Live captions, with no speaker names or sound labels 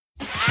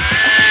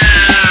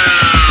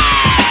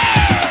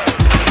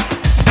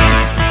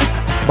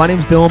My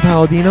name's Dylan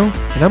Palladino,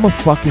 and I'm a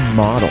fucking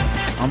model.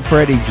 I'm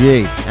Freddie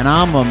G, and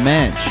I'm a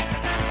mensch.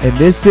 And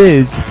this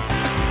is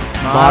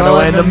Model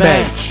and the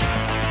Mensch.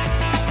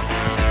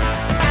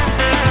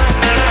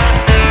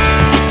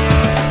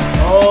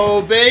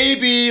 Oh,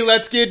 baby,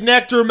 let's get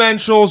nectar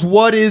menschels.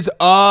 What is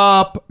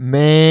up,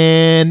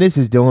 man? This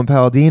is Dylan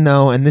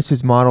Palladino, and this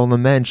is Model and the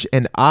Mensch,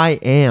 and I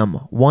am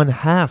one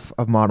half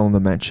of Model and the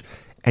Mensch.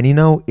 And you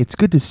know, it's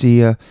good to see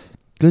you,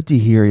 good to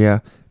hear you,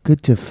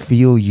 good to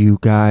feel you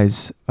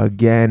guys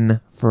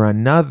again for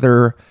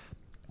another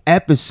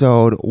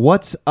episode.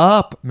 What's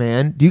up,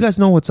 man? Do you guys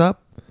know what's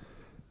up?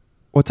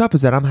 What's up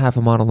is that I'm half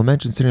a Model and the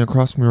Mensch, and sitting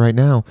across from me right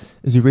now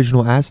is the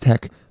original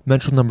Aztec,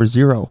 mental number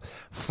 0,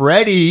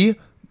 Freddie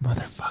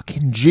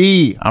motherfucking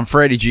G. I'm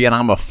Freddie G, and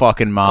I'm a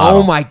fucking model.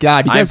 Oh my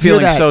God! You I'm guys hear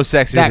feeling that, so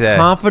sexy that today.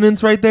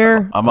 Confidence right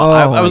there. I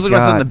was looking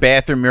outside in the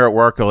bathroom mirror at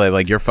work earlier,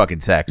 like, you're fucking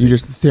sexy. You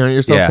just staring at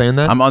yourself saying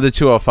that? I'm under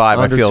 205.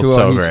 I feel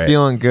so great. He's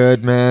feeling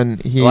good, man.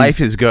 Life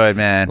is good,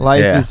 man.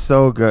 Life is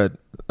so good.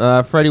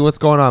 Freddie, what's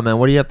going on, man?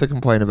 What do you have to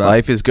complain about?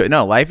 Life is good.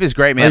 No, life is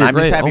great, man. I'm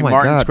just happy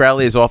Martin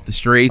Shkreli is off the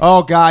streets.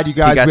 Oh, God, you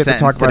guys, we have to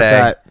talk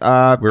about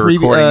that. We're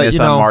recording this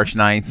on March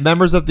 9th.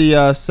 Members of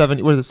the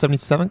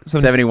 77?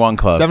 71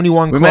 Club.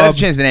 71 Club. We might have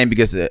changed the name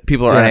because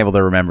people are unable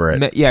to remember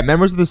it.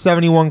 Members of the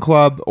 71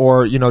 Club,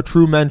 or,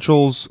 true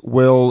menschels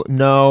will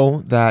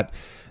know that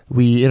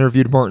we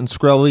interviewed Martin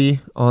Shkreli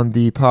on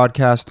the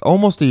podcast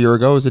almost a year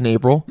ago. It was in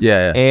April.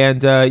 Yeah.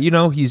 And,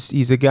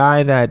 he's a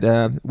guy that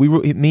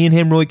me and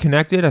him really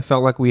connected. I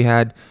felt like we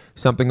had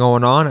something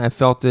going on. I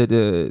felt that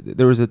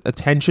there was a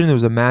tension, there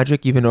was a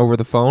magic even over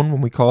the phone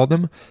when we called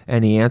him,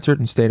 and he answered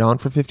and stayed on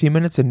for 15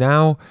 minutes. And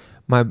now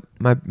my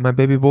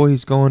baby boy,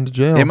 he's going to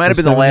jail. It might have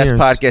been the last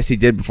podcast he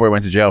did before he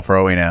went to jail, for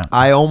all we know.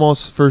 I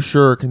almost for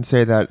sure can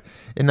say that.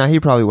 And now he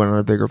probably went on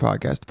a bigger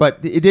podcast, but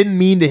it didn't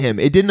mean to him.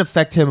 It didn't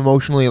affect him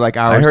emotionally like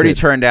ours. I heard did. he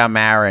turned down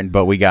Marin,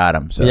 but we got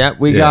him. So. Yeah,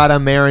 we got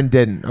him. Marin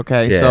didn't.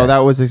 Okay, so that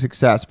was a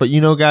success. But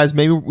guys,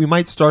 maybe we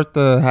might start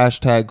the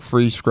hashtag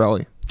Free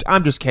Shkreli.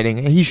 I'm just kidding.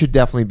 He should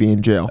definitely be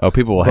in jail. Oh,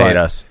 people will hate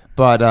us.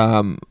 But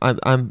I'm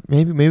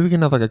maybe we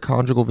can have like a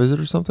conjugal visit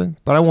or something.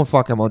 But I won't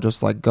fuck him. I'll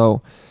just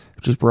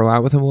just bro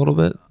out with him a little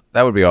bit.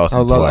 That would be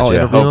awesome to watch.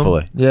 Yeah,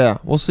 hopefully. Yeah,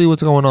 we'll see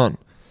what's going on.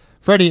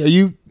 Freddie,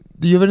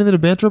 do you have anything to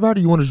banter about, or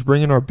you want to just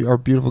bring in our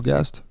beautiful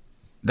guest?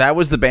 That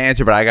was the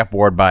banter, but I got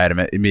bored by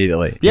it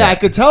immediately. Yeah, I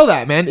could tell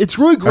that, man. It's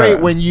really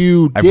great when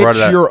you ditch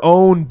your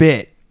own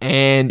bit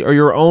or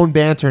your own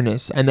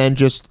banterness and then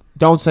just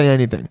don't say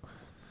anything.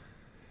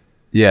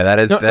 Yeah, that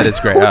is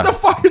great. What the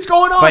fuck is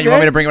going on, man? You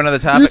want me to bring another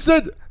topic? You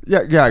said,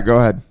 yeah, go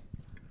ahead.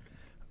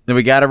 Then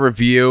we got a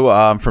review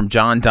from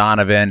John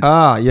Donovan.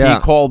 Yeah. He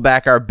called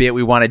back our bit.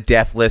 We wanted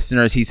deaf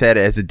listeners. He said,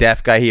 as a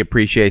deaf guy, he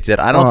appreciates it.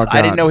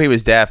 I didn't know he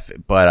was deaf,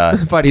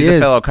 but he's a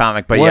fellow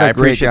comic. But I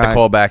appreciate the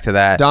call back to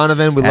that.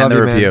 Donovan, we love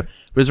you, review. Man.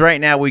 Because right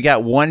now we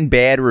got one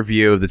bad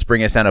review that's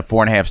bringing us down to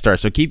 4.5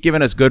 stars. So keep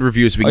giving us good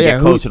reviews so we can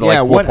get closer to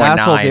 4.9. What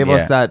asshole gave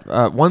us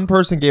that? One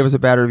person gave us a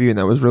bad review, and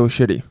that was real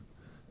shitty.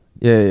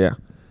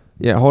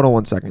 Yeah. Hold on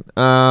one second.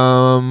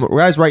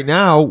 Guys, right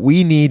now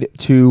we need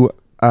to.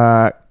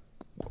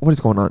 What is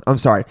going on? I'm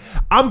sorry.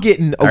 I'm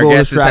getting a little distracted. Our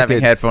guest is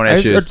having headphone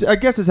issues. Our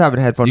guest is having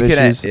headphone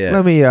issues.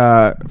 Let me,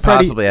 Freddie.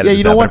 Possibly edit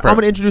you know what? I'm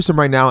going to introduce him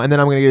right now, and then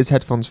I'm going to get his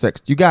headphones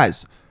fixed. You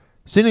guys,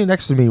 sitting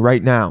next to me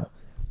right now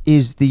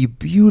is the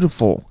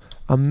beautiful,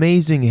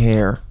 amazing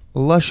hair,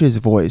 luscious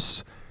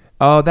voice.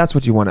 Oh, that's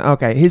what you want.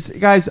 Okay.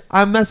 Guys,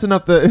 I'm messing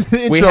up the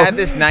intro. We had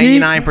this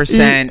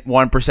 99%,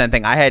 1%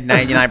 thing. I had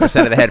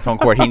 99% of the headphone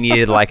cord. He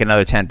needed like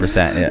another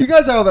 10%. Yeah. You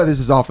guys know that this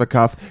is off the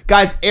cuff.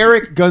 Guys,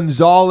 Eric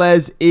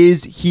Gonzalez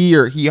is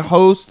here. He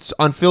hosts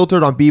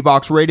Unfiltered on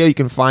Bbox Radio. You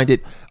can find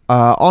it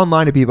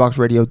online at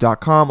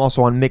bboxradio.com,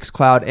 also on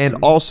Mixcloud, and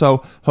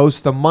also hosts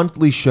the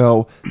monthly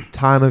show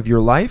Time of Your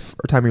Life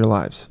or Time of Your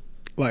Lives?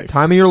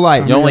 Time of Your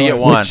Life. You only get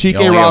one. With Chike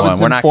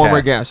Robinson,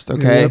 former guest.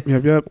 Okay.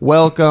 Yep.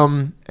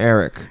 Welcome,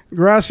 Eric.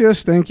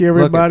 Gracias. Thank you,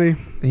 everybody.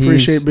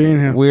 Appreciate being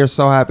here. We are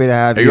so happy to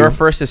have you. Are you our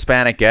first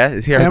Hispanic guest?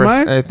 Is he our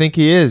first? I think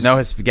he is. No,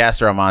 it's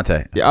Gastor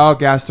Almonte. Oh,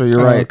 Gastor,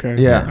 you're right.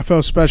 Okay. Yeah. I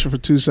felt special for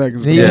 2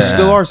 seconds. You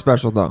still are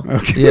special though.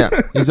 Okay.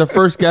 Yeah. He's our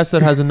first guest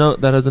that has a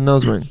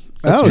nose ring.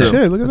 That's true.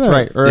 Shit! Look at that. That's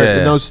right. Or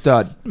a no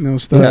stud. No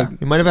stud. Yeah.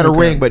 He might have had a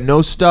ring, but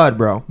no stud,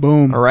 bro.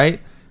 Boom. All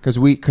right.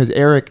 Because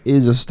Eric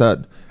is a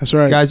stud. That's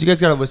right. Guys, you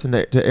guys got to listen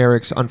to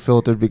Eric's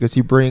Unfiltered because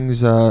he brings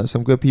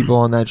some good people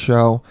on that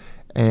show.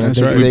 And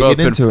That's right. they get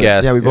into it.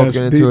 Yeah, we both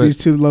get into it. These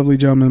two lovely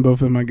gentlemen,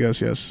 both of my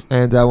guests, yes.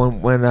 And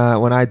when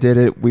I did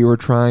it, we were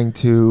trying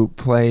to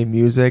play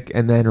music,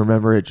 and then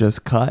remember it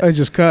just cut. It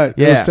just cut.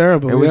 Yeah. It was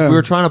terrible. We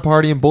were trying to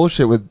party and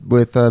bullshit with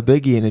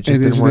Biggie, and it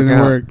just didn't work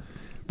out.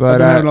 But I've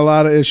been having a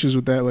lot of issues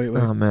with that lately.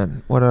 Oh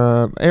man,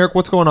 Eric,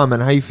 what's going on, man?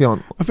 How you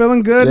feeling? I'm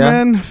feeling good,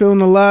 man. Feeling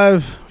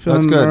alive.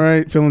 Feeling all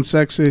right. Feeling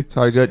sexy.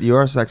 Sorry, good. You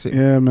are sexy.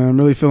 Yeah, man. I'm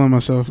really feeling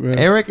myself. Guys.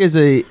 Eric is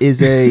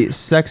a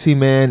sexy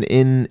man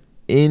in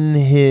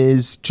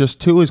his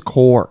just to his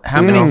core.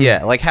 How many?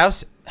 Yeah, like how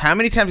How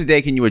many times a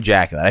day can you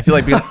ejaculate? I feel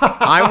like because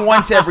I'm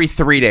once every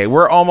 3 days.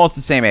 We're almost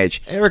the same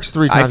age. Eric's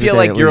 3 times. I feel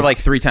like you're like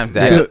 3 times a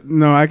day. Yeah.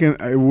 No, I can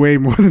way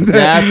more than that.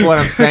 That's what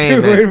I'm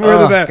saying. Way more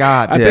than that.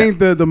 God, I think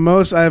the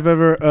most I've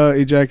ever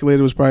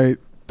ejaculated was probably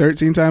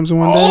 13 times in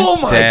one day.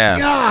 Oh my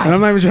God! And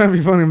I'm not even trying to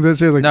be funny. I'm just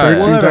saying, like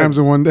 13 times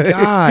in one day.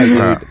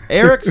 God, dude.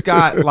 Eric's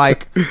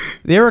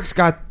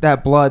got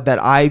that blood that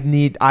I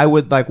need. I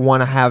would like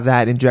want to have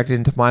that injected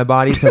into my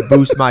body to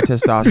boost my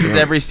testosterone. This is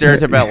every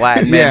stereotype about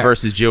Latin men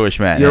versus Jewish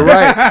men. You're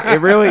right. It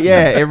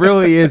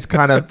really is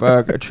kind of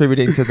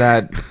attributing to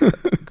that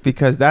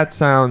because that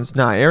sounds.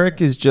 Eric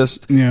is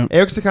just. Yeah.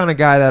 Eric's the kind of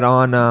guy that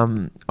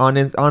on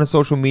his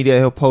social media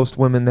he'll post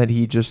women that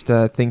he just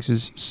thinks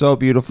is so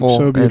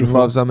beautiful and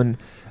loves them and.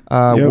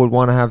 Would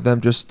want to have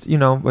them just,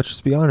 let's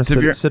just be honest,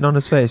 sit on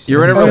his face.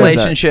 You're in a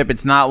relationship.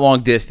 It's not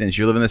long distance.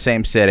 You live in the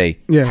same city.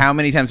 Yeah. How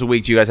many times a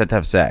week do you guys have to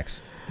have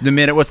sex?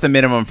 What's the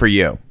minimum for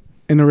you?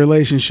 In a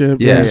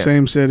relationship, in the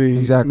same city.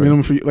 Exactly.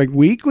 Minimum for you, like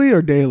weekly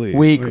or daily?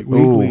 Weekly.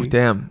 Ooh,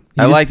 damn.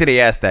 I like that he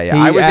asked that. Yeah.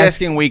 I was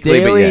asking weekly,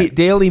 daily, but yeah.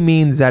 Daily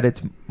means that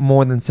it's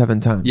more than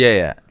 7 times.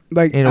 Yeah.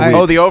 Like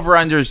the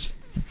over-under's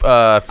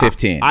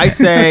 15. I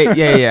say,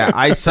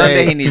 I say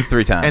Sunday he needs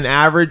 3 times. An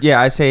average,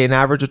 I say an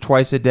average of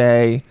twice a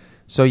day.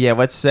 So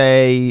let's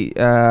say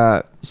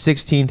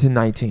 16 to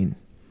 19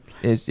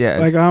 is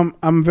Like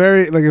I'm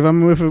very like if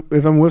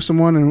I'm with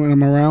someone and when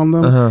I'm around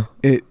them,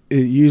 it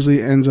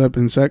usually ends up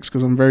in sex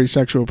because I'm a very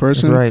sexual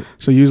person. That's right.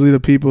 So usually the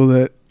people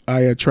that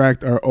I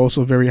attract are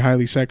also very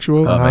highly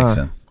sexual. Oh, makes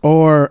sense.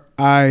 Or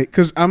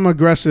because I'm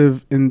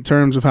aggressive in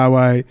terms of how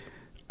I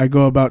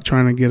go about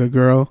trying to get a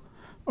girl.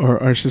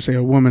 Or I should say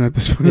a woman at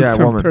this point. Yeah,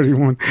 I'm woman.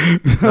 31.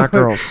 Not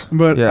girls.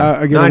 But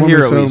I get not a woman, here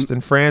at least.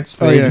 In France,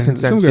 the age of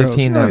consent's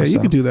 15 now. Yeah, you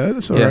can do that.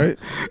 That's all right.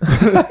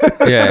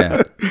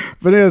 Yeah.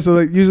 But so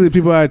like usually the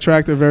people I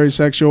attract are very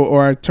sexual,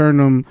 or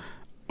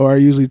I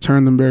usually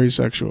turn them very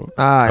sexual.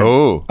 A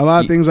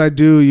lot of things I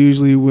do,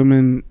 usually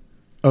women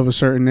of a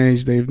certain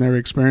age, they've never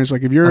experienced.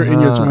 Like if you're in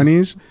your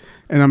 20s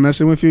and I'm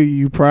messing with you,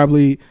 you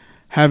probably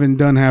haven't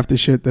done half the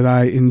shit that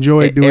I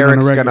enjoy doing Eric's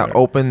on a regular.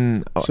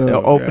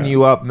 Gonna open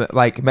you up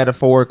like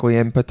metaphorically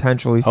and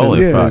potentially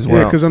physically as well.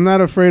 Yeah, because I'm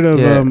not afraid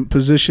of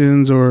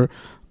positions or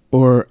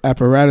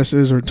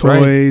apparatuses or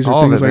toys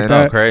or things like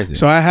that. Oh, crazy.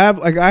 So I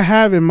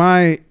have in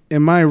my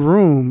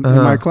room in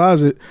my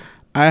closet.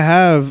 I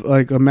have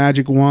like a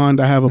magic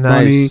wand. I have a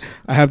bunny.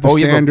 I have the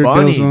standard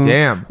dildo.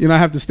 Damn. I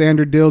have the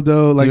standard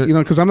dildo. Like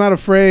because I'm not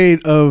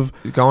afraid of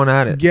going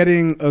at it.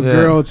 Getting a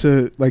girl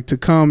to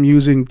come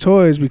using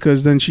toys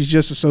because then she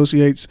just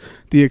associates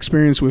the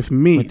experience with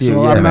me.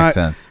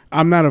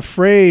 I'm not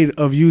afraid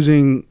of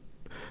using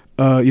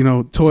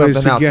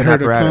toys something to get her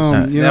to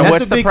come. Now,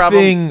 what's the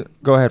problem?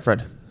 Go ahead,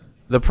 Fred.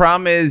 The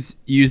problem is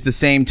use the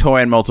same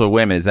toy on multiple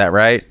women. Is that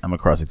right? I'm a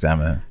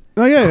cross-examiner.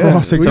 Oh yeah.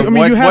 I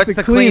mean, you have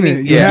to clean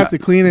it. You have to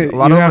clean it. A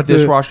lot of them are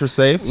dishwasher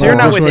safe. So you're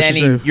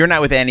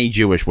not with any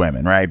Jewish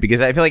women, right?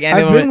 Because I feel like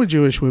I've been with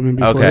Jewish women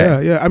before.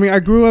 Okay. Yeah. I mean, I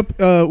grew up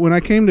when I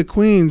came to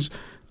Queens.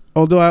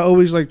 Although I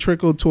always like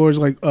trickled towards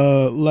like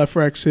Left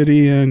Rack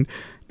City and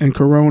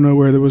Corona,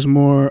 where there was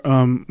more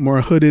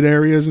hooded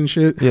areas and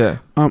shit. Yeah.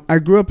 I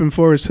grew up in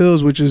Forest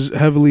Hills, which is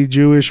heavily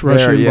Jewish,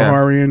 Russian,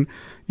 Baharian,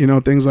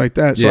 things like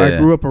that. So I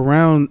grew up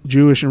around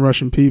Jewish and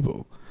Russian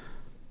people.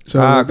 So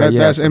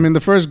that's I mean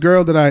the first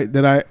girl that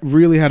I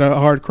really had a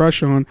hard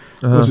crush on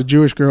was a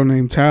Jewish girl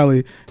named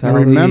Tally. I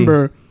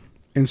remember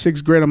in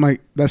 6th grade I'm like,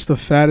 that's the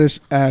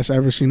fattest ass I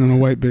ever seen on a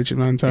white bitch in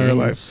my entire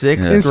life. In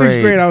 6th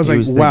grade I was like,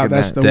 wow,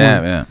 that's the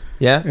one.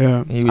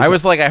 Yeah. I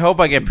was like, I hope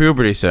I get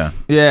puberty soon.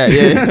 Yeah.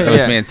 That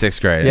was me in 6th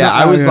grade. Yeah,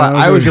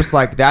 I was just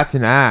like, that's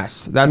an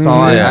ass. That's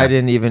all. I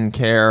didn't even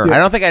care. I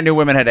don't think I knew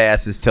women had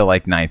asses till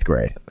like 9th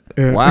grade.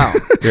 Yeah. Wow.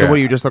 So what, are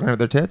you just looking at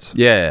their tits?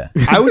 Yeah.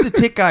 I was a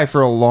tit guy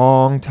for a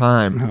long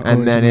time,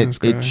 and then it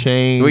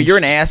changed. Well, you're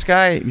an ass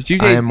guy?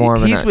 I am more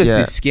of an ass. He's with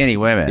the skinny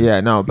women.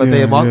 Yeah, no, but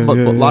a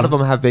lot of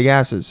them have big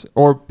asses.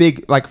 Or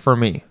big, like for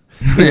me.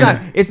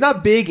 It's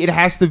not big. It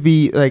has to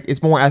be like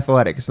it's more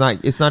athletic. It's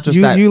not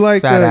just that you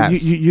like fat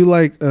ass. You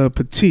like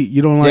petite.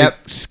 You don't like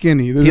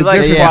skinny. He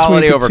likes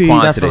quality over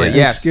quantity. Definitely,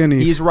 yes,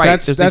 skinny. He's right.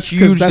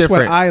 That's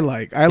what I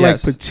like. I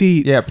like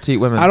petite. Yeah,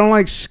 petite women. I don't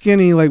like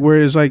skinny. Like where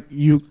it's like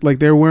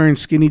they're wearing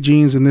skinny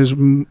jeans and there's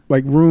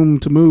like room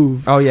to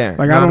move. Oh yeah,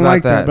 like I don't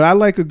like that. But I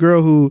like a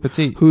girl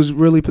who's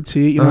really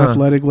petite.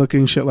 Athletic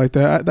looking, shit like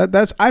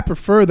that. I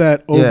prefer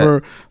that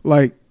over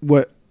like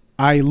what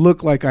I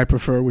look like I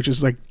prefer, which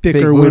is like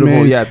thicker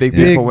women, big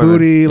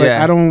booty. Like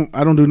I don't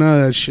do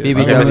none of that shit.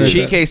 But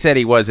Chike said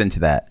he was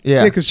into that.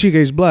 Yeah, because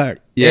Chike's black.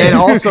 Yeah, and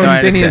also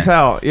skinny as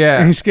hell. Yeah,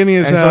 and he's skinny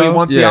as hell. So he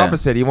wants the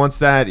opposite. He wants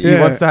that. He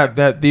wants that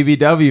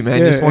BBW, man. He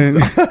just wants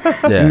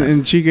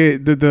and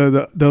Chike,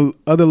 the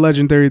other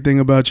legendary thing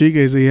about Chike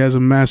is that he has a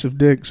massive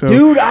dick. So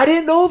dude, I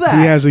didn't know that.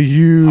 He has a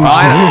huge.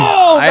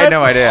 I had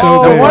no idea.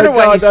 No wonder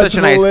why he's such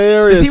a nice.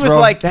 Because he was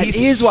like, that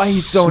is why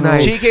he's so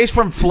nice. Chike's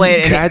from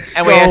Flint. That's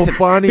so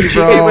funny, bro.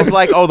 Chike was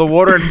like, oh, the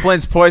water in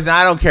Flint's poison.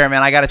 I don't care,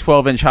 man. I got a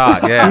 12-inch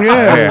hog.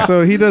 Yeah.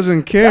 So he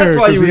doesn't care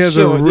because he has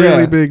a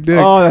really big dick.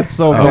 Oh, that's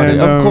so funny.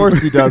 Of course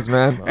course he does,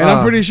 man. And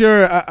I'm pretty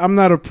sure I'm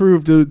not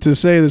approved to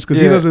say this because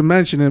he doesn't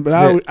mention it, but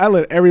I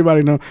let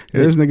everybody know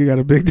this nigga got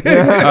a big dick. He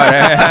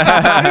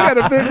got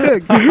a big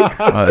dick.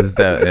 That's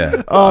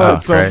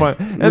so fun.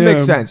 That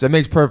makes sense. That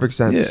makes perfect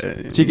sense.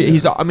 Yeah.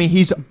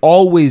 He's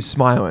always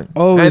smiling.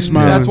 Always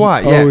smiling. That's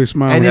why. Always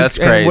smiling. And that's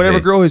crazy. And whatever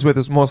girl he's with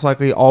is most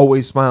likely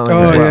always smiling.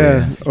 Oh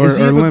yeah, or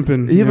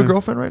limping. Does he have a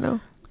girlfriend right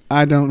now?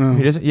 I don't know.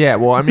 He doesn't. Yeah,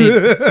 well, I mean,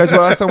 that's what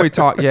last time we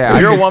talked. Yeah,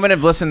 if you're a woman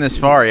and listened this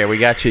far, we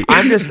got Chike.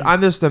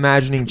 I'm just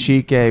imagining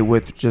Chike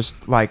with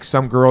just like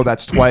some girl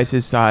that's twice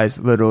his size,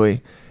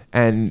 literally,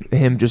 and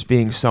him just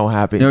being so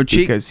happy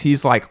because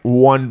he's like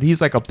 $150.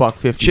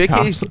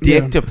 Chike's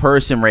dick to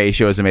person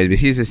ratio is amazing.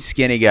 He's a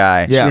skinny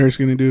guy. Yeah, very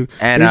skinny dude,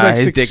 and like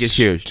his dick is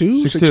huge.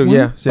 6'2",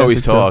 yeah. Oh,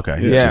 he's tall. Okay,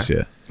 yeah.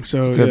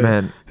 So good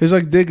man. His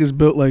like dick is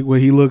built like what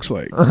he looks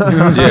like. You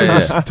know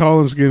just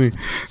tall and skinny.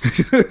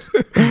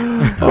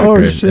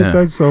 Oh shit,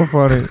 that's so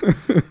funny.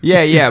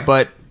 Yeah.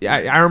 But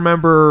I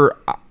remember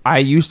I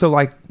used to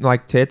like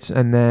tits,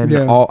 and then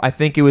I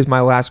think it was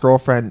my last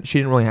girlfriend. She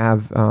didn't really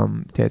have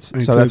tits,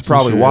 so that's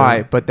probably why.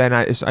 Yeah. But then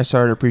I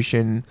started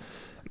appreciating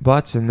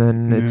butts, and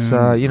then it's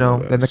then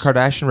the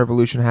Kardashian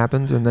revolution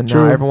happens, and then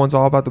now everyone's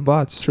all about the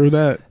butts. True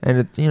that. And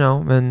it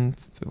and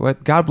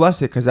God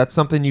bless it, because that's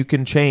something you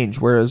can change.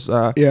 Whereas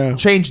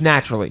change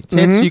naturally,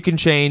 tits you can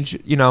change,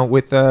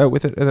 with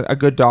a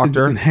good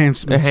doctor.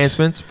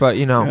 Enhancements, but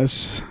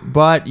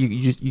but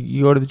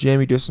you go to the gym,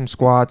 you do some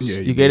squats,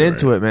 you get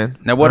into it, man.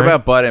 Now what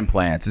about butt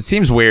implants? It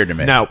seems weird to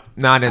me. No,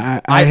 not.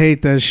 I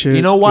hate that shit.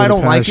 You know why I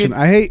don't like it?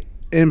 I hate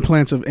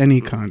implants of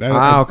any kind.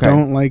 I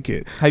don't like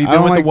it. Have you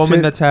been with a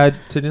woman that's had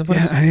tit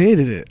implants? Yeah, I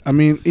hated it. I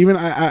mean, even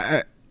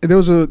I there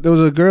was a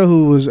girl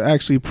who was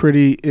actually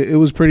pretty. It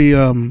was pretty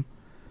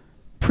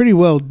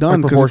well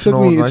done, because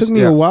it took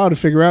me a while to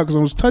figure out, because I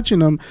was touching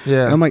them.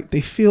 Yeah, and I'm like,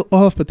 they feel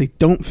off, but they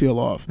don't feel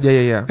off.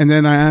 Yeah. And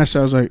then I asked her,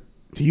 I was like,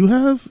 "Do you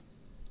have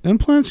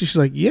implants?" And she's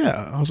like,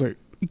 "Yeah." I was like,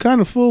 "You kind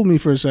of fooled me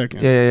for a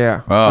second."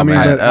 Yeah. Oh, I mean,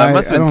 man, it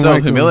must have been so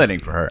humiliating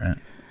for her.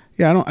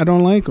 Yeah, I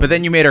don't like them. But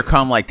then you made her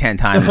come like 10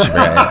 times.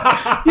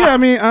 Yeah, I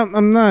mean,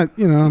 I'm not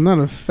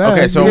a fag.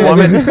 Okay, so a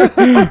woman,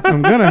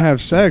 I'm gonna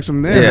have sex.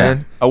 I'm there,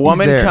 man. A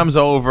woman comes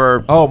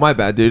over. Oh, my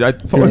bad, dude.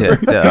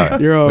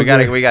 You're all we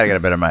gotta get a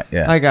better mic.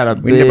 Yeah, I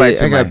got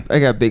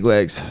big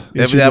legs.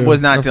 That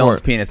was not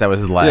Dylan's penis. That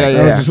was his leg. Yeah.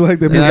 That was his leg.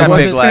 He's got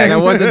big legs.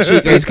 That wasn't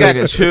Chike. He's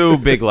got 2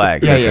 big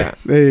legs. Yeah.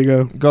 There you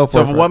go. Go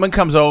for it. So if a woman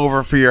comes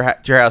over for your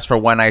house for a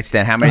one night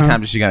stand, how many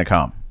times is she gonna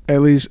come?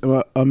 At least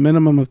a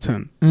minimum of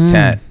 10.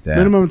 10.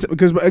 Minimum of 10.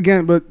 Because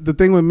but the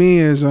thing with me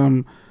is,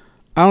 I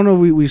don't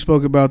know if we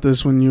spoke about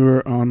this when you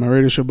were on my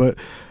radio show, but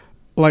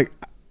like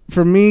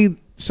for me,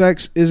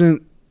 sex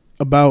isn't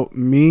about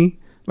me.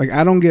 Like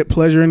I don't get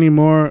pleasure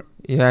anymore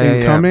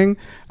in coming.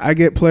 I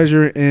get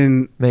pleasure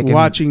in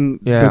watching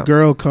the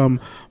girl come,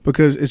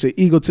 because it's an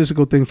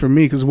egotistical thing for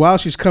me. Because while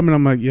she's coming,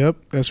 I'm like,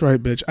 "Yep, that's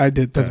right, bitch. I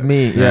did that." That's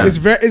me. Yeah.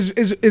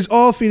 It's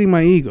all feeding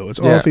my ego. It's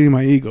all feeding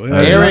my ego.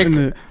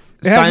 Eric.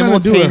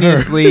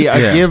 Simultaneously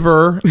a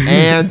giver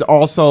and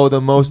also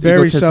the most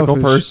egotistical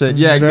person.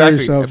 Yeah,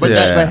 exactly.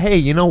 But hey,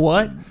 you know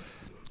what?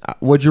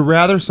 Would you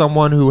rather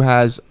someone who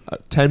has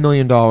 $10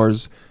 million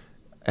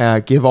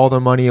give all their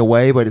money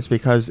away, but it's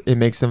because it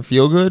makes them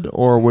feel good,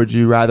 or would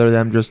you rather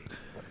them just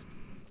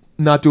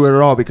not do it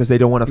at all because they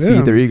don't want to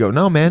feed their ego?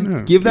 No,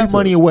 man. Give that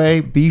money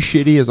away. Be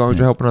shitty as long as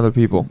you're helping other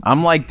people.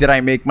 I'm like, did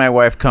I make my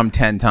wife come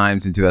 10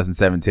 times in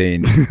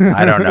 2017?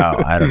 I don't know.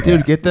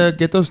 Dude, get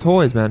those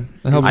toys, man.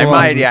 I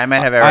might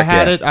have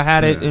Eric. I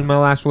had it in my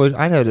last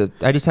relationship.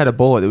 I just had a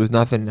bullet. It was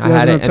nothing. I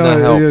had it, and that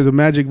helped. The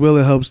magic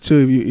bullet helps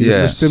too. You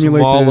just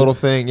stimulate small little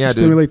thing. Yeah,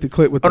 stimulate the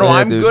clit with. Oh no,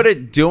 I'm good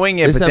at doing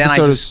it. This but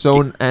episode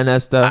then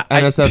is so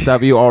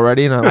NSFW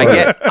already, and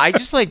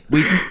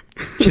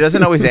she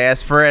doesn't always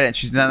ask for it, and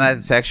she's not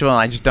that sexual, and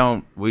I just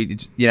don't.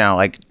 If she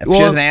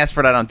doesn't ask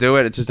for it, I don't do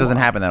it. It just doesn't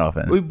happen that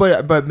often.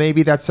 But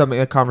maybe that's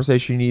a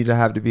conversation you need to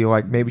have, to be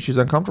like, maybe she's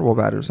uncomfortable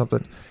about it or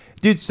something.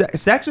 Dude,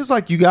 sex is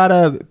like, you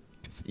gotta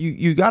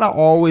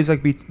always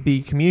like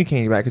be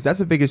communicating about it, because that's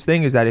the biggest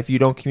thing, is that if you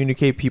don't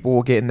communicate, people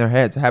will get in their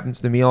heads. It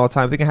happens to me all the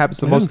time. I think it happens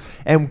to most,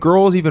 and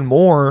girls even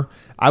more.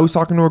 I was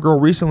talking to a girl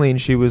recently,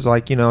 and she was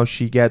like,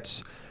 she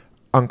gets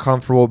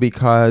uncomfortable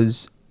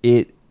because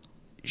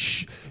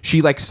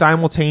she like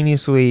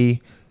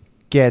simultaneously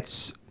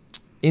gets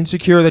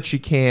insecure that she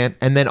can't,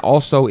 and then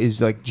also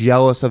is like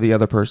jealous of the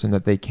other person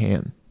that they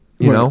can.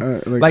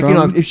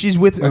 If she's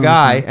with a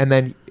guy and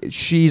then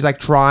she's like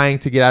trying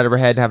to get out of her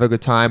head and have a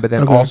good time, but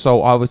then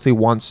also obviously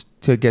wants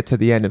to get to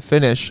the end and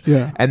finish.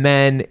 Yeah. And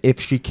then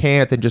if she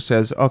can't and just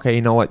says, okay,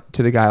 you know what,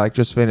 to the guy, like,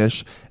 just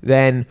finish,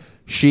 then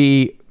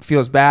she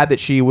feels bad that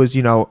she was,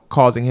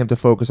 causing him to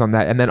focus on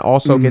that, and then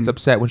also gets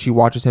upset when she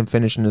watches him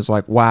finish and is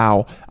like,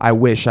 wow, I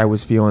wish I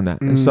was feeling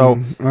that. And so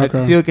I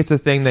feel like it's a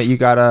thing that you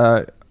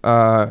gotta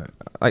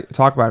like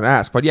talk about and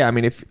ask. But yeah, I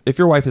mean, if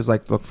your wife is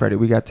like, look, Freddie,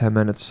 we got 10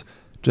 minutes,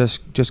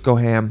 just go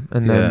ham,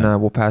 and then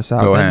we'll pass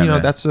out.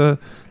 Then, that's a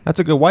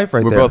good wife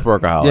right there. We're both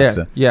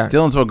workaholics. Yeah.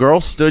 Dylan, so a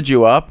girl stood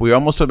you up. We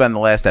almost talked about in the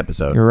last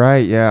episode. You're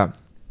right. Yeah.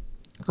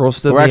 Girl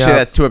stood Well, me actually, up.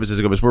 that's 2 episodes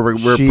ago. But we're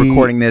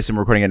recording this and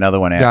we're recording another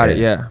one after. Got it,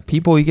 yeah.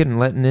 People, you getting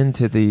letting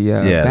into the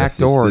back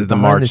door. This is the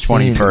March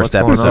 21st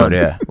episode,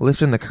 yeah.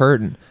 Lifting the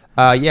curtain.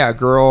 A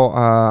girl,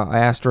 I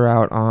asked her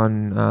out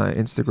on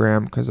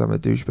Instagram because I'm a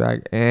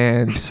douchebag,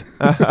 and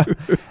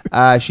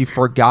she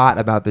forgot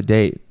about the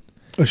date.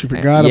 Oh, she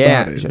forgot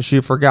about it? Yeah, she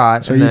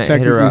forgot. So you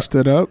technically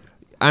stood up?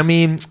 I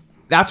mean...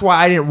 That's why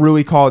I didn't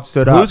really call it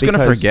stood up. Who's going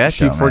to forget,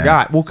 She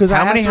forgot. Well, because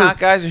how many hot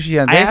guys is she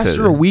on dates with? I asked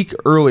her a week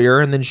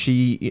earlier, and then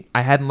I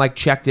hadn't like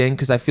checked in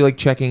because I feel like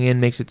checking in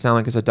makes it sound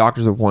like it's a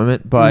doctor's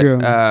appointment. But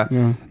I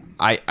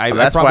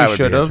probably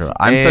should have.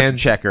 I'm such a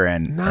checker,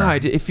 and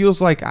it feels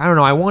like, I don't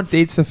know. I want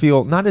dates to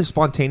feel not as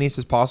spontaneous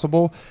as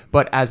possible,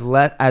 but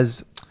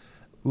as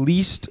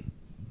least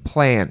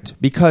planned,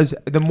 because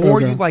the more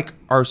you like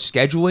are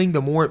scheduling,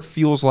 the more it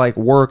feels like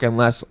work, and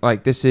less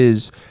like this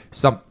is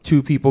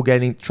two people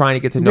trying to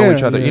get to know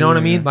each other. You know what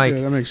I mean? Like,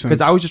 that makes sense. Because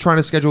I was just trying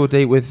to schedule a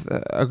date with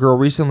a girl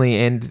recently,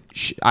 and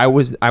I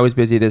was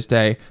busy this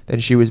day,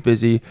 then she was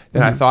busy,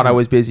 then I thought I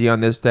was busy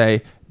on this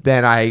day,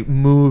 then I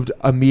moved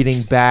a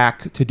meeting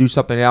back to do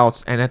something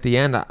else, and at the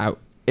end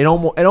it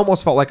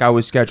almost felt like I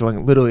was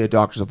scheduling literally a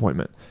doctor's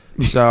appointment.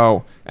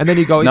 So, and then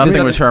you go,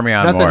 nothing would turn me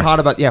on nothing more. Hot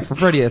about, for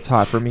Freddie it's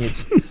hot. For me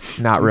it's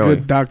not really.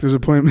 Good doctor's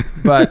appointment.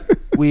 But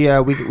we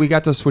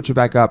got to switch it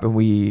back up, and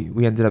we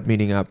ended up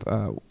meeting up.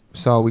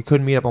 So we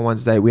couldn't meet up on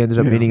Wednesday. We ended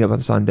up meeting up on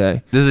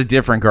Sunday. This is a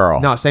different girl.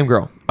 No, same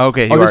girl.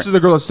 Okay. This is the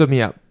girl that stood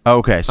me up.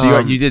 Okay, so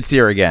you did see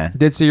her again.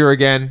 Did see her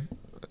again.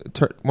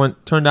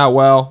 Turned out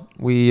well.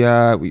 We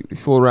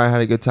fooled around,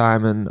 had a good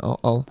time, and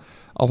I'll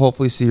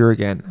hopefully see her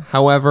again.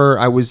 However,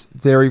 I was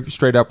very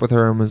straight up with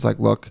her and was like,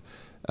 look,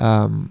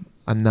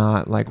 I'm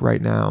not like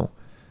right now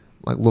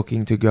like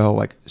looking to go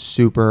like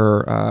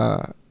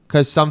super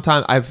because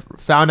sometimes I've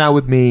found out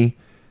with me,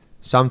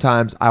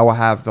 sometimes I will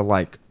have the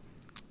like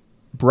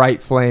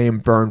bright flame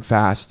burn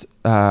fast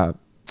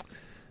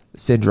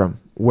syndrome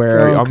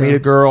where I'll meet a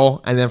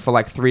girl, and then for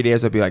like 3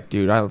 days I'll be like,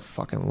 dude, I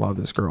fucking love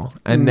this girl,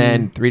 and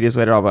then 3 days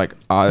later I'll be like,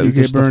 oh, it was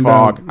just the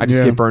fog. I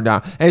just get burned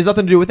out, and it's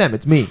nothing to do with them.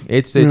 It's me.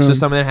 It's just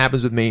something that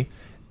happens with me,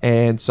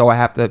 and so I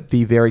have to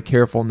be very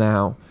careful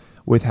now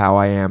with how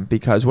I am,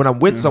 because when I'm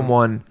with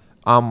someone,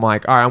 I'm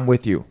like, all right, I'm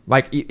with you.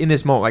 Like in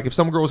this moment, like if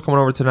some girl was coming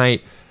over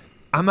tonight,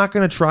 I'm not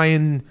gonna try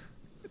and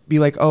be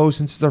like, oh,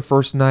 since it's our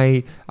first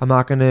night, I'm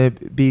not gonna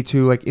be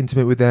too like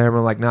intimate with them or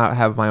like not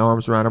have my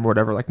arms around them or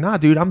whatever. Like, nah,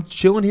 dude, I'm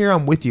chilling here.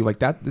 I'm with you. Like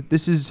that.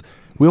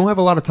 We don't have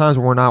a lot of times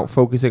where we're not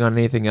focusing on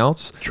anything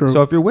else. True.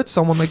 So if you're with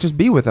someone, like just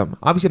be with them.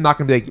 Obviously, I'm not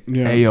gonna be like,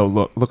 hey, yo,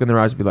 look in their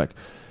eyes and be like,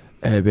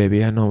 hey,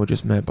 baby, I know we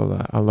just met,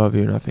 but I love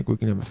you and I think we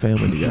can have a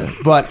family together.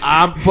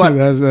 I'm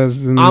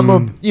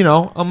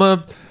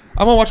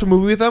gonna watch a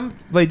movie with them,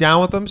 lay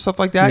down with them, stuff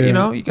like that. You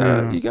know, you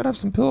gotta have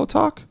some pillow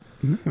talk.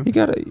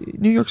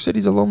 New York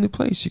City's a lonely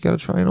place. You gotta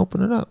try and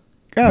open it up.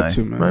 Got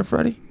to, man. Right,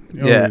 Freddie?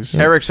 Yeah.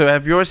 Eric, so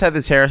have you always had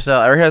this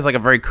hairstyle? Eric has like a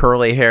very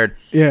curly haired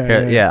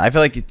hair. I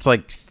feel like it's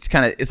like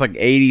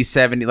 80s,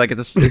 70s. Like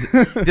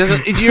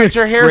is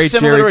your hair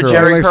similar to a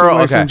Jerry curl?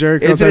 Okay.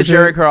 Is it a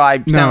Jerry curl?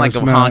 I sound like a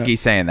honky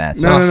saying that.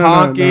 So.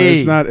 No.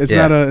 It's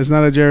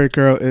not a Jerry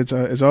curl.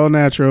 It's all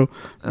natural.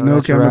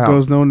 No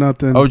chemicals, no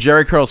nothing. Oh,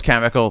 Jerry curl's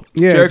chemical.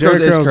 Yeah, Jerry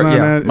curl's not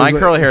natural. My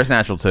curly hair is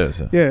natural too.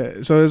 So.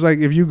 Yeah, so it's like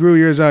if you grew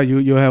yours out,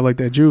 you'll have like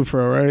that Jew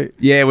fro, right?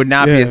 Yeah, it would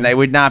not be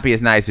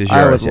as nice as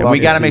yours. We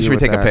got to make sure we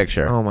take a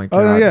picture. Oh my god.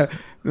 Oh yeah,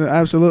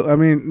 absolutely. I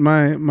mean,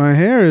 my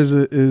hair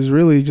is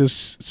really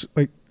just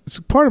like it's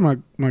part of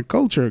my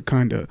culture,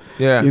 kind of.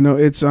 Yeah. You know,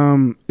 it's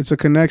a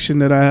connection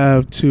that I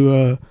have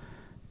to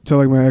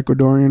like my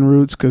Ecuadorian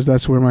roots, because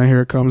that's where my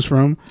hair comes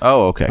from.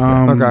 Oh, okay.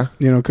 Okay.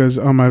 You know, because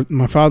on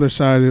my father's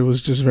side, it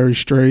was just very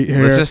straight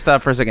hair. Let's just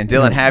stop for a second.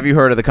 Dylan, have you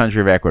heard of the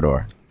country of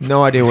Ecuador?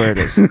 No idea where it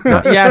is.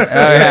 Yes.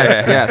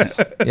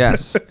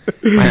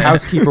 My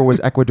housekeeper was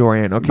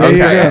Ecuadorian. Okay.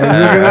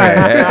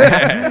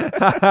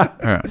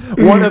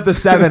 One of the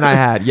 7 I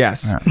had.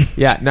 Yes.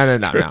 Yeah. No.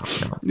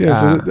 Yeah.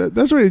 So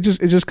that's where it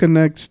just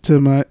connects to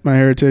my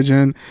heritage,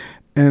 and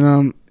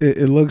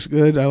it looks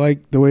good. I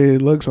like the way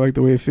it looks. I like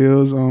the way it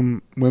feels.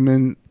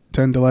 Women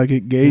tend to like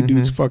it. Gay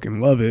dudes fucking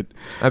love it.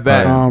 I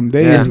bet.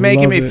 It's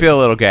making me feel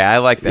a little gay. I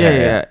like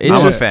that. Yeah.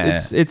 I'm a fan.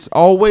 It's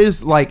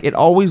always like, it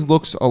always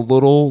looks a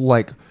little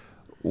like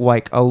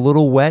a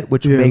little wet,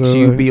 which makes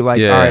you be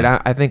like, all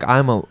right, I think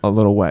I'm a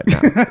little wet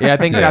now. Yeah, I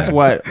think that's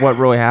what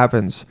really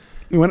happens.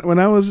 When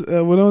I was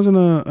in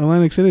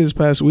Atlantic City this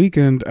past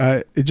weekend,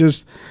 I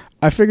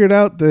figured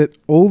out that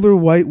older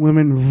white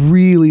women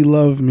really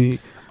love me.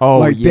 Oh,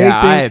 like,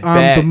 yeah, they think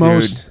I'm the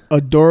most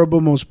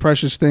adorable, most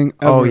precious thing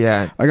ever. Oh,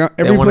 yeah. Like,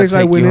 every place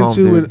I went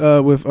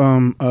into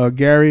with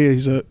Gary,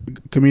 he's a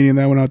comedian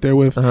that I went out there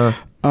with.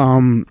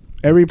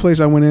 Every place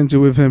I went into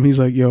with him, he's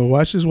like, yo,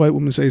 watch this white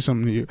woman say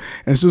something to you.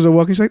 And as soon as I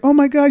walk in, she's like, oh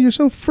my God, you're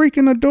so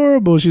freaking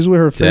adorable. She's with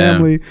her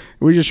family. Damn.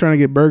 We're just trying to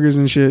get burgers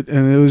and shit.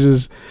 And it was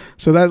just,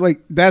 so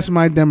that's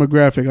my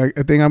demographic. Like,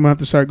 I think I'm going to have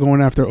to start going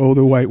after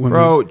older white women.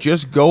 Bro,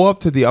 just go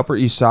up to the Upper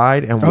East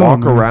Side and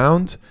walk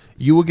around.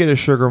 you will get a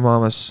sugar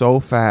mama so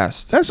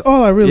fast. That's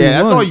all I really want.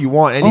 Yeah, that's all you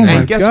want.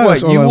 And guess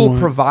what? You will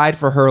provide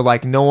for her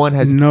like no one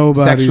has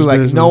sexually,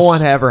 like no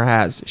one ever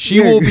has. She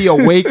will be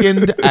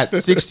awakened at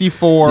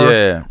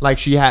 64 like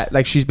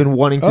she's been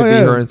wanting to be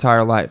her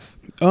entire life.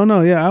 Oh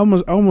no, yeah, I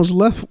almost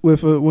left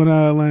with when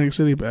Atlantic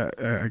City,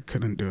 but I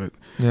couldn't do it.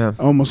 Yeah,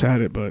 I almost had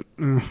it, but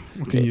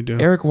what can you do?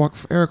 Eric will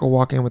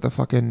walk in with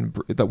one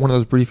of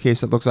those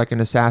briefcases that looks like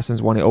an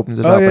assassin's one. He opens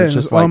it up, and it's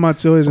just like all my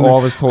toys. All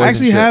of his toys. I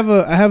actually have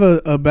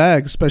a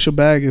bag, special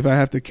bag, if I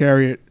have to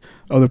carry it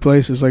other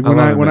places. Like when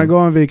I go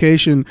on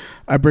vacation,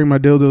 I bring my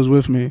dildos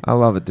with me. I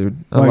love it,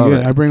 dude.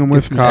 I bring them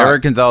with me.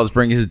 Eric Gonzalez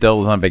brings his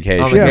dildos on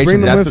vacation. Yeah,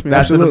 bring them with me.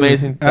 That's an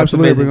amazing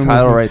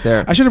title right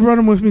there. I should have brought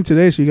them with me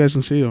today so you guys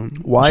can see them.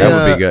 Why?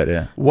 That would be good.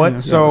 Yeah. What? Yeah,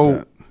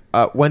 so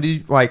when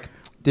did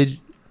you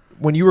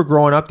when you were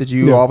growing up, did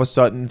you all of a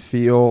sudden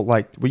feel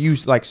like did you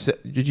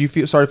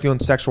started feeling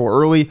sexual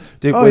early?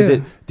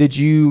 Did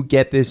you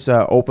get this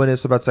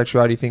openness about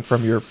sexuality, you think,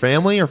 from your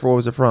family, or what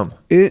was it from?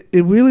 It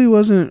really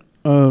wasn't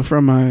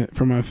from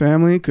my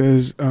family,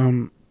 because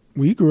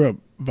we grew up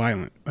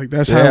violent. Like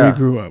that's how we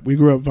grew up. We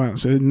grew up violent.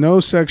 So no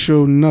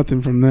sexual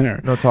nothing from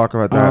there. No talk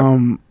about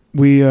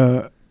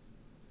that.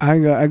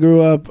 I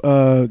grew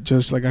up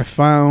just like I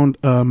found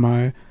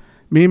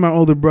me and my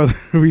older brother,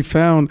 we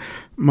found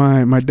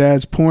my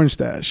dad's porn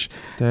stash.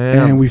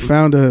 Damn. And we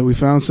found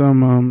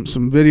some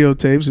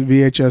videotapes,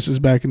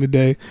 VHSs back in the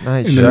day,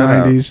 in the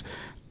 90s.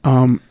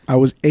 I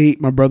was 8,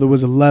 my brother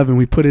was 11.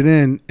 We put it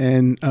in,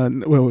 and pause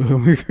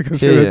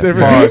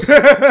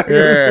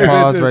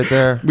right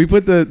there. We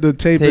put the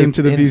tape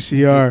into the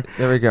VCR.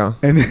 There we go.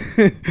 And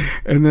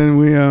then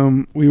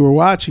we were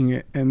watching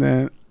it, and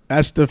then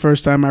that's the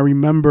first time I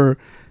remember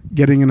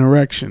getting an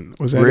erection.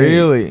 Was at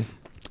really? 8.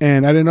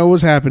 And I didn't know what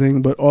was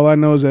happening, but all I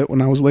know is that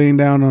when I was laying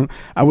down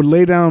I would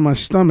lay down on my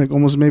stomach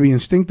almost maybe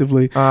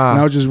instinctively, and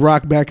I would just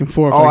rock back and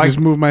forth. Just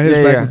move my hips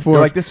back and forth.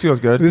 You're like, this feels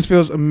good. This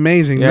feels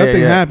amazing.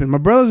 Nothing happened. My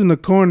brother's in the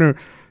corner,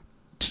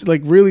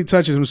 like really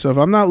touches himself.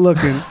 I'm not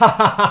looking.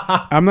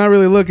 I'm not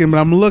really looking, but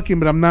I'm looking,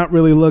 but I'm not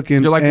really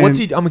looking. You're like, what's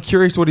he? I'm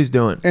curious what he's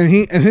doing. And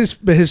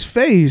his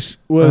face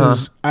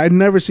was, I'd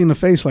never seen a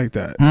face like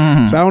that.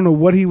 Mm-hmm. So I don't know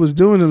what he was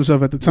doing to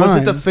himself at the time. Was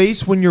it the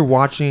face when you're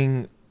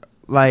watching,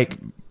 like,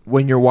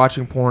 when you're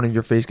watching porn and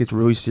your face gets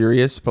really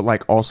serious, but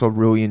like also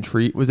really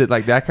intrigued? Was it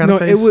like that kind of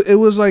face? No, it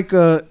was like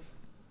a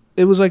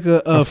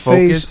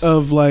face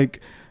of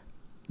like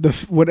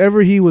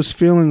whatever he was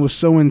feeling was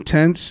so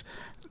intense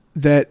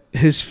that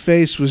his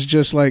face was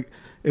just like,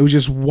 it was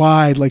just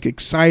wide, like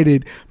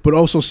excited, but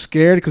also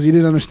scared because he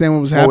didn't understand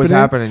what was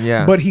happening.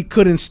 Yeah. But he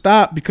couldn't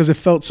stop because it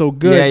felt so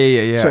good.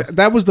 Yeah. So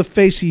that was the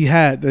face he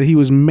had that he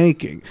was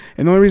making.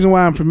 And the only reason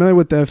why I'm familiar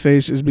with that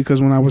face is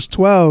because when I was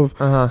 12,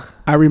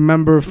 I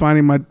remember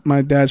finding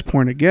my dad's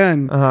porn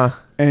again.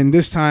 And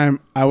this time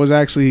I was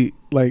actually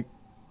like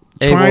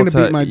trying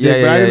to beat my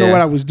dick, but I didn't know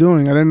what I was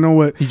doing. I didn't know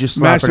what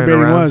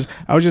masturbating was.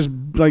 I was just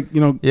like,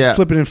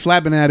 flipping and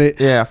flapping at it.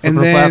 Yeah,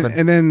 flapping.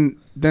 And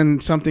then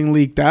something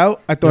leaked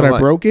out. I thought I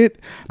broke it.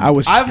 I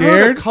was scared.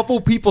 I've heard a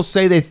couple people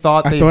say they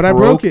thought I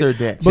broke their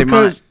dick.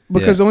 Because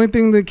the only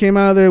thing that came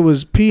out of there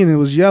was pee, and it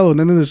was yellow, and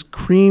then this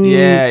creamy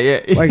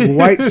like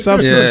white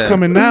substance is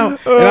coming out,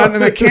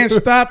 and I can't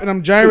stop, and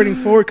I'm gyrating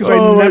forward because I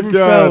never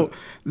felt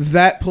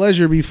that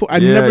pleasure before. I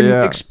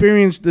never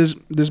experienced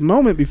this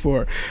moment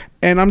before,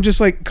 and I'm just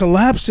like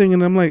collapsing,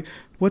 and I'm like,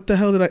 what the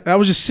hell did I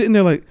was just sitting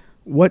there like,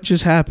 what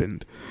just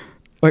happened?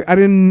 Like I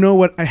didn't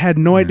know I had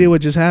no idea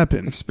what just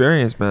happened.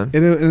 Experience, man.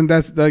 And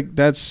that's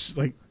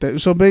that.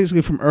 So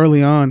basically from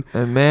early on.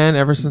 And man,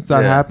 ever since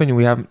that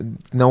happened,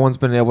 no one's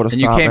been able to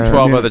stop. And you came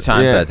 12 other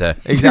times that day.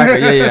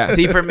 Exactly. Yeah.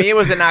 See, for me, it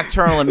was a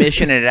nocturnal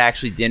emission, and it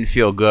actually didn't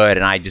feel good.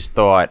 And I just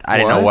thought I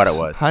didn't know what it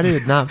was. How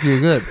did it not feel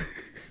good?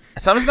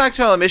 Some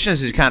nocturnal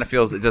emissions, it kind of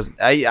feels. It just.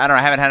 I don't know. I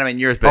haven't had them in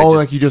years. But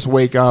like you just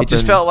wake up. It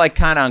just felt like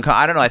kind of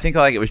uncomfortable. I don't know. I think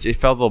like it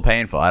felt a little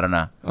painful. I don't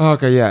know.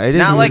 Okay, yeah, it is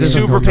not like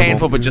super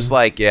painful, but just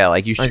like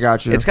like you. I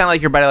got you. It's kind of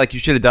like your body. Like you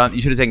should have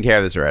taken care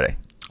of this already.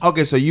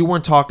 Okay, so you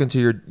weren't talking to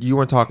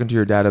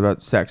your dad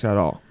about sex at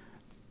all.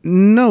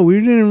 No, we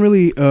didn't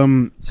really.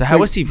 So how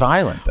was he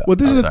violent though? Well,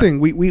 this is the thing.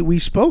 We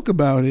spoke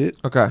about it.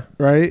 Okay.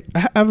 Right.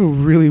 I have a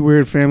really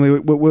weird family.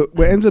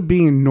 What ends up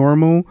being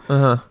normal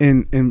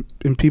in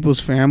people's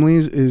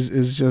families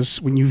is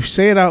just when you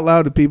say it out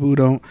loud to people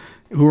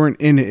who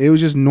weren't in it. It was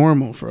just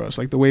normal for us.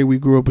 Like the way we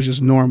grew up was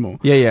just normal.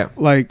 Yeah.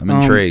 Like I'm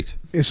intrigued.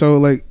 So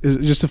like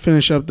just to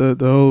finish up the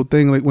whole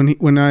thing. Like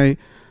when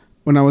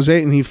I was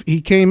 8 and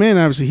he came in,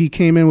 obviously he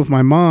came in with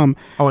my mom.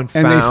 Oh, and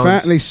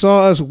they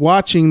saw us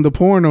watching the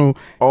porno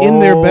in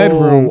their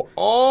bedroom.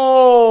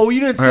 Oh, you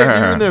didn't say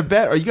you were in their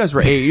bed. Or you guys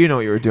were 8. You didn't know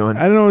what you were doing.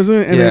 I didn't know what I was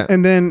doing.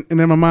 And then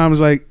my mom was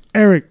like,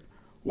 Eric,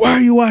 why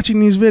are you watching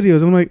these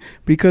videos? I'm like,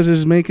 because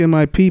it's making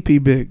my pee-pee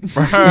big.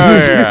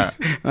 I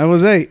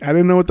was 8. I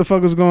didn't know what the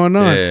fuck was going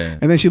on. Yeah.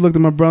 And then she looked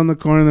at my brother in the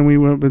corner,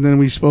 and then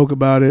we spoke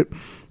about it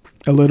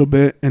a little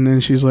bit. And then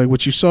she's like,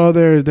 what you saw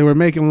there is they were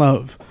making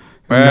love.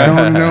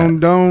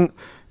 Don't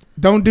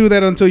don't do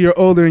that until you're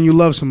older and you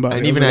love somebody.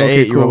 And even at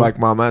 8, you were like,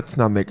 Mom, that's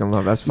not making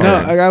love. That's fine. No,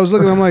 I was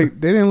looking. I'm like,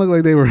 they didn't look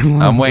like they were in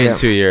love. I'm waiting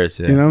 2 years.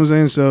 Yeah. You know what I'm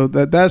saying? So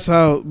that's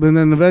how. And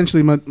then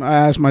eventually, I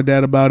asked my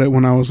dad about it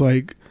when I was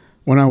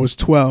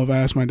 12. I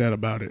asked my dad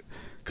about it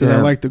because I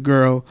liked the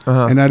girl,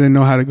 and I didn't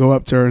know how to go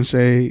up to her and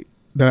say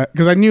that,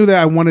 because I knew that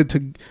I wanted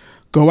to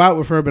go out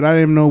with her, but I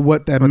didn't know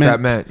what that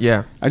meant.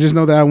 Yeah. I just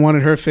know that I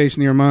wanted her face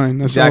near mine.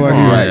 That's exactly all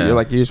I knew. Right. Yeah. You're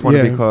like, you just want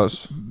to be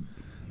close.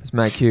 It's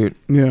mad cute.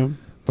 Yeah.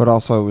 But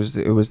also,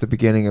 it was the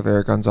beginning of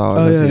Eric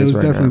Gonzalez. Oh yeah, it was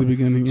definitely the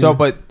beginning. Yeah. So,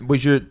 but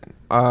was your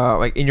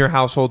like in your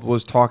household,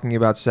 was talking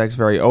about sex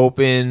very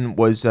open?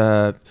 Was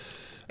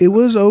it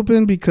was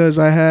open because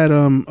I had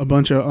a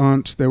bunch of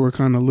aunts that were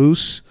kind of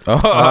loose.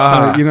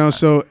 You know,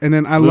 so and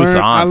then I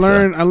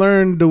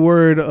learned the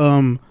word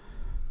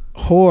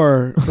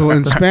whore. So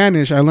in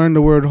Spanish, I learned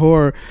the word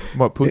whore.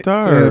 What,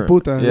 puta?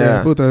 Puta.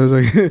 Yeah, puta. I was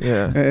like,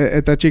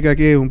 esta chica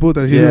que un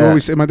puta.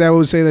 My dad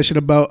would say that shit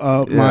about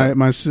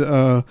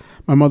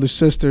my mother's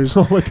sisters.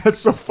 Oh, that's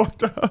so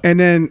fucked up. And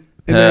then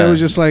it was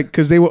just like,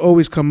 because they would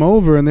always come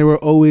over and they were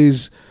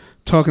always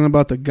talking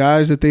about the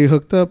guys that they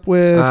hooked up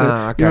with.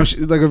 Okay. You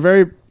know, like a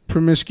very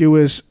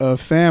promiscuous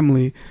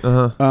family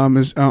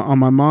is on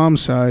my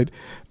mom's side.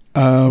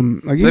 Like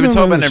so they've been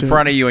talking in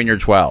front of you and you're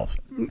 12.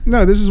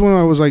 No, this is when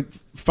I was like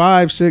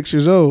 5, 6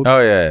 years old. Oh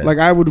yeah. Like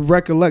I would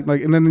recollect,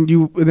 like, and then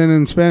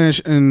in Spanish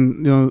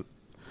and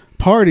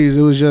parties,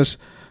 it was just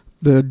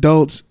the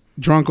adults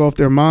drunk off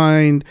their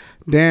mind,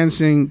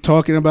 dancing,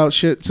 talking about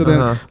shit. So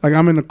then, like,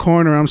 I'm in the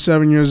corner, I'm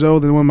 7 years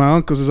old, and one of my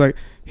uncles is like,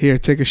 "Here,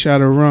 take a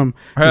shot of rum."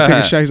 Take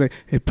a shot. He's like,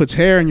 "It puts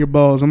hair in your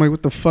balls." I'm like,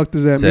 "What the fuck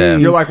does that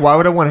mean?" You're like, "Why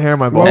would I want hair in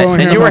my balls?"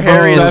 And you were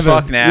hairy as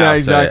fuck now. Yeah,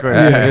 exactly.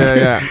 So,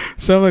 yeah.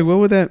 So I'm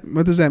like,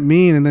 what does that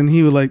mean? And then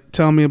he would like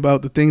tell me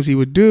about the things he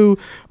would do.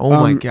 Oh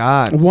my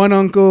God. One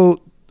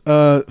uncle,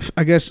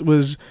 I guess,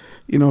 was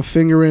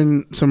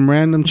fingering some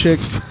random chick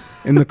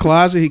in the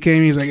closet. He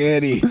came. He's like,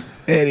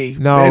 Eddie.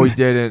 No, Ben, he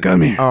didn't.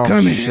 Come here. Oh,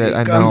 come shit, here.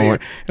 I come know here.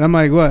 it. And I'm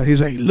like, what?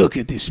 He's like, look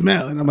at this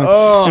smell. And I'm like,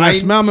 and I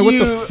smell him. What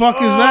the fuck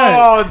is that?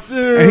 Oh,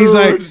 dude. And he's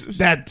like,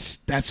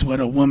 that's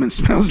what a woman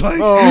smells like.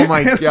 Oh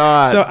my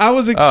God. So I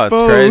was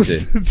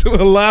exposed to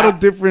a lot of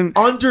different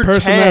under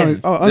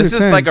personalities. 10. This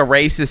is like a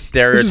racist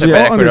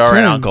stereotype of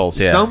Ecuadorian uncles.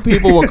 Yeah. Some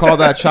people would call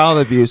that child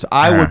abuse.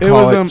 I would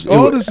call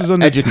it this is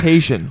under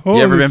education.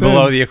 You ever been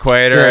below the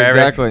equator? Yeah,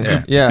 exactly.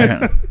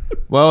 Yeah.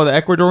 Well, the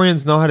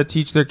Ecuadorians know how to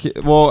teach their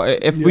kids. Well,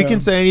 if we can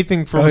say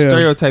anything from a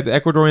stereotype, the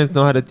Ecuadorians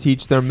know how to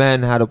teach their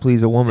men how to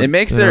please a woman. It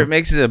makes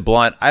it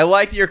blunt. I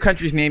like that your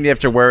country's named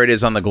after where it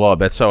is on the globe.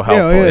 That's so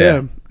helpful.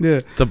 Yeah.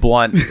 It's a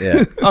blunt.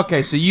 Yeah.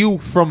 Okay, so you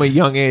from a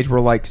young age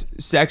were like,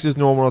 sex is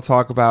normal to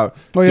talk about,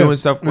 doing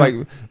stuff like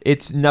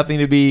it's nothing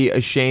to be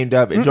ashamed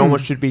of. It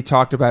almost should be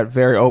talked about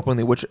very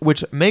openly,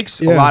 which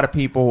makes a lot of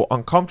people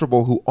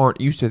uncomfortable who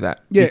aren't used to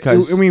that. Yeah,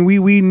 because I mean,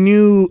 we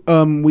knew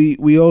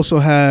we also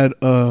had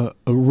a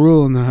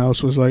rule in the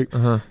house was like,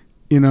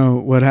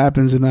 what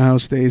happens in the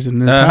house stays in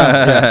this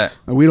house.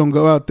 We don't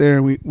go out there.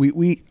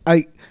 And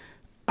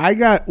I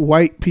got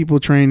white people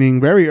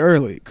training very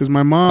early because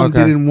my mom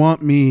didn't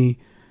want me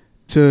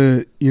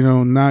to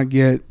not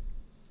get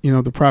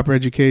the proper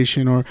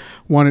education, or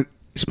wanted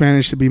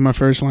Spanish to be my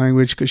first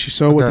language, because she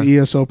saw what the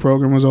ESL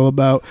program was all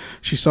about.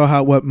 She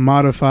saw what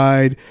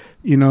modified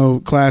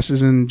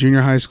classes in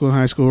junior high school and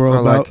high school were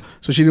all about.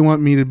 So she didn't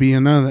want me to be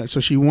in none of that. So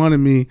she wanted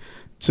me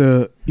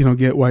to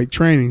get white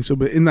training. So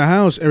but in the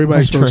house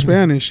everybody spoke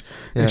Spanish,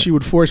 and she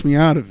would force me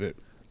out of it.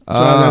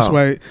 So that's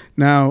why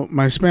now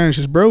my Spanish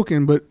is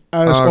broken, but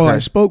that's all I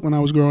spoke when I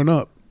was growing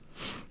up.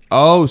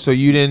 Oh, so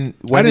you didn't...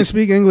 I didn't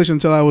speak English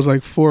until I was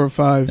like 4 or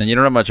 5. And you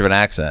don't have much of an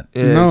accent.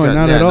 Yeah, no,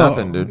 not at all.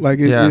 Nothing, dude. Like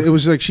it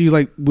was like she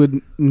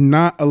would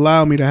not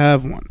allow me to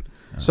have one.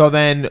 So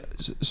then,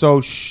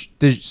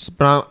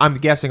 but I'm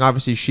guessing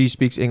obviously she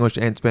speaks English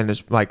and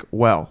Spanish like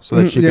well, so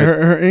that she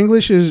her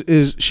English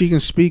is she can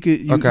speak it.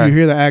 You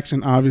hear the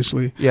accent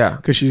obviously,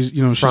 because she's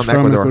she's from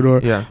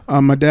Ecuador. Yeah.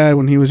 My dad,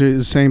 when he was here,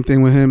 the same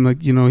thing with him.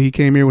 Like he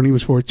came here when he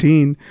was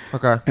 14.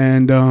 Okay.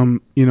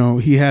 And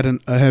he had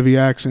a heavy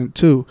accent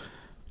too.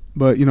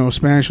 But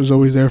Spanish was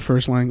always their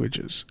first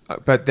languages.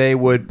 But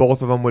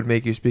both of them would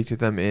make you speak to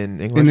them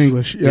in English. In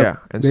English, yeah.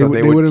 And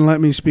they wouldn't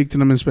let me speak to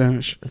them in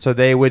Spanish. So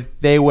they would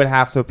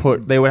have to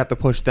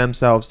push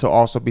themselves to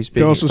also be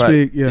speaking. To also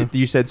speak, yeah.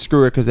 You said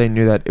screw it because they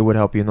knew that it would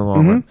help you in the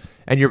long run.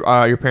 And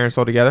your parents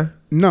all together?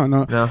 No.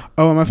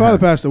 Oh, my father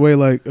passed away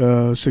like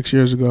 6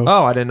 years ago.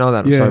 Oh, I didn't know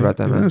that. I'm sorry about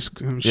that, man. That's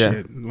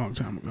shit, a long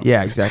time ago.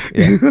 Yeah,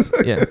 exactly.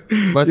 Yeah.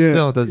 But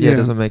still, it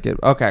doesn't make it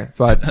okay.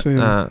 But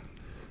all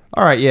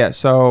right, yeah.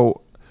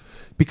 So.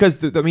 Because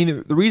the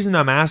reason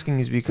I'm asking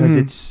is because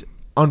it's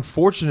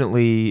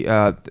unfortunately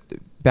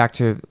back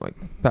to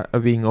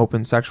being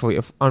open sexually.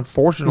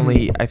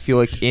 Unfortunately, I feel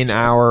like in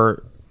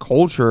our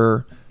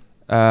culture,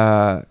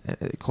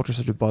 culture is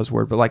such a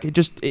buzzword, but like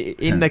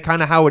in the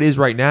kind of how it is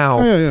right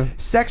now,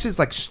 sex is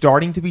like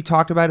starting to be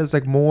talked about as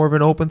like more of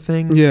an open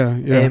thing.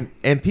 Yeah.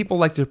 And people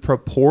like to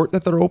purport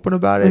that they're open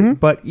about it,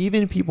 but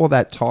even people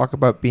that talk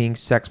about being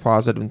sex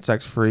positive and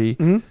sex free.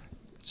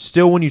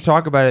 still when you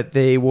talk about it,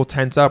 they will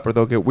tense up or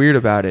they'll get weird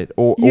about it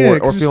or feel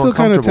uncomfortable. It's still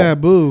kind of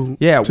taboo.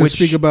 Yeah, to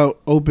speak about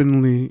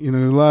openly. You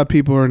know, a lot of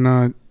people are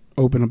not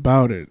open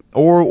about it.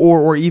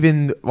 Or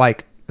even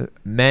like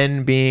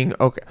men being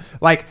okay.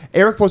 Like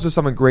Eric posted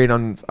something great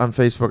on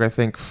Facebook. I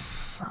think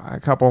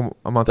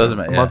a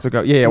months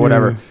ago. Yeah,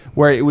 whatever.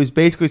 Where it was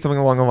basically something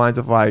along the lines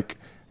of like,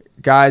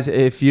 guys,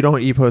 if you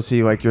don't eat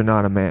pussy, like you're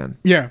not a man.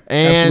 Yeah,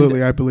 and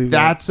absolutely. I believe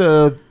that's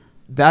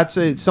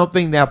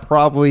something that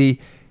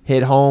probably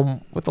hit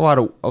home with a lot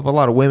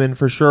of women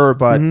for sure,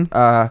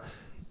 but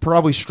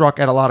probably struck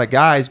at a lot of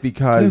guys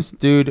because,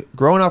 dude,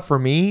 growing up for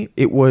me,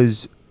 that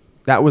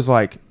was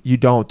like, you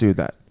don't do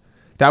that.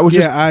 That was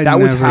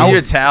how you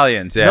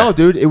Italians. Yeah, no,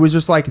 dude, it was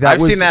just like that.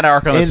 I've seen that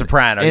arc on The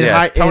Sopranos.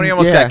 Yeah, Tony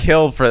almost got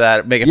killed for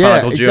that, making fun of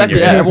Uncle exactly.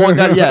 Jr.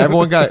 Yeah,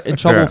 everyone got in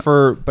trouble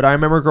for. But I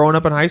remember growing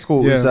up in high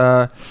school,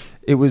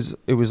 it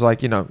was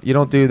like, you know, you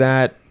don't do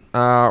that.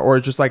 Or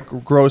just like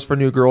gross for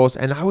new girls,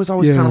 and I was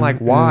always kind of like,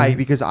 why?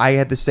 Because I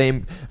had the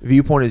same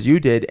viewpoint as you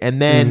did,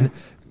 and then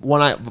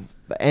the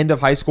end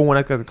of high school, when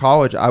I got to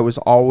college, I was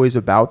always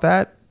about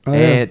that.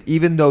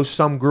 Even though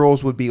some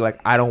girls would be like,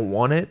 I don't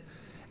want it,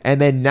 and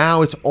then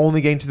now it's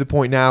only getting to the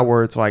point now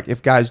where it's like,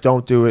 if guys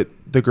don't do it,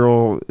 the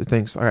girl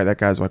thinks, all right, that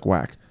guy's like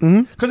whack,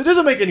 because it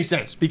doesn't make any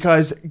sense,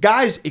 because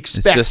guys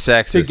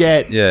expect to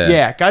get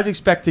guys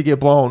expect to get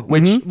blown,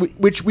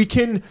 which we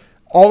can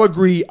all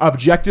agree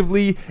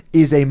objectively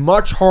is a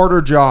much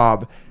harder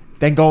job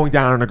than going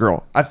down on a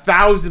girl.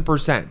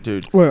 1,000%,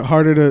 dude. What,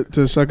 harder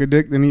to suck a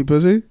dick than eat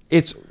pussy?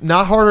 It's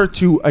not harder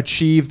to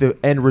achieve the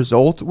end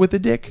result with a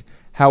dick.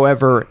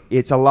 However,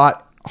 it's a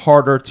lot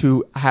harder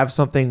to have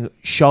something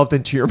shoved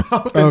into your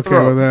mouth and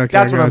throat. Well,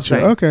 that's what I'm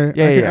saying.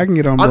 Okay, I can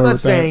get on board. I'm not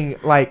with saying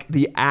like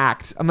the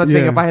act. I'm not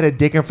saying if I had a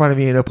dick in front of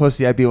me and a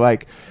pussy, I'd be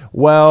like,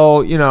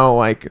 well, you know,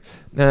 like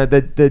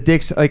the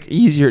dick's like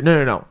easier.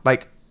 No.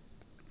 Like,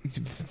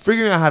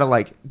 figuring out how to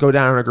like go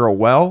down on a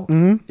girl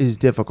is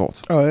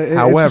difficult.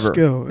 However, it's a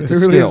skill. It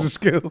really is a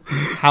skill.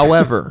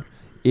 However,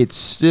 it's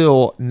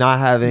still not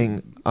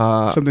having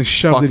something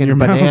shoved in your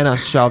banana mouth.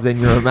 shoved in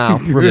your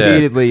mouth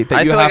repeatedly. That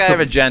I feel like I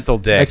have a gentle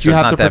dick. Like you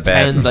have to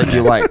pretend like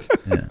you like.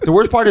 The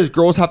worst part is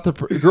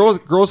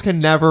girls can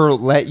never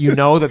let you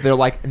know that they're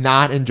like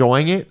not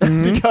enjoying it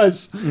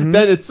because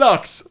then it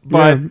sucks.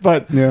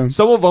 But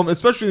some of them,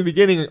 especially in the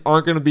beginning,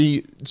 aren't going to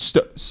be.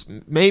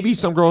 Maybe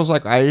some girls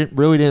like, I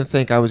really didn't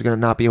think I was going to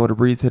not be able to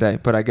breathe today,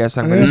 but I guess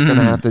I'm just going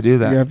to have to do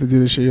that. You have to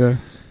do this shit. Yeah.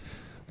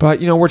 But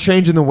you know, we're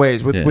changing the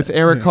ways with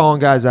Eric calling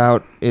guys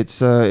out.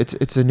 It's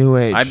a new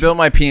age. I built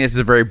my penis as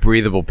a very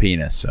breathable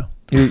penis. So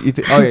your penis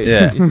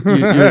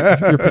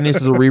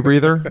is a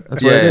rebreather.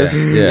 That's what it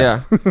is.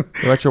 Yeah.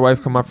 You let your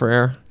wife come up for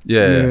air.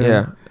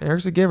 Yeah.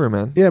 Eric's a giver,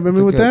 man. Yeah, but I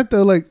mean, with that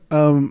though,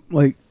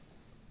 like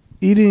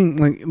eating,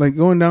 like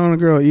going down on a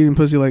girl, eating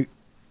pussy, like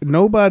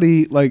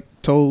nobody like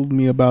told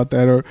me about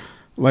that or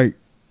like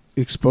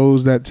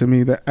exposed that to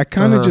me. That I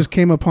kind of just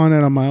came upon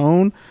that on my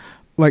own.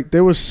 Like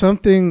there was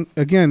something,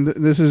 again,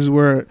 this is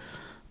where,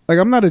 like,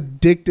 I'm not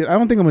addicted. I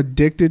don't think I'm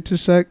addicted to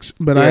sex,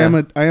 but I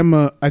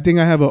think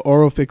I have an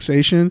oral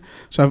fixation.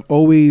 So I've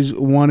always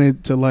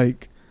wanted to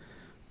like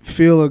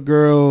feel a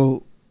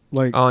girl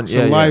like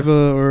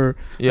saliva or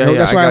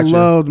that's why I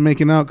loved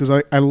making out, because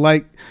I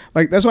like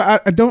that's why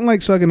I don't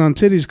like sucking on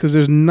titties, because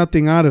there's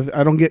nothing out of it.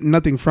 I don't get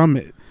nothing from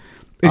it.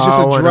 It's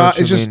just a dry.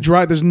 It's just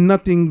dry. There's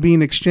nothing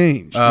being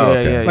exchanged.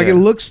 It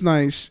looks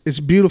nice. It's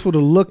beautiful to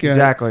look at.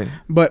 Exactly.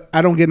 But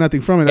I don't get nothing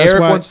from it. That's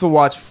Eric why wants to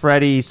watch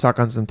Freddie suck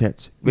on some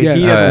tits, but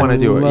he doesn't want to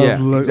do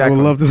it. Exactly.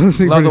 Love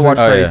to watch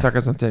Freddie suck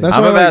on some tits.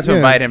 I'm about to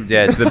invite him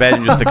to the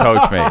bedroom just to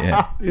coach me.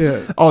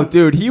 Yeah. Oh,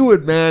 dude, he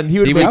would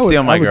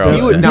steal my girl.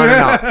 He would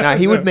no.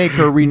 He would make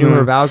her renew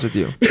her vows with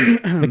you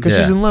because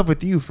she's in love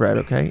with you, Fred.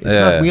 Okay. It's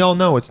not. We all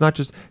know it's not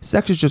just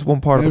sex. Is just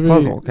one part of the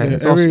puzzle. Okay.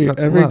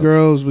 Every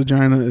girl's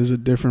vagina is a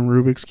different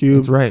Rubik's cube.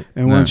 That's right.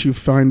 And once you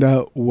find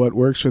out what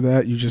works for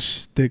that, you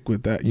just stick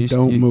with that. You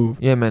don't move.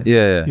 Yeah, man.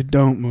 Yeah. You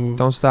don't move.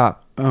 Don't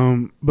stop.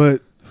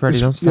 But Freddie,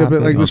 don't stop. Yeah,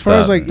 but like as far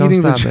as like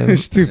eating vagina,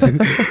 stupid.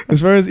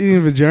 As far as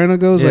eating vagina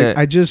goes, like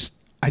I just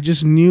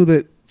knew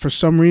that for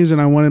some reason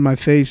I wanted my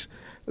face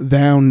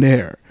down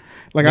there.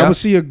 Like I would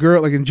see a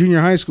girl like in junior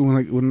high school,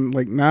 when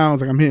now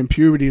it's like I'm hitting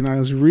puberty and I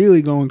was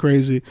really going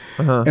crazy,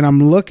 and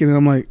I'm looking and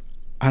I'm like,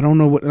 I don't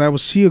know what. And I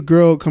would see a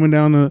girl coming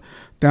down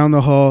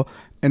the hall.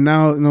 And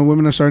now,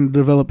 women are starting to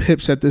develop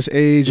hips at this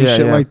age and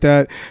shit like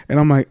that. And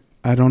I'm like,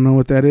 I don't know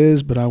what that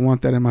is, but I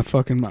want that in my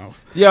fucking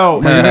mouth. Yo,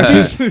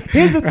 here's the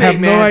thing, I have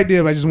no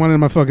idea, but I just want it in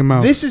my fucking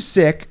mouth. This is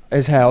sick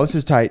as hell. This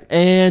is tight.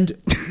 And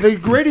the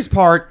greatest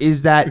part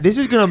is that this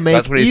is going to make...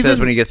 That's what he says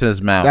when he gets in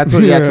his mouth. That's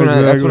what I say when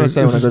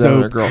I go down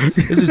on a girl.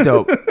 This is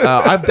dope.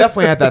 I've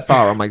definitely had that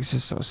thought. I'm like, this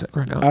is so sick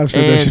right now. I've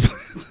said that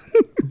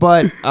shit.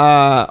 But...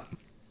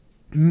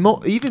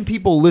 even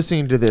people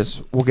listening to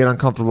this will get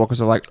uncomfortable because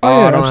they're like,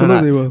 I don't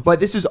absolutely will. But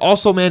this is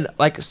also, man,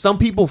 like some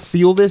people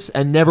feel this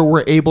and never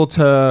were able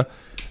to.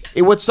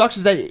 What sucks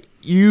is that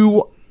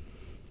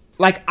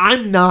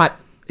I'm not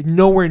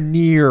nowhere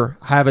near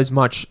have as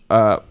much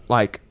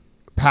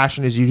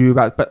passionate as you do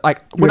about it. But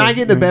like when I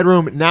get in the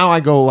bedroom, now I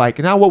go like,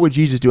 now what would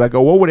Jesus do? I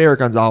go, what would Eric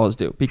Gonzalez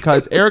do?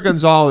 Because Eric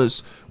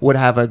Gonzalez would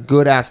have a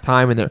good ass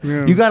time in there.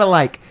 Yeah. You got to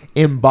like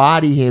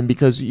embody him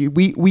because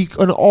we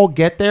can all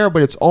get there,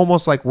 but it's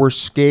almost like we're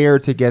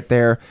scared to get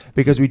there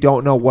because we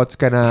don't know what's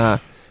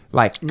gonna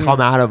like come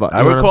out of us.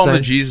 I would call him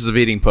the Jesus of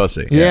eating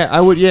pussy. Yeah,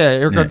 I would. Yeah,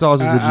 Eric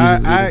Gonzalez is the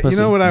Jesus of eating pussy.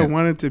 You know what I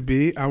wanted to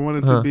be? I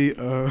wanted to be.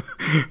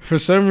 For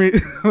some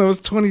reason, I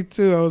was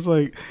 22. I was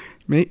like,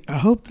 mate, I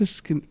hope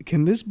this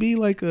can this be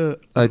like a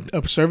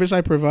service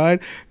I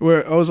provide?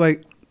 Where I was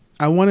like,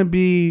 I want to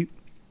be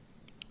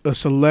a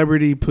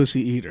celebrity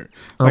pussy eater.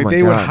 Like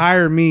they would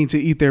hire me to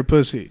eat their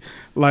pussy.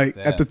 Like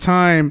at the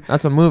time,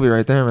 that's a movie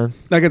right there, man.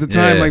 Like at the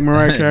time, like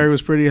Mariah Carey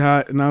was pretty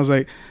hot, and I was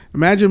like,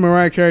 imagine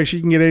Mariah Carey.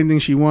 She can get anything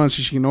she wants.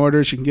 She can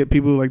order. She can get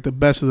people like the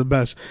best of the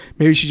best.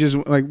 Maybe she just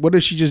like, what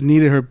if she just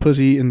needed her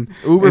pussy and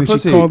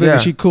pussy?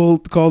 She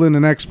called in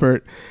an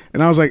expert,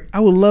 and I was like,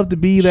 I would love to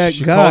be that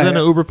she guy. Called in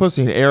an Uber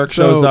pussy, and Eric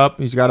shows up.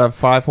 He's got a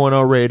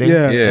 5.0 rating.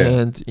 Yeah,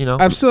 and you know,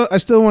 I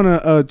still want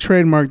to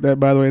trademark that.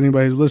 By the way,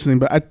 anybody who's listening,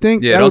 but I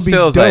think that don't would be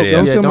steal dope.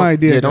 Don't steal my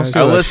idea.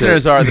 Our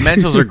listeners are the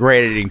Mentals are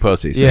great at eating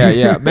pussies.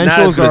 Yeah.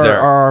 Mentals are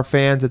our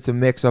fans. It's a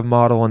mix of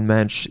model and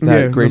mensch.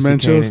 Gracie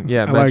Caning.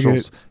 Yeah,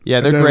 Mentals. Yeah,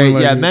 they're great.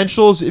 Yeah,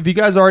 Mentals. If you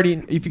guys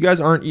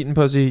aren't eating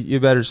pussy, you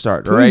better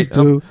start. All right.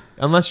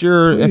 Unless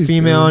you're a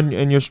female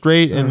and you're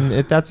straight, and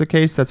if that's the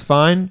case, that's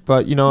fine.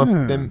 But you know,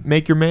 then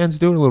make your mans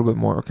do it a little bit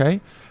more. Okay.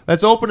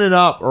 Let's open it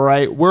up. All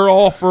right. We're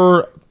all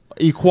for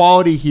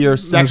equality here,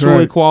 sexual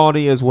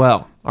equality as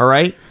well. All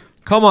right.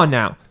 Come on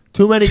now.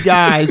 Too many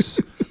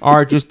guys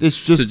are just. It's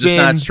just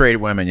not straight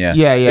women. Yeah.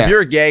 If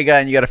you're a gay guy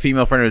and you got a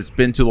female friend who's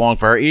been too long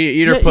for her,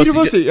 eat her pussy. Eat her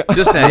pussy.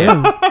 Just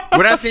saying.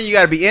 We're not saying you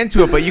got to be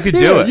into it, but you could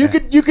do it.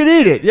 You could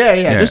eat it.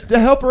 Yeah. Just to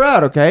help her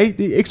out. Okay.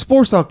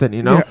 Explore something.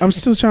 You know. Yeah, I'm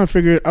still trying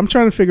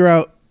to figure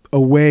out a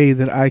way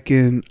that I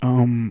can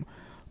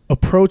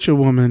approach a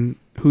woman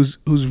who's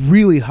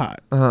really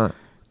hot.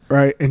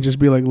 Right, and just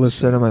be like,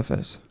 listen. Sit on my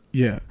face.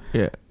 Yeah.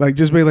 Like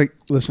just be like,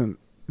 listen.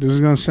 This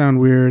is gonna sound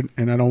weird,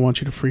 and I don't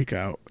want you to freak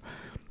out.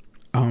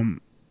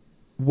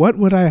 What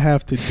would I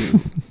have to do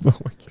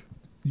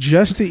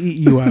just to eat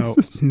you out?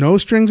 No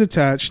strings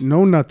attached,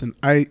 no nothing.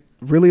 I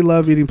really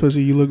love eating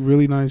pussy. You look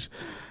really nice.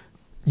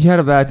 You had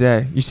a bad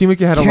day. You seem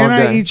like you had a long day.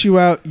 Can I eat you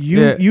out?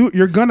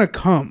 You're gonna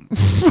come.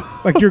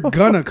 Like you're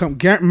gonna come.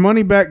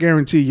 Money back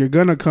guarantee. You're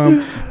gonna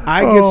come.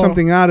 I get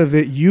something out of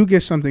it. You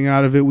get something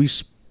out of it. We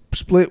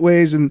split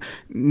ways, and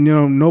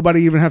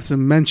nobody even have to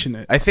mention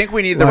it. I think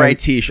we need the right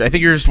t-shirt. I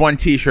think you're just one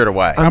t-shirt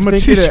away. I'm a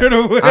t-shirt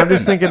away. I'm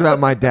just thinking about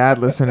my dad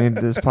listening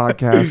to this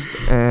podcast,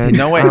 and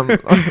no way.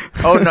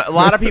 A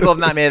lot of people have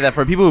not made it that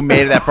far. People who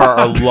made it that far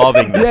are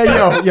loving this.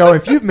 Yeah, yo,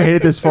 if you've made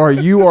it this far,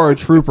 you are a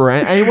trooper.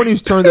 And anyone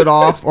who's turned it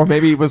off, or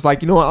maybe was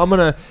like, you know what, I'm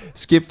gonna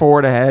skip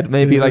forward ahead,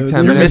 maybe like 10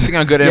 minutes. You're missing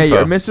on good info. Yeah,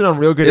 you're missing on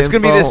real good info. It's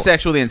gonna be this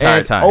sexual the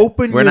entire time.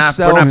 We're not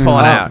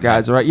pulling out,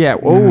 guys. All right? Yeah.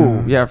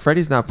 Oh, yeah.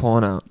 Freddie's not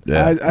pulling out.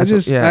 Yeah.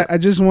 I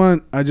just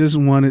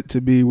want it to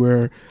be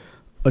where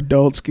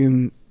adults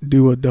can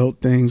do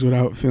adult things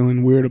without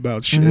feeling weird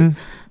about shit.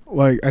 Mm-hmm.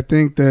 Like I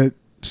think that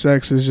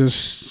sex is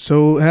just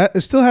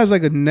it still has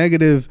like a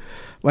negative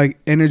like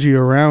energy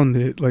around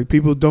it. Like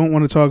people don't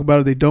want to talk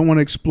about it. They don't want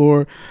to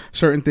explore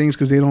certain things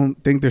because they don't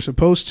think they're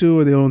supposed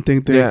to, or they don't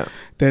think that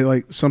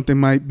like something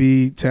might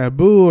be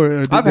taboo,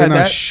 or they're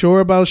not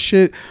sure about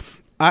shit.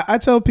 I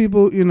tell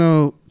people,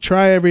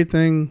 try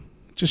everything.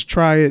 Just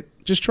try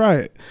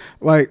it.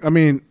 Like, I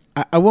mean,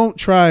 I won't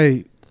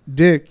try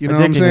dick, you know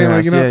what I'm saying?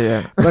 Like,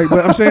 like,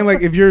 but I'm saying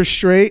like if you're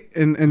straight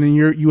and then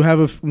you have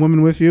a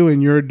woman with you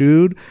and you're a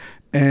dude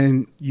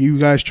and you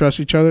guys trust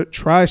each other,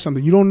 try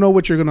something. You don't know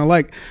what you're gonna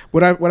like.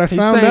 What I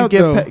found out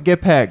though,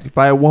 get pegged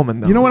by a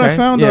woman though. You know what I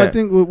found though? I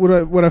think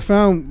what I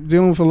found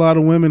dealing with a lot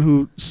of women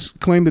who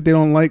claim that they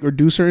don't like or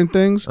do certain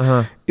things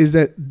is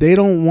that they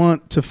don't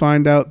want to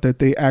find out that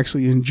they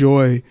actually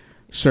enjoy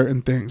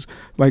certain things.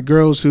 Like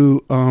girls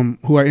who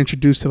are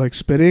introduced to like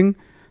spitting.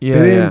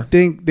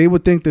 They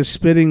would think that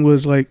spitting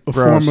was like a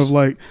form of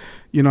like,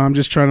 I'm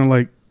just trying to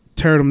like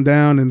tear them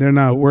down and they're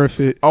not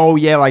worth it. Oh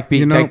yeah, like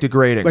being like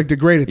degraded. Like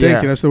degraded.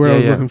 Thank you. That's the word I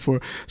was looking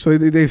for. So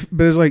but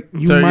it's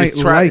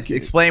like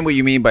explain what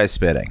you mean by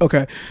spitting.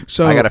 Okay,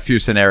 so I got a few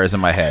scenarios in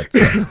my head.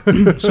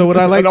 So what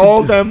I like,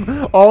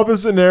 and all the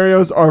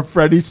scenarios are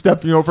Freddie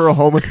stepping over a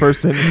homeless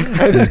person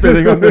and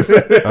spitting on their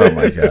face. Oh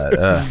my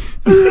god.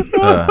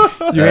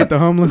 You hate the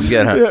homeless?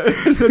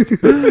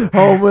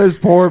 Homeless,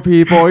 poor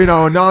people,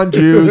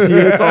 non-Jews.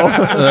 It's all.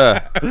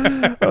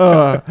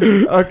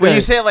 Okay. When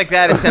you say it like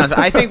that, it sounds.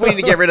 I think we need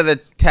to get rid of the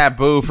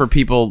taboo for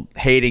people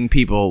hating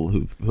people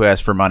who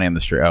ask for money on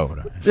the street. Oh,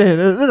 whatever. Yeah,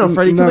 no,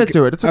 Freddie, commit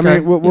to it. It's okay.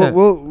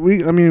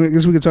 I mean, I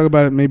guess we could talk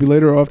about it maybe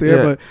later off the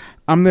air, but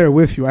I'm there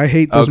with you. I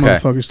hate those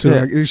motherfuckers too.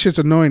 Like, it's just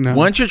annoying now.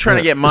 Once you're trying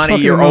to get money,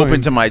 you're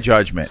open to my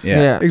judgment.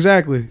 Yeah,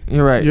 exactly.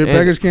 You're right. Your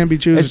beggars can't be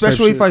choosers.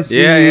 Especially if I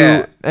see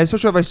you.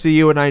 Especially if I see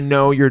you and I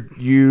know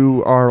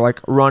you are like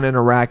running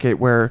a racket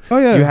where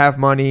you have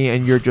money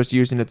and you're just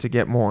using it to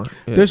get more.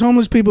 Yeah. There's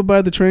homeless people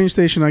by the train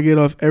station I get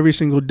off every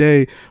single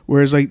day,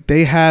 where it's like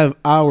they have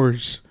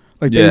hours.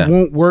 Like they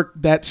won't work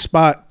that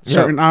spot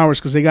certain hours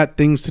because they got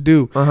things to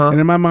do. And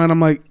in my mind, I'm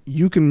like,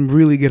 you can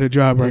really get a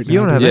job right now. You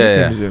don't have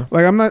anything to do.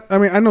 Like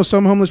I know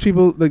some homeless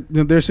people, like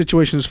their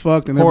situation is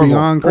fucked and they're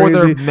beyond crazy,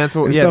 or they're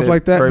mental, and stuff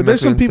like that. But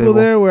there's some people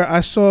there where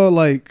I saw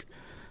like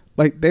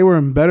they were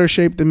in better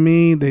shape than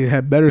me. They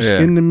had better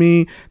skin than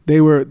me.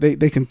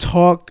 They can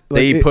talk. Like,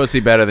 they eat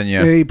pussy better than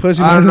you. They eat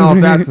pussy. I don't know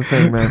if that's the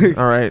thing, man.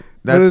 All right,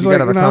 that's like,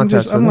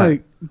 I'm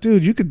like,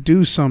 dude, you could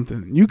do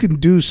something. You can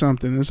do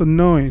something. It's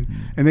annoying,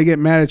 and they get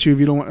mad at you if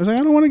you don't want. It's like,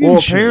 I don't want to give. Well,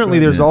 apparently,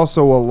 there's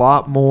also a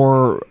lot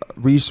more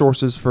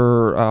resources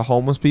for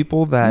homeless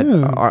people that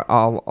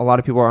a lot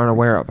of people are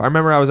unaware of. I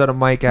remember I was at a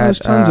mic at. There's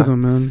tons of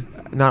them, man.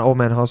 Not Old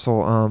Man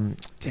Hustle.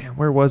 Damn,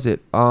 where was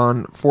it?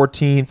 On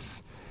 14th.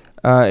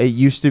 It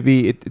used to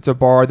be. It's a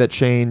bar that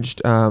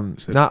changed.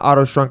 Not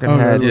Otto's Drunken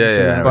Head.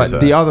 But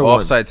the other one.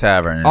 Offside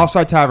Tavern.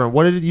 Offside Tavern.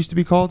 What did it used to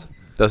be called?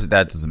 That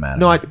doesn't matter.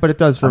 No, but it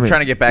does for me. I'm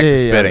trying to get back to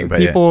spitting, but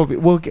people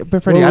will get.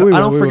 But Freddie, I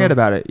don't forget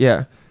about it.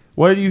 Yeah.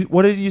 What did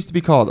it used to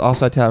be called?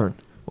 Offside Tavern.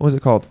 What was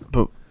it called?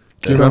 Do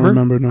you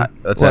remember? No.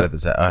 Let's edit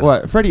this out.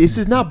 What, Freddie? This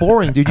is not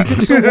boring, dude. You can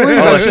still worry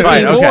about it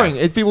being boring.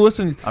 It's people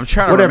listening. I'm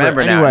trying to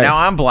remember now. Anyway, now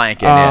I'm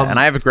blanking, and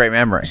I have a great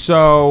memory.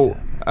 So,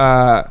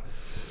 I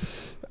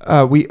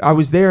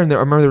was there, and I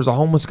remember there was a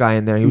homeless guy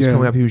in there. He was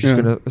coming up. He was just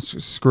gonna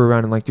screw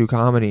around and like do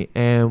comedy.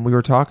 And we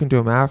were talking to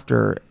him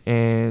after,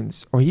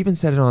 or he even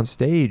said it on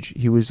stage.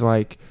 He was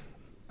like,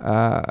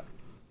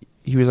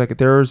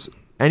 "There's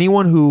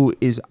anyone who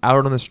is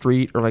out on the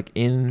street or like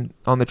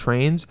on the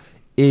trains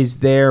is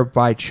there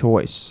by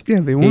choice."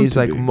 Yeah, they want He's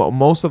like,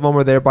 most of them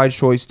are there by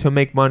choice to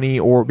make money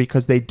or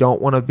because they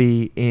don't want to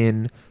be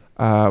in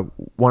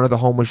one of the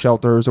homeless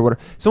shelters or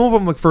whatever. Some of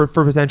them look for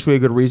potentially a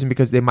good reason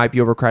because they might be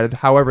overcrowded.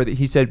 However,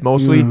 he said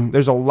mostly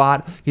there's a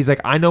lot. He's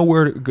like, I know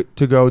where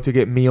to go to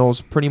get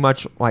meals pretty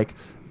much like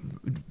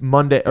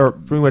Monday or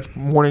pretty much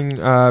morning,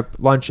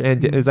 lunch,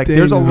 and it's like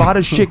there's a lot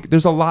of shit.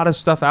 There's a lot of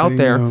stuff out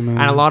there, and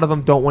a lot of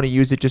them don't want to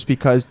use it just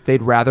because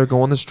they'd rather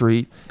go on the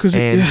street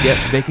and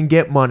they can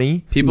get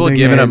money. People are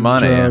giving them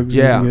money.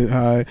 Get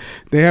high.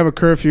 They have a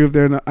curfew if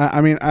they're not.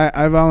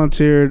 I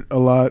volunteered a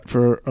lot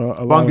for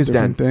a lot of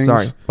different things.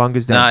 Sorry,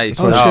 Bunga's Den.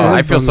 Nice.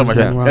 I feel so much.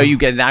 Wow.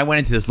 No, I went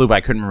into this loop.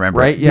 I couldn't remember.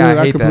 Right? Yeah,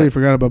 I completely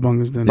forgot about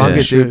Bunga's Den.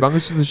 Bunga's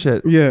was the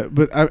shit. Yeah,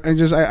 but I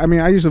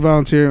used to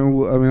volunteer,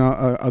 and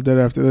I'll do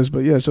it after this. But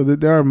yeah, so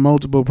there are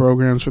multiple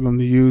programs for them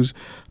to use.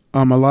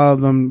 A lot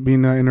of them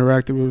being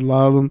interactive with a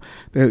lot of them.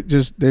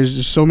 There's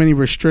just so many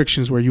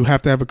restrictions where you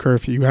have to have a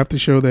curfew. You have to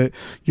show that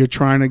you're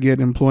trying to get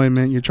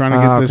employment. You're trying to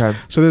get this.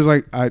 So there's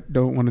like, I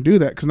don't want to do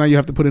that because now you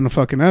have to put in a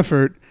fucking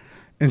effort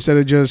instead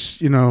of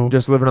just living on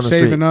the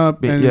saving street.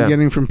 Up and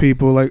getting from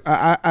people. Like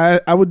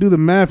I would do the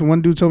math, and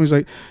one dude told me, he's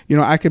like,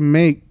 I can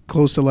make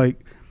close to like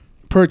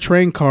per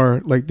train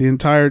car, like the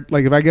entire,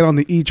 like if I get on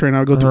the E train,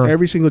 I'll go through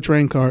every single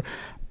train car.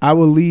 I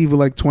will leave with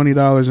like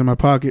 $20 in my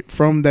pocket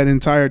from that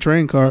entire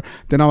train car.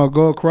 Then I will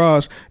go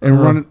across and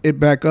run it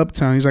back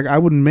uptown. He's like, I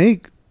would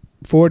make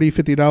 $40,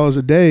 $50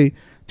 a day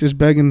just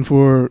begging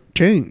for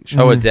change.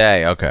 Oh, a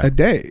day. Okay. A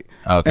day.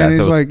 Okay. And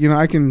it's like,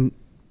 I can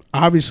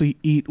obviously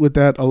eat with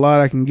that a lot.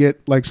 I can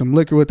get like some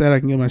liquor with that. I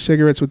can get my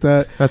cigarettes with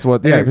that. That's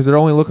what, because they're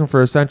only looking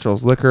for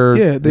essentials, liquor.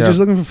 Yeah, they're just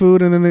looking for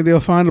food, and then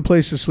they'll find a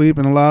place to sleep.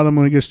 And a lot of them,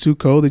 when it gets too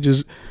cold, they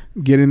just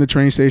get in the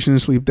train station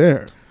and sleep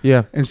there.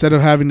 Yeah. Instead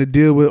of having to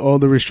deal with all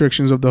the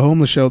restrictions of the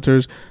homeless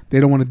shelters, they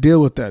don't want to deal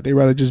with that. They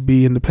rather just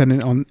be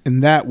independent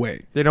in that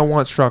way. They don't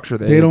want structure.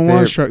 They don't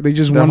want structure. They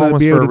just want to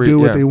be able to do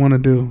what they want to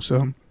do.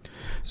 So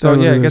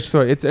yeah, I guess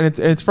so.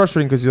 It's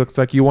frustrating because it's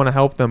like you want to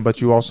help them,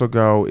 but you also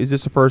go, is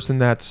this a person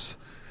that's?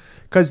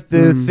 Because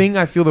the thing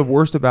I feel the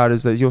worst about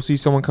is that you'll see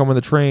someone come on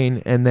the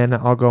train, and then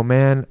I'll go,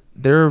 man,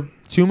 there are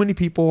too many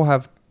people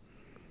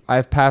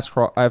I've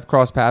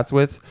crossed paths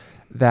with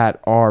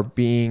that are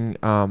being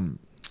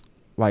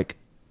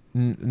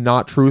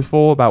not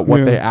truthful about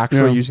what they actually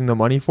are using the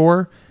money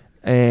for,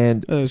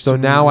 and so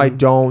now I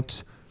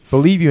don't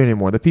believe you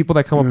anymore. The people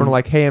that come up and are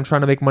like, hey, I'm trying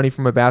to make money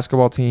from a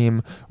basketball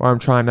team, or I'm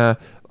trying to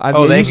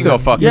they can go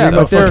fuck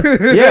themselves.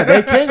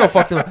 They can go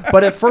fuck them.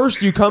 But at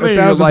first you come in and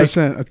you're like,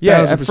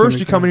 at first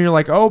you come in and you're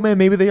like, oh man,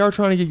 maybe they are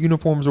trying to get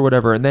uniforms or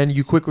whatever, and then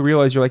you quickly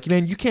realize you're like,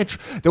 man, you can't.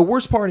 The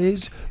worst part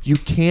is you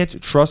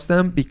can't trust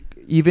them.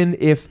 Even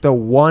if the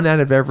 1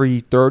 out of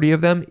every 30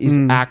 of them is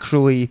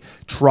actually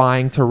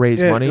trying to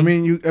raise money.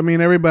 I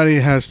mean, everybody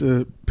has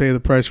to pay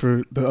the price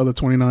for the other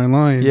 29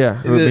 lying.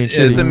 Yeah,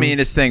 it's the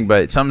meanest thing.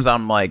 But sometimes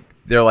I'm like,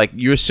 they're like,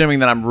 you're assuming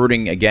that I'm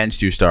rooting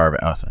against you starving.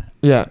 Oh, sorry.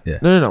 Yeah.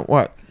 No.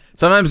 What?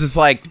 Sometimes it's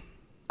like,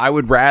 I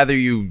would rather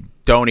you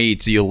don't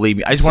eat so you'll leave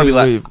me. I just want to be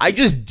left. I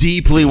just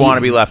deeply want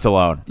to be left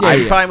alone.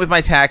 I'm fine with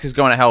my taxes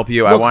going to help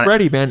you. Look,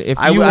 Freddie, man, if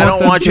I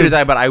don't want you to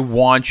die, but I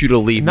want you to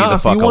leave me the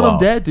fuck alone. If you want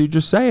them dead, dude,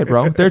 just say it,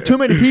 bro. There are too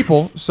many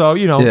people, so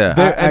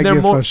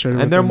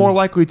they're more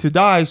likely to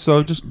die.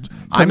 So just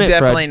I'm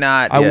definitely Fred.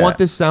 not. I want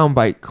this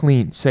soundbite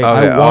clean. Say,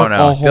 okay. I want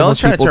all homeless Dylan's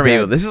trying people to turn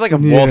dead. me. This is like a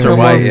Walter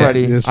White.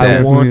 Freddie. Yes,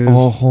 I want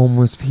all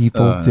homeless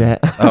people dead.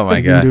 Oh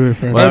my god. Do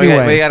it, well,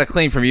 anyway, we got to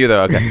clean from you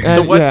though. Okay.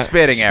 So what's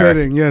spitting, Eric?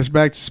 Spitting. Yes,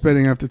 back to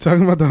spitting after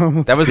talking about the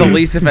homeless. That was the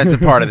least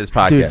offensive part of this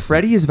podcast. Dude,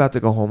 Freddie is about to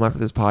go home after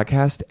this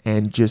podcast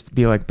and just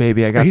be like,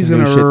 "Baby, I got He's some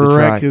new shit to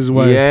try." His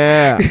wife.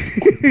 Yeah.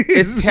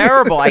 It's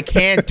terrible. I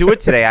can't do it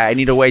today. I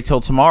need to wait till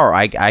tomorrow.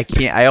 I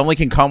can't. I only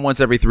can come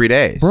once every 3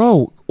 days.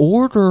 Bro,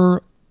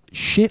 order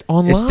shit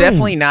online. It's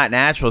definitely not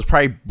natural. It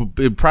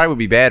probably would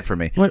be bad for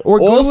me. Right, or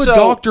go to a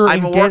doctor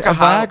and get a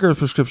Viagra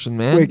prescription,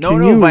 man. Wait,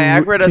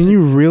 Viagra doesn't.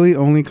 Can you really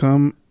only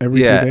come every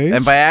 2 days?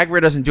 And Viagra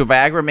doesn't do.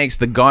 Viagra makes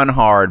the gun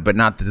hard, but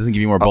doesn't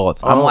give you more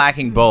bullets. I'm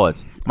lacking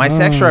bullets. My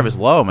sex drive is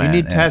low, man.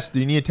 You need test.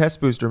 You need a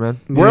test booster, man.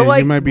 We're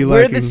like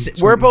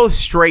we're both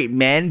straight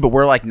men, but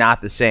we're like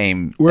not the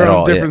same. We're on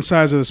all. different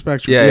sides of the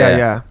spectrum.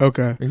 Yeah.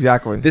 Okay,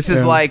 exactly. This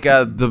is like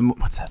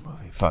what's that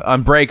movie?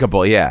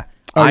 Unbreakable. Yeah.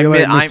 Oh, I'm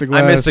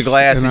Mr.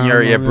 Glass, and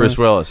you're Bruce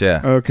Willis. Yeah.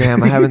 Okay.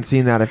 Damn, I haven't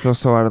seen that. I feel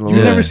so out of the loop.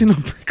 You've never seen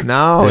Unbreakable?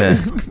 No.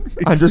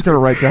 I'm just gonna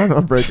write down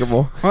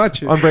Unbreakable.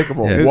 Watch it.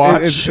 Unbreakable. Yeah.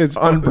 Watch it's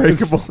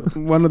Unbreakable. It's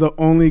one of the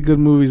only good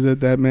movies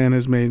that man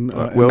has made.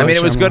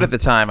 It was good at the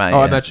time.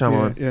 I met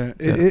Shyamalan. Yeah.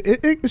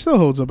 It still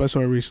holds up. I saw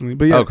it recently.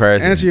 But yeah,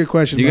 answer your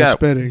question about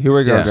spitting. Here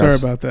we go. Yeah. Sorry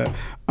about that.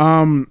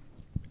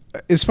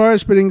 As far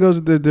as spitting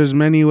goes, there's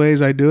many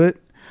ways I do it.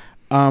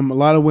 A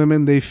lot of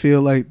women, they feel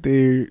like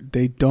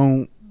they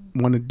don't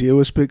want to deal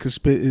with spit because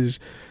spit is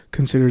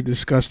considered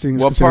disgusting.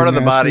 What part of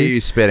the body are you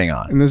spitting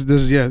on? And this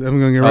is I'm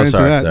going to get right into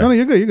that. Sorry. No,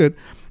 you're good.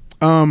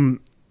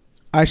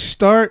 I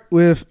start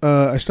with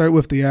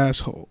the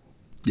asshole.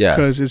 Yes.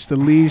 Because it's the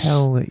least.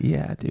 Hell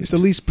yeah, dude. It's the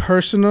least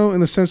personal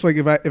in the sense like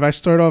if I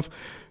start off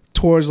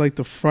towards like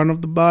the front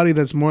of the body,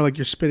 that's more like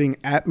you're spitting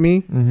at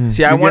me. Mm-hmm.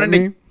 See, I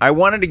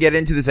wanted to get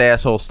into this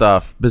asshole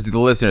stuff because of the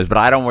listeners, but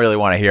I don't really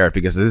want to hear it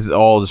because this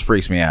all just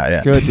freaks me out.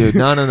 Yeah. Good, dude.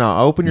 No.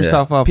 Open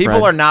yourself up.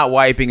 People are not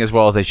wiping as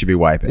well as they should be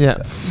wiping.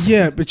 Yeah. So.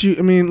 Yeah, but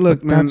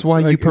look, man. That's why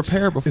you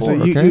prepare before.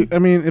 Okay.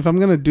 If I'm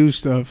gonna do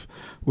stuff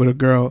with a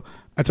girl,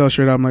 I tell her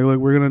straight out, I'm like, look,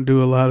 we're gonna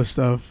do a lot of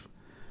stuff.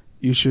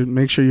 You should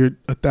make sure you're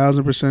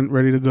 1,000%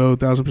 ready to go,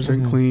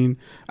 1,000% clean.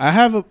 I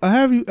have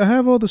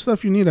all the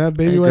stuff you need. I have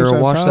baby wipes. Girl, I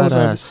have wash towels,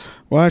 that ass.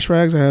 Wash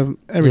rags. I have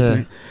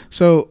everything. Yeah.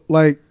 So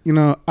I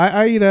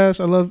eat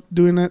ass. I love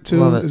doing that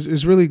too.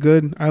 It's really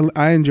good.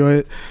 I enjoy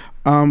it.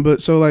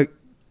 But so like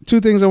 2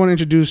 things I want to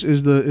introduce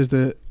is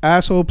the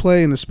asshole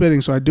play and the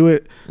spitting. So I do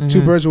it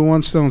 2 birds with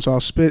 1 stone. So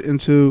I'll spit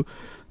into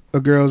a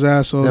girl's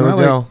asshole. There we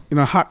go.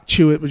 Hot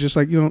chew it, but just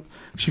like,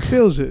 she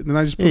feels it. Then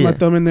I just put my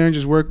thumb in there and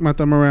just work my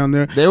thumb around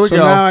there. There we go.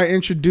 So now I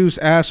introduce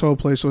asshole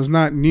play, so it's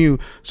not new.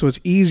 So it's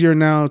easier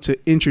now to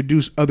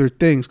introduce other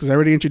things because I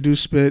already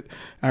introduced spit.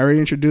 I already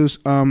introduced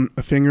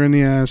a finger in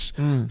the ass.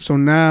 So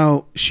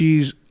now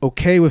she's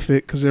okay with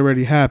it because it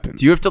already happened.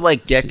 Do you have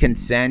to get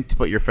consent to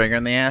put your finger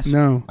in the ass?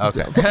 No.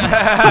 Okay.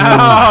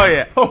 Oh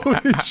yeah.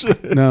 Holy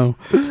shit. No.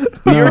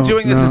 You're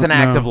doing this as an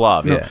act of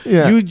love. No.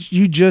 Yeah.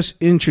 You just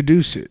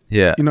introduce it.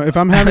 Yeah. If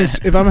I'm having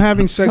sex with a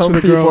girl,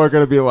 some people are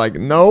gonna be like,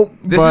 nope.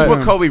 This is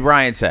what Kobe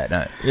Bryant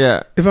said.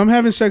 Yeah. If I'm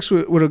having sex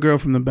with a girl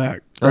from the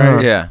back,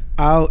 right? Yeah.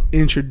 I'll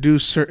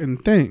introduce certain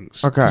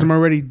things. Okay. Because I'm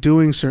already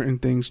doing certain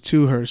things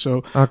to her.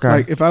 So,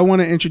 like, if I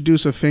want to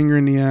introduce a finger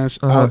in the ass,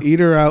 I'll eat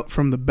her out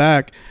from the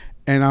back,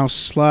 and I'll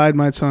slide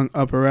my tongue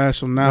up her ass.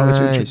 So now it's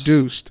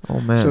introduced.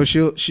 Oh man. So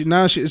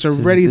it's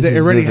already there. It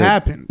already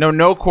happened.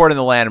 No court in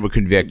the land would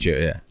convict you.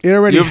 Yeah. It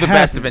already. You have the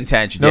happened. best of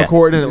intentions. No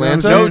court in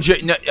Atlanta.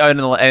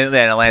 In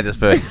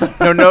Atlanta's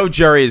no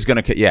jury is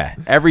gonna. Yeah.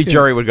 Every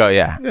jury would go.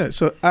 Yeah. Yeah.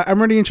 So I'm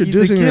already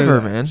introducing He's a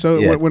giver, her, man.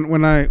 So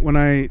when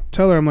I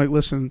tell her, I'm like,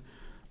 listen,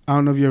 I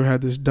don't know if you ever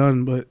had this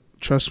done, but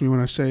trust me when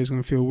I say it's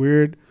gonna feel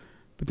weird,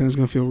 but then it's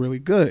gonna feel really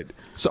good.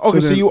 So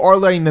you are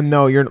letting them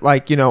know you're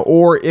like,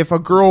 or if a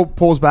girl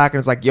pulls back and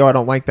it's like, yo, I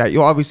don't like that,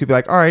 you'll obviously be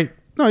like, all right.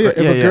 No, yeah. If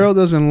a girl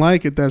doesn't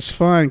like it, that's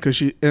fine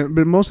because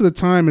but most of the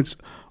time it's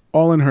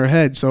all in her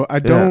head. So I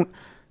don't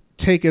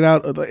take it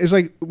out. It's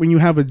like when you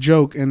have a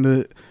joke and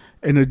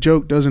the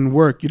joke doesn't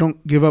work, you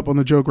don't give up on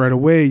the joke right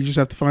away. You just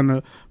have to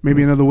find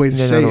maybe another way to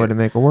say another way to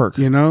make it work.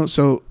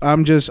 So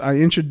I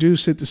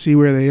introduce it to see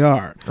where they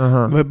are.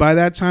 But by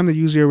that time, they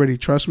usually already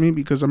trust me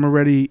because I'm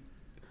already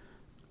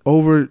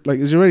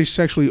it's already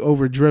sexually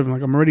overdriven.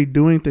 Like I'm already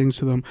doing things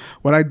to them.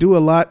 What I do a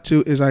lot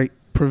too is I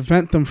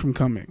prevent them from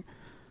coming.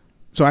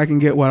 So I can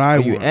get what I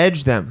want. You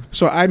edge them.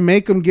 So I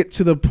make them get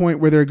to the point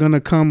where they're going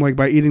to come, like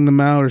by eating them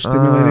out or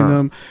stimulating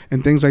them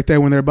and things like that.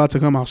 When they're about to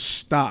come, I'll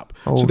stop.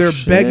 So they're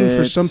begging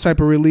for some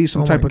type of release,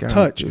 some type of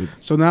touch. Dude.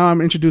 So now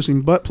I'm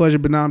introducing butt pleasure,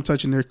 but now I'm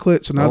touching their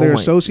clit. So now they're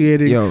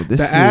associating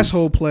the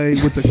asshole play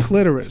with the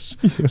clitoris.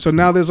 So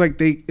now there's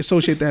they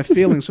associate that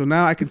feeling. So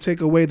now I can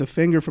take away the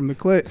finger from the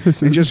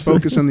clit and just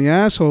focus on the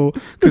asshole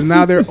because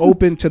now they're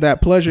open to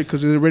that pleasure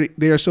because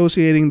they're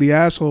associating the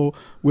asshole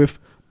with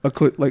a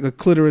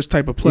clitoris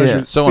type of pleasure. Yeah,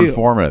 it's so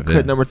informative.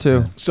 Clip number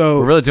 2. So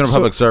we're really doing a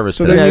public service.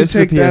 So then you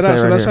take that out.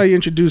 So that's how you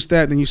introduce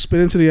that. Then you spit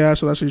into the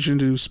asshole. That's how you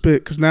introduce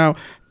spit. Because now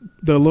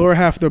the lower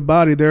half of their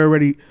body, they're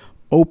already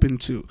open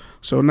to.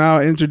 So now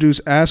I introduce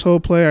asshole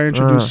play. I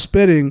introduce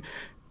spitting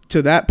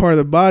to that part of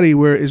the body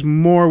where it's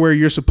more where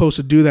you're supposed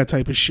to do that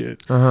type of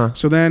shit.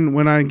 So then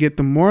when I get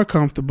them more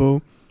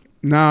comfortable,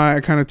 now I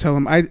kind of tell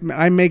them,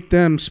 I make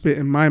them spit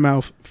in my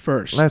mouth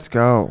first. Let's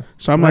go.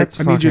 So I'm like,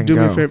 I need you to do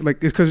me a favor. Like,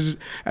 because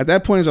at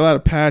that point, there's a lot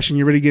of passion.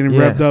 You're already getting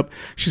revved up.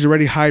 She's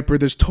already hyper.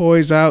 There's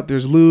toys out.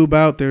 There's lube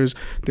out. There's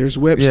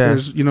whips.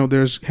 There's,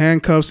 there's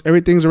handcuffs.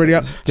 Everything's already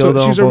out. So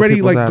she's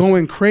already like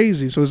going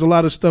crazy. So there's a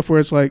lot of stuff where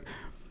it's like,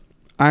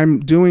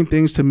 I'm doing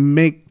things to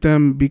make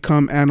them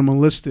become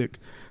animalistic.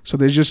 So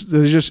it's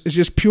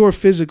just pure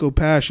physical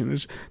passion.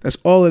 That's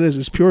all it is.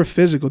 It's pure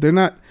physical. They're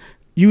not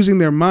using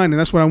their mind, and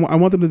that's what I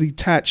want them to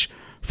detach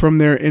from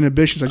their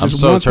inhibitions. I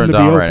just want them to be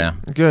open. Right now.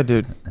 Good,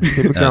 dude.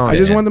 Keep it going. I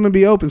just want them to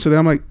be open. So then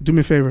I'm like, do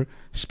me a favor,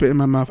 spit in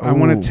my mouth. Ooh. I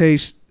want to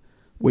taste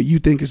what you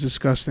think is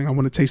disgusting. I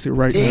want to taste it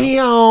right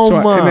now.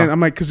 And then I'm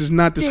like, because it's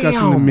not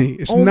disgusting to me.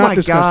 It's not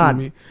disgusting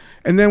to me.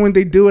 And then when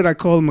they do it, I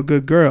call them a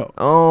good girl.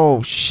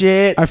 Oh,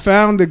 shit. I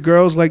found that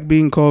girls like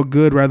being called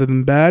good rather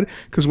than bad.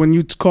 Because when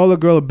you call a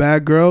girl a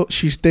bad girl,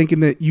 she's thinking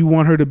that you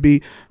want her to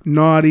be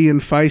naughty and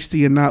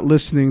feisty and not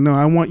listening. No,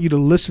 I want you to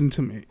listen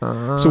to me.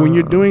 So when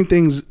you're doing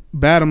things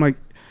bad, I'm like,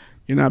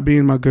 you're not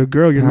being my good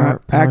girl. You're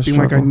not acting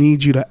like I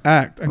need you to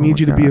act. I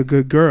need you to be a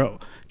good girl.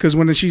 Because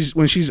when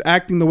she's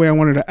acting the way I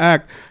want her to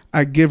act,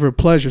 I give her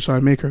pleasure. So I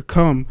make her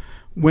come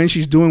when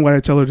she's doing what I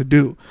tell her to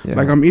do. Yeah.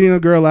 Like I'm eating a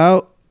girl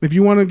out. If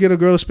you want to get a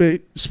girl to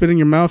spit in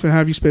your mouth and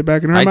have you spit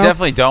back in her mouth. I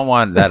definitely don't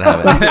want that to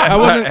happen.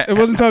 I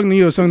wasn't talking to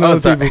you. I was talking to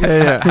other people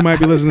who might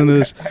be listening to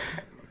this.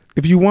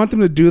 If you want them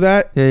to do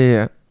that,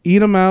 eat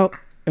them out.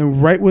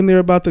 And right when they're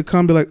about to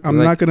come, be like, I'm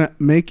not going to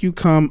make you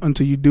come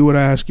until you do what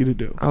I ask you to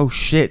do. Oh,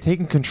 shit.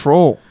 Taking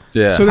control.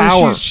 Yeah. So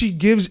then she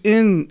gives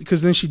in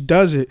because then she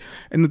does it.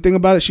 And the thing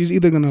about it, she's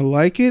either going to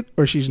like it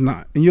or she's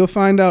not. And you'll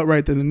find out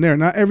right then and there.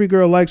 Not every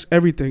girl likes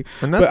everything.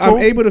 And that's cool.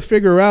 I'm able to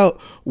figure out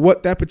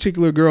what that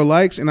particular girl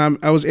likes. And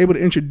I was able to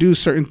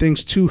introduce certain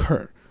things to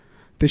her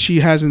that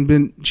she hasn't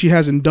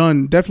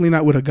done, definitely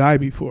not with a guy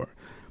before.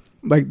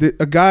 Like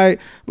a guy,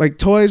 like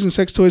toys and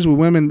sex toys with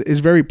women is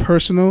very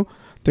personal.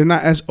 They're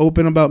not as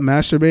open about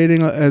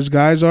masturbating as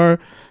guys are.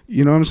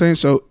 You know what I'm saying?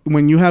 So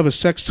when you have a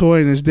sex toy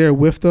and it's there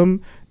with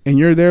them, and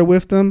you're there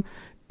with them,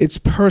 it's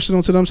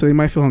personal to them, so they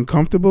might feel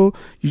uncomfortable.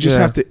 You just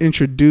have to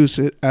introduce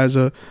it as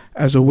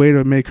a way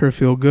to make her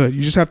feel good.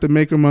 You just have to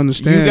make them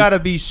understand. You got to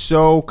be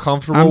so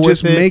comfortable with it. I'm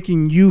just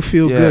making you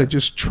feel good.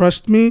 Just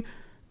trust me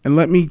and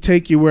let me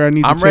take you where I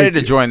need to take you. I'm ready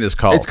to join this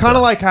cult. It's kind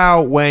of like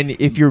how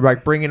if you're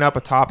like bringing up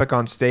a topic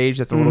on stage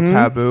that's a little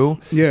taboo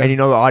and you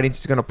know the audience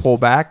is going to pull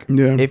back.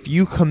 Yeah. If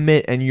you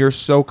commit and you're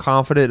so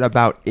confident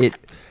about it,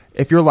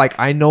 if you're like,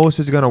 I know this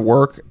is going to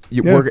work,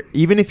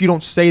 even if you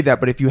don't say that,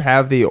 but if you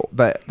have the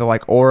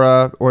like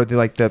aura or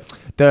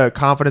the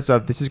confidence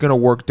of this is going to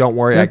work, don't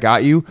worry, I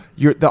got you.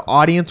 The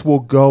audience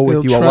will go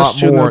with you a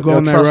lot more.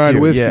 They'll trust you.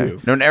 With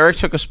you. When Eric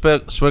took a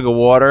swig of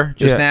water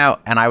just now,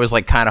 and I was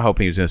like kind of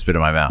hoping he was going to spit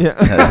in my mouth. Yeah.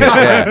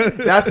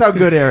 That's how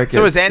good Eric is.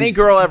 So has any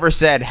girl ever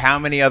said, how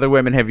many other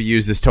women have you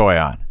used this toy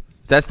on?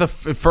 That's the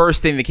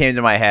first thing that came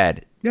to my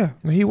head. Yeah.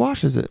 He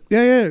washes it.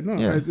 Yeah. No,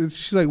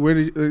 she's like, where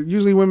did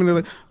usually women are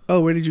like,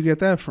 oh, where did you get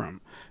that from?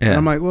 Yeah. And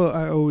I'm like, well,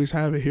 I always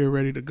have it here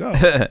ready to go.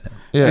 And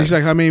she's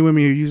like, how many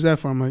women you use that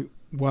for? I'm like,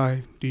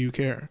 why do you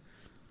care?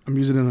 I'm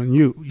using it on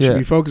you. You should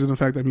be focused on the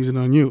fact that I'm using it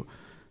on you.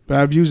 But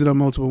I've used it on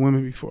multiple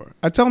women before.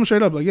 I tell them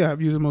straight up, like, yeah,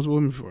 I've used it on multiple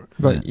women before.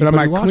 But I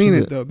might clean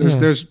it though.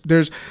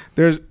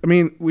 There's. I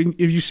mean,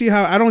 if you see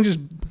how I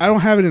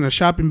don't have it in a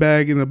shopping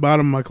bag in the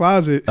bottom of my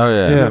closet. Oh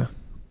yeah.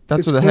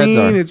 That's where the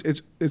clean, heads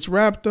are. It's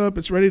wrapped up.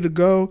 It's ready to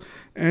go,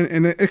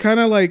 and it kind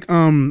of like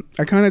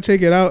I kind of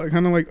take it out. I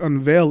kind of like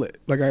unveil it.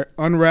 Like I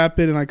unwrap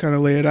it and I kind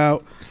of lay it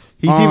out.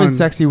 He's even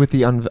sexy with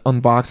the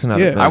unboxing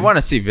of it. I want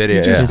to see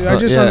video.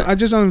 I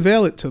just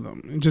unveil it to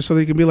them, just so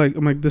they can be like,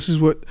 I'm like, this is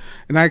what,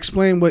 and I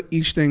explain what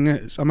each thing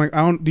is. I'm like,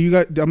 do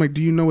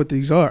you know what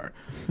these are?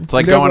 It's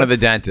like going to the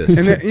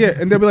dentist.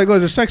 And they'll be like, oh,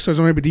 there's sex toys.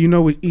 I'm like, but do you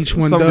know what each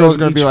one does? Some girl's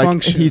gonna be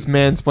like, he's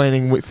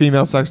mansplaining with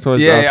female sex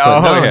toys. He's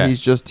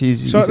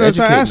so that's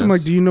why I asked him,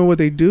 like, do you know what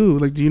they do?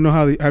 Like, do you know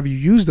have you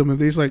used them? If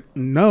they's like,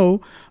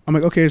 no, I'm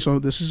like, okay, so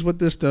this is what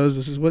this does,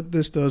 this is what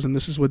this does, and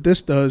this is what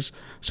this does,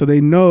 so they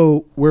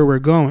know where we're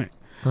going.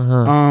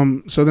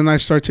 So then I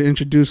start to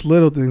introduce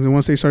little things, and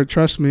once they start to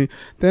trust me,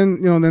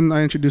 then then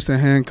I introduce the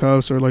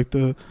handcuffs or like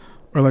a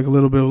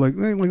little bit of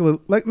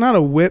like not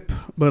a whip,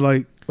 but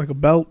like a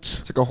belt.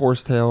 It's like a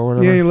horsetail or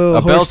whatever. Yeah,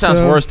 a belt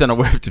sounds worse than a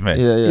whip to me.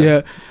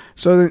 Yeah.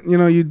 So then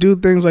you do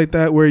things like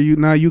that where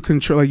you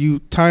control, like you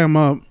tie them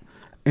up,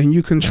 and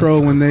you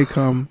control when they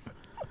come.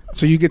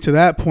 So you get to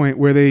that point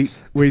where they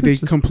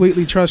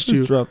completely trust you.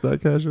 Just drop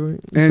that casually.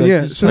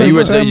 And so you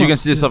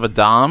consider yourself a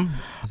dom?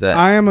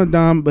 I am a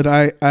dom, but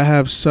I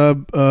have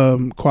sub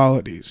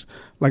qualities.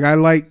 Like I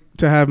like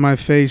to have my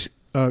face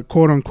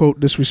quote unquote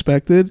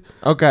disrespected.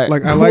 Okay.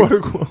 Like I like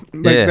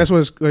that's what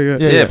it's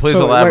like. Please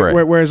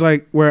elaborate.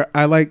 Where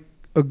I like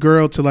a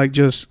girl to like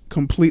just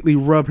completely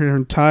rub her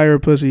entire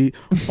pussy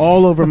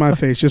all over my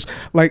face, just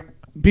like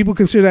people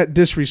consider that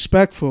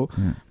disrespectful,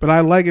 but I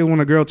like it when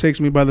a girl takes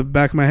me by the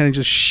back of my head and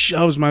just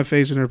shoves my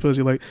face in her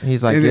pussy. Like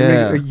he's like,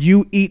 like,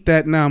 you eat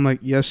that now. I'm like,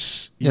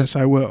 yes,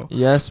 I will.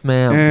 Yes,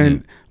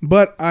 ma'am.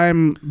 But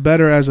I'm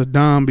better as a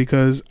dom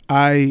because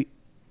I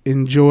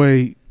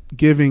enjoy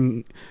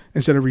giving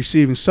instead of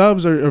receiving.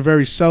 Subs are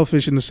very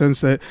selfish in the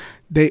sense that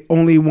they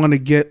only want to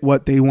get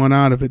what they want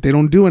out of it. They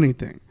don't do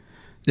anything.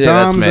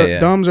 Yeah,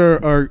 Doms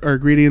are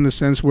greedy in the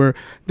sense where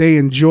they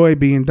enjoy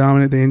being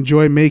dominant. They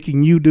enjoy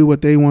making you do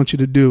what they want you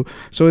to do.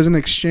 So it's an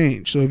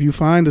exchange. So if you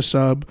find a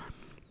sub,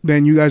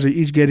 then you guys are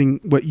each getting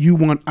what you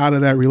want out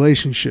of that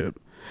relationship.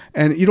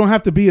 And you don't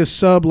have to be a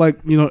sub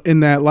like, in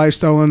that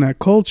lifestyle, in that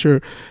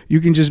culture. You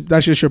can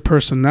that's just your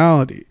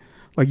personality.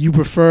 Like you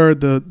prefer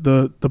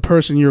the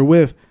person you're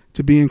with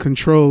to be in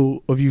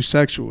control of you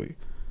sexually.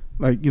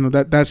 Like,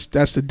 that's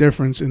the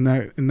difference in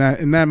that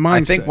mindset.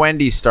 I think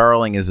Wendy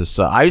Starling is a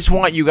sub. I just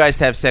want you guys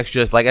to have sex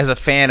just like as a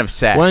fan of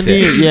sex.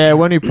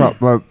 Wendy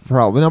probably.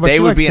 No, but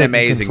they would be an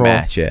amazing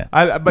match. Yeah.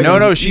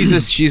 She's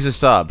a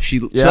sub. She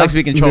likes to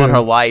be controlling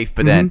her life,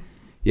 but then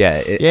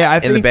I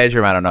think, in the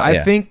bedroom, I don't know. I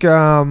think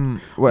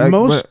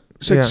most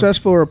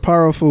successful or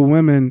powerful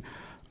women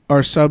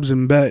are subs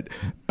in bed.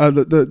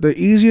 The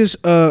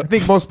easiest. I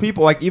think most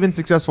people, like even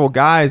successful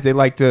guys, they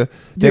like to.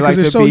 Because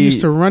they're so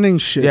used to running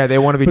shit. Yeah, they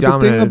want to be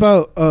dominated. The thing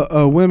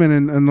about women,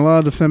 and a lot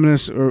of the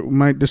feminists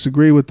might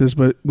disagree with this,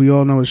 but we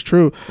all know it's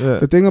true. Yeah.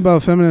 The thing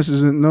about feminists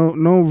is that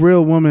no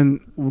real woman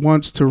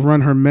wants to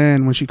run her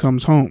man when she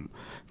comes home.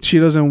 She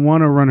doesn't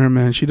want to run her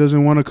man. She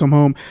doesn't want to come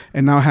home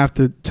and now have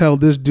to tell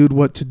this dude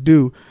what to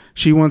do.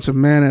 She wants a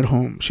man at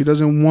home. She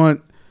doesn't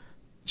want.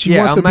 She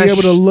wants to be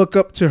able to look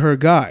up to her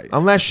guy.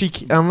 Unless she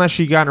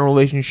got in a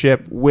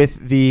relationship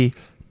with the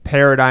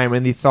paradigm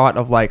and the thought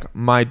of like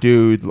my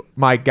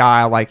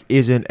guy like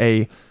isn't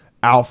a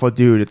alpha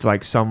dude. It's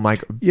like some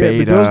like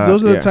beta. But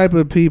those are the type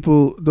of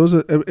people.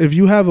 If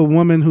you have a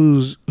woman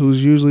who's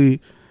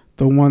usually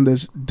the one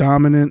that's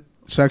dominant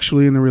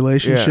sexually in the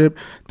relationship,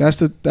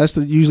 that's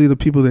usually the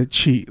people that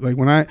cheat. Like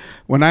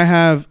when I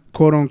have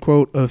quote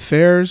unquote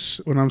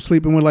affairs, when I'm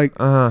sleeping with like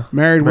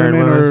married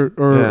women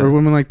or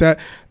women like that,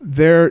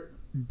 they're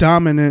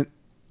dominant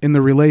in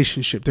the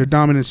relationship. They're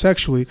dominant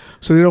sexually,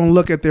 so they don't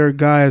look at their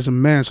guy as a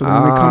man. So then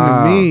when they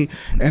come to me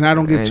and I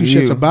don't get two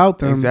shits about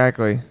them,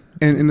 exactly.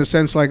 And in the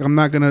sense like I'm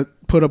not gonna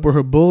put up with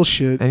her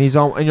bullshit. And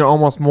you're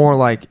almost more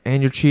like,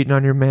 and you're cheating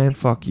on your man.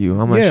 Fuck you.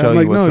 I'm gonna show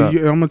you what's up.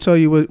 I'm gonna tell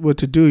you what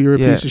to do. You're a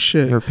piece of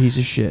shit. You're a piece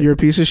of shit. You're a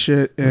piece of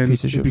shit. And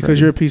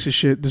because you're a piece of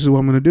shit, this is what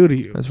I'm gonna do to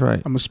you. That's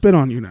right. I'm gonna spit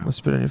on you now. I'm gonna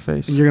spit on your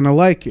face. And you're gonna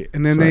like it.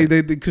 And then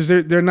they because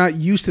they're not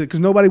used to it. Because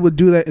nobody would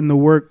do that in the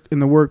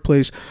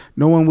workplace.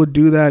 No one would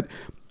do that.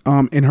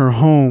 In her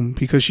home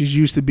because she's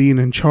used to being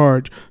in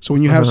charge. So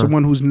when you have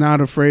someone who's not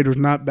afraid, who's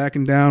not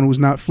backing down, who's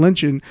not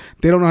flinching,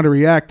 they don't know how to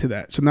react to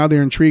that. So now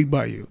they're intrigued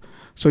by you.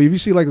 So if you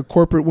see like a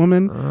corporate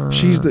woman,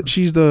 she's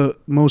the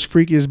most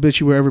freakiest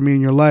bitch you will ever meet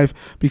in your life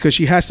because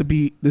she has to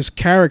be this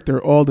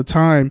character all the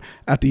time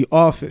at the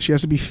office. She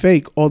has to be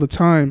fake all the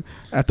time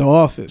at the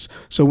office.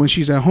 So when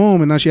she's at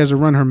home and now she has to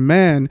run her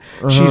man,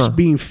 she's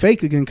being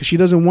fake again because she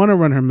doesn't want to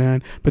run her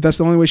man, but that's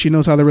the only way she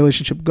knows how the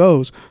relationship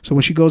goes. So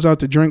when she goes out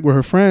to drink with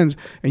her friends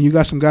and you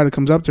got some guy that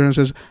comes up to her and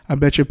says, "I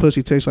bet your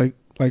pussy tastes like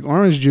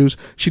orange juice,"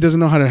 she doesn't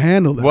know how to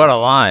handle that. What a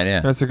line, yeah.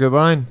 That's a good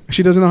line.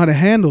 She doesn't know how to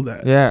handle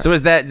that. Yeah. So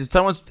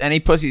did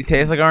any pussy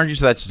taste like orange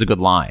juice? Or that's just a good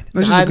line.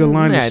 That's just a good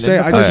line to say.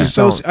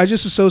 I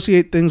just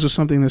associate things with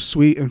something that's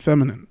sweet and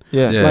feminine.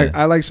 Yeah. Like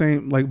I like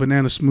saying like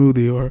banana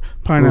smoothie or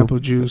pineapple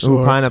juice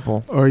or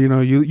pineapple. Or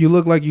you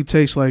look like you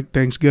taste like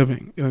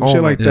Thanksgiving.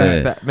 Shit like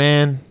that. That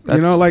man.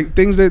 Like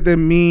things that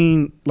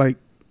mean like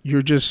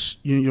you're just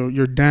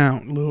you're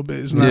down a little bit.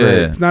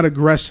 It's not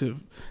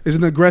aggressive. It's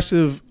an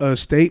aggressive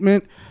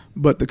statement.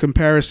 But the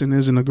comparison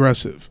isn't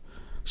aggressive.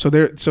 So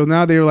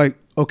now they're like,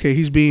 okay,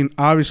 he's being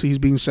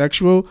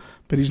sexual,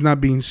 but he's not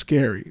being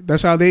scary.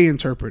 That's how they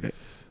interpret it.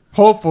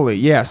 Hopefully,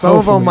 yeah. Some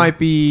of them might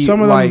be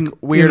like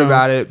weird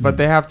about it, but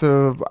they have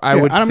to. I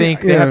would think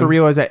they have to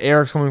realize that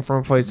Eric's coming from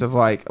a place of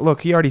like,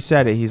 look, he already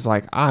said it. He's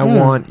like, I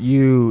want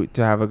you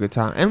to have a good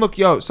time. And look,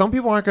 some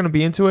people aren't going to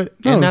be into it,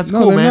 and that's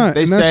cool, man. Not,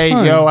 they say,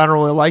 yo, I don't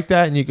really like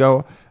that, and you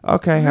go,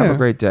 okay, have a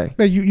great day.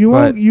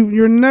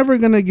 You're never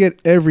going to get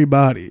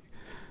everybody.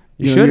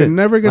 You're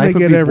never going to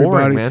get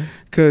everybody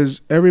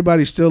because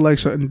everybody still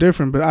likes something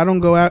different. But I don't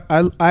go out.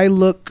 I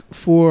look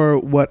for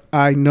what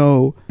I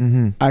know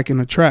I can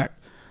attract.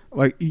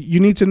 Like you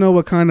need to know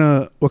what kind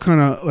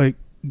of like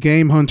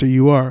game hunter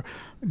you are.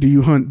 Do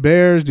you hunt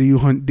bears? Do you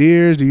hunt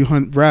deers? Do you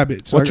hunt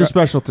rabbits? What's your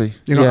specialty?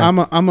 I'm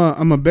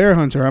a bear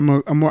hunter.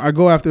 I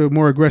go after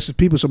more aggressive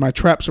people. So my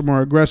traps are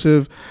more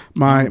aggressive.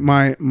 My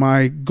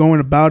going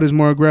about is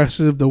more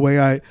aggressive. The way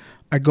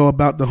I go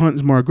about the hunt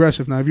is more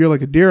aggressive. Now, if you're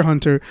like a deer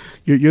hunter,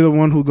 you're the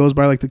one who goes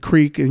by like the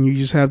creek and you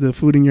just have the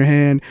food in your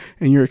hand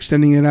and you're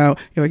extending it out.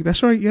 You're like,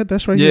 that's right. Yeah,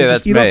 that's right. Yeah,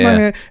 that's eat off my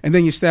hand. And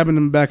then you're stabbing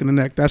them back in the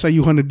neck. That's how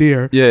you hunt a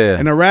deer. Yeah.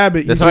 And a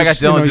rabbit, that's how I got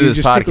Dylan to do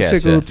this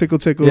podcast.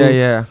 Tickle.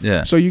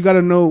 Yeah. So you got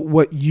to know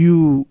what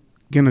you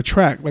can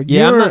attract. Like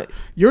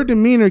your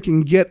demeanor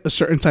can get a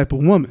certain type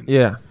of woman.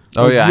 Yeah.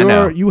 Oh yeah, I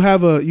know. You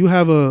have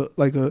a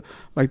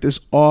like this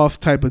off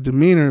type of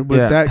demeanor,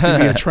 but that can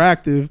be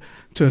attractive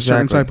to a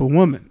certain type of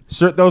woman.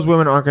 Those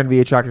women aren't going to be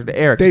attracted to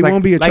Eric. They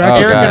won't be attracted.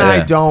 Like Eric and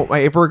I don't.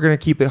 Like, if we're going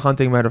to keep the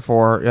hunting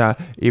metaphor,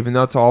 even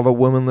though it's all the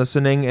women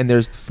listening, and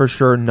there's for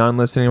sure none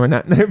listening right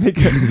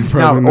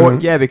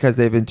now, because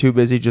they've been too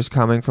busy just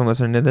coming from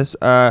listening to this.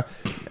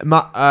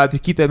 To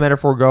keep that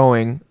metaphor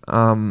going,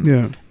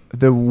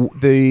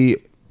 the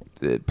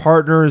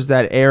partners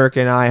that Eric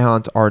and I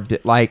hunt are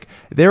like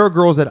there are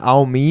girls that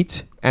I'll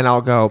meet and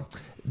I'll go,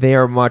 they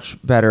are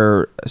much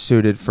better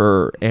suited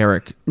for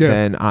Eric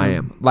than I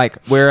am.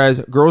 Like,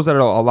 whereas girls that are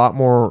a lot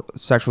more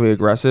sexually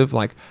aggressive,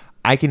 like,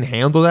 I can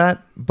handle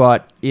that,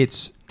 but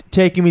it's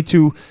taking me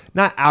to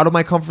not out of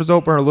my comfort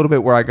zone, but a little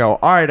bit where I go,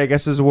 all right, I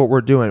guess this is what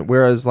we're doing.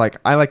 Whereas, like,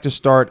 I like to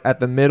start at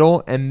the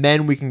middle and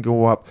then we can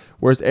go up.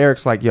 Whereas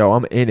Eric's like, yo,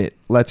 I'm in it.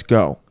 Let's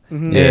go.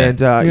 Mm-hmm. And,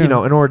 you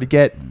know, in order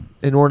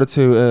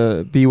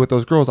to be with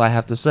those girls, I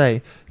have to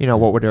say, you know,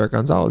 what would Eric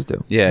Gonzalez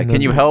do? Yeah, can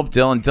you help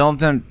Dylan? Dylan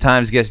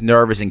sometimes gets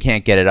nervous and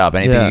can't get it up.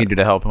 Anything you can do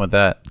to help him with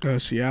that?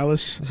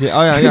 Cialis. Oh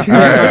yeah. All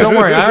right, don't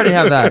worry, I already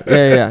have that.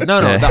 Yeah. No.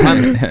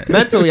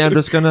 Mentally, I'm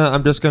just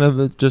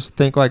gonna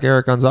think like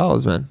Eric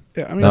Gonzalez, man.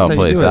 Yeah, I mean, no,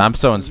 please, I'm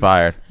so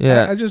inspired.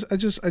 Yeah, I just,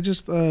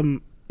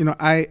 you know,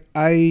 I,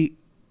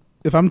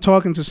 if I'm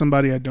talking to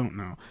somebody I don't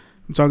know,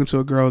 I'm talking to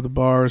a girl at the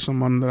bar or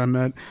someone that I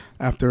met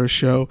after a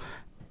show,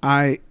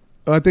 I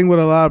think what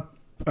a lot of,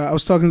 I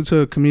was talking to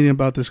a comedian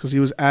about this because he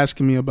was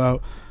asking me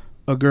about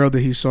a girl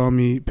that he saw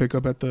me pick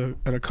up at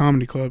a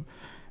comedy club,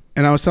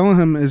 and I was telling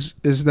him is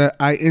that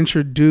I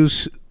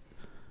introduce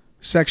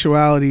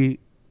sexuality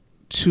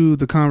to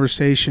the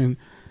conversation,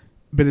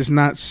 but it's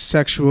not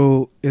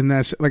sexual in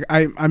that, like,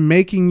 I'm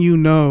making you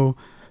know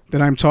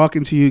that I'm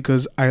talking to you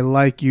because I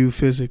like you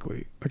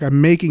physically. Like,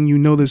 I'm making you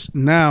know this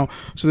now,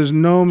 so there's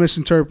no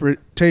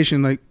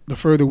misinterpretation, like, the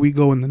further we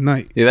go in the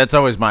night. Yeah, that's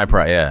always my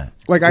pride, yeah.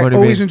 Like, I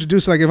always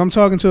introduce, like, if I'm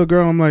talking to a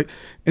girl, I'm like,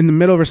 in the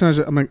middle of her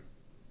sentence, I'm like,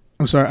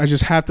 I'm sorry, I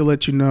just have to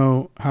let you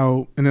know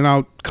how, and then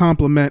I'll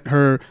compliment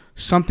her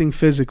something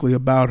physically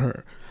about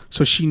her,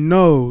 so she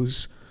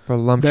knows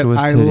that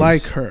I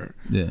like her.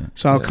 Yeah.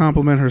 So I'll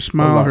compliment her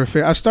smile, her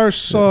face. I start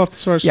soft,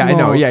 start small. Yeah, I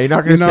know. Yeah, you're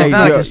not going to say it's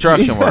not a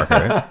construction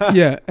worker.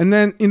 Yeah, and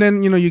then you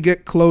know, you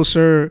get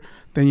closer.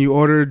 Then you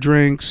order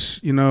drinks,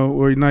 you know,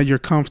 or now you're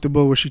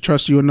comfortable where she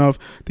trusts you enough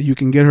that you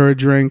can get her a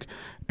drink.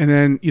 And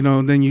then, you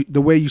know,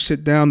 the way you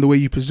sit down, the way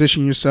you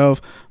position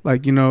yourself,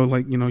 like, you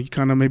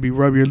kind of maybe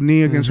rub your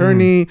knee against her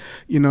knee,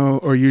 you know,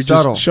 or you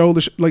just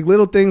shoulder, like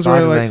little things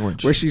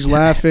where she's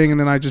laughing and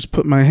then I just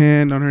put my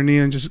hand on her knee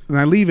and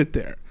I leave it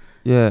there.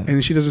 Yeah.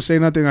 And she doesn't say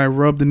nothing, I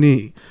rub the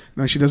knee.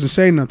 Now she doesn't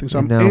say nothing. So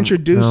I'm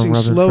introducing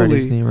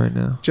slowly. Knee right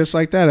now. Just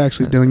like that,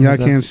 actually, Dylan. Y'all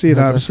can't see it,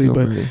 obviously,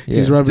 but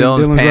he's rubbing.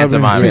 Dylan's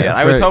pantomiming.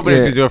 I was hoping he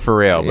was going to do it for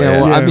real.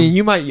 Yeah, well, I mean,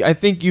 you might. I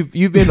think you've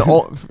been.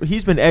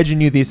 He's been edging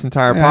you this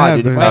entire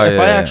pod. If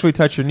I actually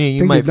touch your knee,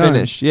 you might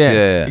finish.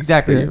 Yeah,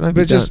 exactly. Yeah.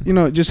 But just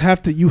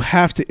you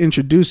have to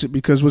introduce it,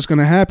 because what's going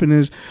to happen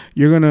is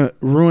you're going to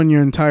ruin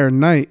your entire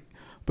night,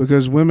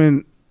 because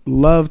women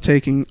love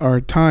taking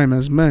our time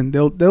as men.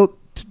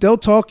 They'll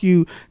talk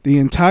you the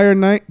entire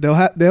night. They'll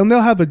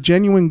have a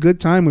genuine good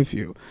time with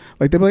you.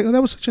 Like, they'll be like, oh,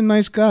 that was such a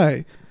nice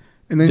guy.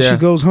 And then she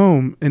goes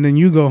home, and then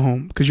you go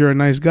home because you're a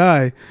nice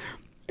guy,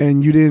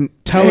 and you didn't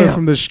tell her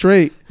from the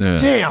straight. Yeah.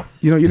 Damn.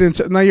 You know, you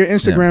didn't. Now you're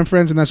Instagram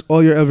friends, and that's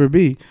all you'll ever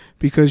be,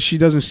 because she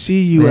doesn't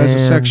see you as a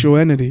sexual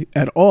entity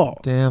at all.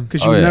 Damn.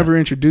 Because you never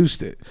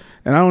introduced it.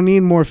 And I don't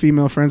need more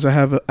female friends. I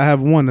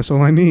have one. That's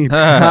all I need.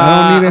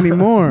 I don't need any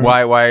more.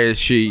 Why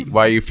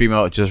are you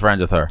female just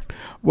friends with her?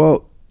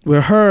 Well,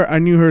 with her, I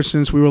knew her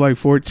since we were like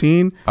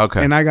 14.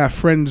 Okay. And I got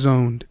friend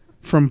zoned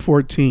from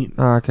 14.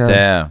 Okay.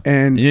 Damn.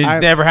 And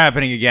it's never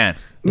happening again.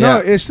 No,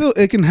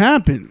 it can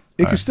happen.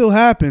 It can still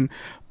happen.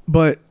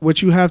 But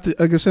what you have to,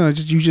 like I said,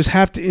 you just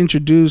have to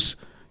introduce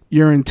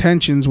your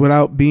intentions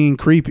without being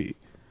creepy.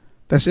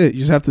 That's it. You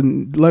just have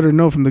to let her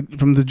know from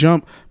the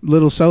jump,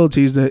 little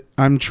subtleties, that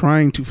I'm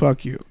trying to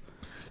fuck you.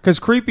 Because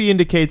creepy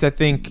indicates, I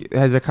think,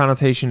 has a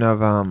connotation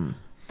of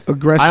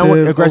aggressive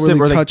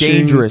or like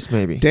dangerous,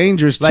 maybe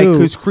dangerous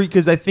too.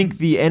 Because I think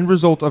the end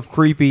result of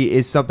creepy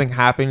is something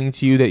happening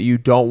to you that you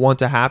don't want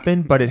to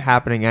happen, but it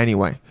happening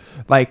anyway.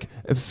 Like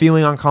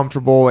feeling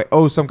uncomfortable. Like,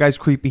 oh, some guy's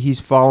creepy.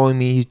 He's following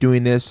me. He's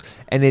doing this,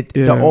 and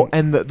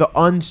the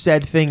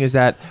unsaid thing is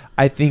that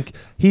I think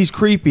he's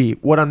creepy.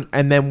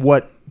 And then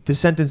what the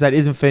sentence that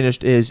isn't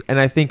finished is, and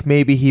I think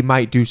maybe he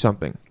might do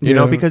something. You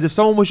know, because if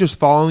someone was just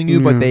following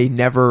you, but they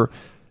never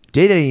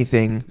did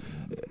anything.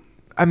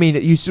 I mean,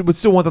 you would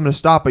still want them to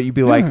stop, but you'd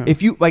be like,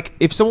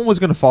 if someone was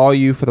going to follow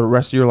you for the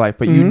rest of your life,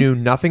 but you knew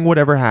nothing would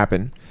ever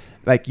happen,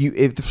 like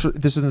if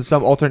this is in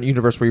some alternate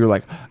universe where you're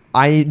like,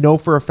 I know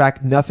for a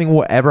fact nothing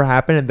will ever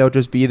happen and they'll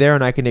just be there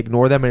and I can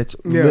ignore them and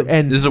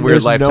and this is a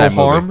weird Lifetime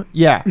no harm. movie.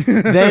 Yeah.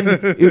 Then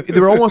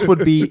there almost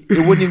would be,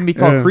 it wouldn't even be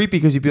called creepy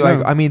because you'd be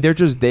like, I mean, they're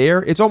just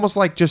there. It's almost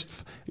like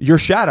just your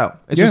shadow.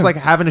 It's just like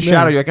having a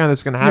shadow. You're like, oh, this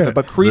is going to happen.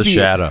 But creepy,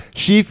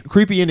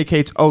 creepy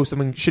indicates, oh,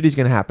 something shitty's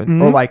going to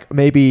happen. Or like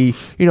maybe,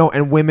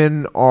 and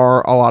women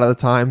are a lot of the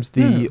times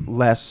the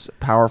less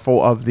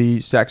powerful of the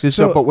sexes.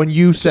 So, but when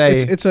you say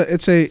it's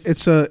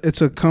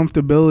a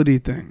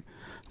comfortability thing.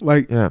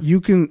 Like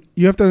you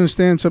have to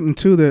understand something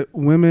too, that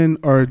women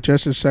are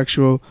just as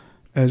sexual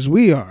as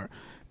we are.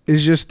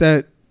 It's just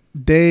that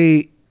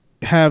they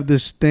have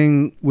this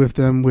thing with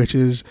them, which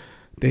is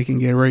they can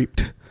get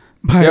raped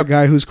by a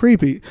guy who's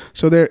creepy.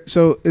 So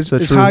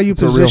it's how you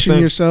position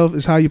yourself,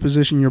 it's how you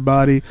position your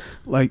body.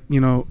 Like,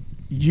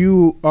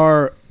 you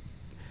are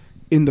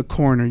in the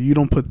corner. You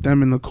don't put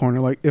them in the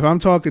corner. Like if I'm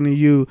talking to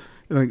you,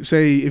 like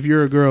say if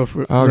you're a girl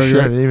I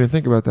didn't even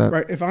think about that.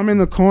 Right. If I'm in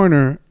the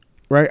corner,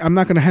 right, I'm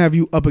not going to have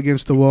you up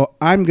against the wall.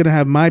 I'm going to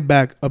have my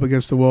back up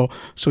against the wall.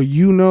 So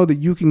you know that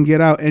you can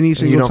get out any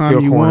single time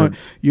you want.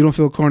 You don't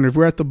feel cornered. If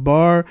we're at the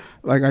bar,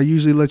 like I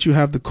usually let you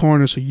have the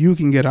corner so you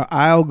can get out.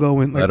 I'll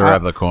go in. Like, let her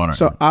have the corner.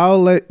 So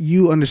I'll let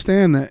you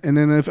understand that. And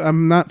then if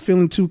I'm not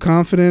feeling too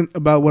confident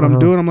about what I'm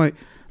doing, I'm like,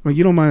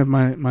 you don't mind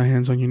my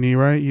hand's on your knee,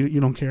 right? You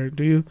don't care,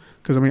 do you?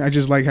 Because, I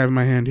just like having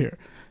my hand here.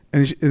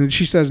 And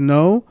she says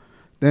no,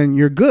 then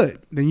you're good.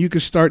 Then you can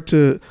start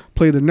to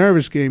play the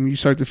nervous game. You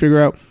start to figure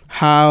out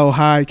how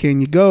high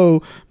can you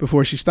go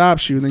before she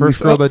stops you. And then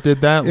first girl that did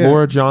that,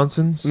 Laura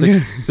Johnson,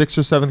 sixth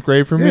or seventh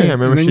grade for me. I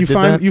remember she did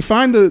that. You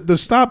find the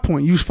stop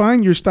point. You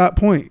find your stop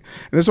point.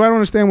 And that's why I don't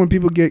understand when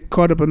people get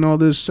caught up in all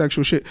this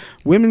sexual shit.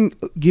 Women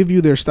give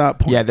you their stop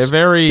points. Yeah,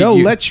 they'll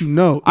let you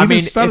know. Even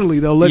subtly,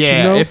 they'll let you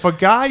know. If a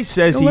guy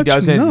says he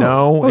doesn't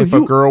know, if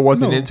a girl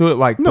wasn't into it,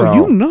 like, bro,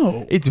 you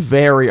know. It's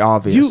very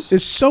obvious.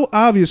 It's so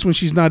obvious when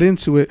she's not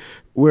into it,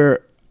 where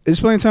there's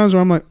plenty of times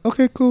where I'm like,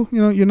 okay, cool,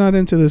 you're not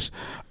into this.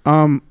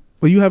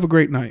 Well, you have a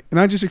great night. And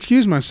I just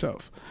excuse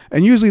myself.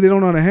 And usually they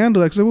don't know how to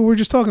handle it. Because we're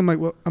just talking. I'm like,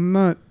 well, I'm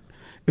not.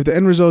 If the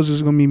end result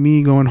is going to be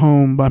me going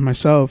home by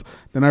myself,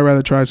 then I'd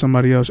rather try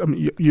somebody else.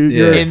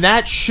 You're, and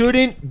that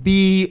shouldn't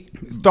be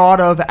thought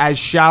of as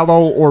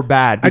shallow or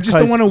bad. I just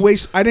don't want to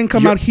waste. I didn't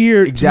come out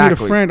here to meet a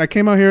friend. I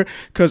came out here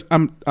because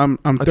I'm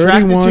 31.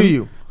 Attracted to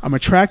you. I'm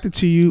attracted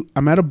to you.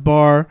 I'm at a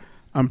bar.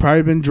 I'm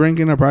probably been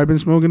drinking. I've probably been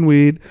smoking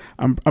weed.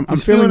 I'm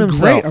feeling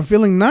great. I'm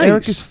feeling nice.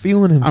 Eric is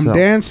feeling himself. I'm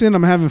dancing.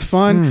 I'm having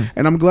fun,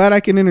 and I'm glad I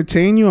can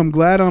entertain you. I'm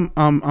glad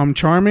I'm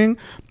charming,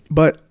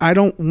 but I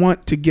don't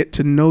want to get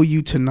to know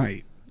you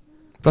tonight.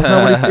 That's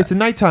not what it's a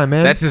nighttime,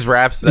 man. That's his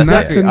raps.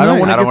 Exactly. I don't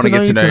want to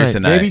get to know you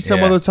tonight. Maybe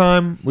some other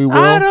time we will.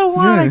 I don't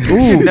want to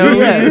get to know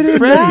you.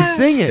 Freddie,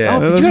 sing it. Yeah.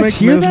 Oh, you guys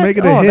hear that? Make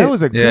it a hit. That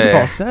was a good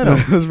falsetto.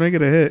 Let's make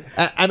it a hit.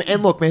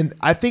 And look, man,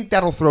 I think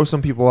that'll throw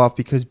some people off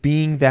because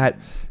being that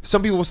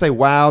some people will say,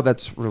 "Wow,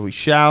 that's really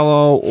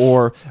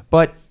shallow,"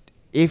 but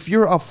if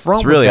you're upfront,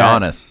 it's really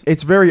honest.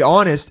 It's very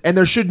honest, and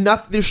there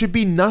should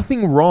be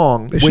nothing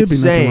wrong with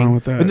saying. Nothing wrong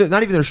with that.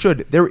 Not even there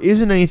should. There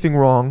isn't anything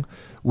wrong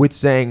with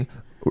saying.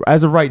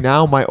 As of right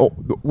now,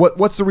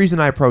 what's the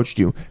reason I approached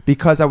you?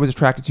 Because I was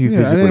attracted to you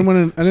physically. I didn't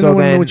want to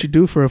know what you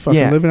do for a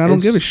fucking living. I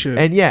don't give a shit.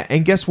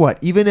 And guess what?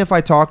 Even if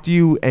I talk to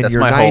you and you're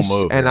nice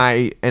and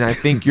I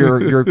think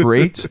you're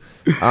great,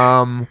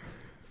 and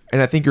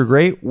I think you're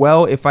great.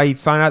 Well, if I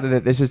find out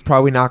that this is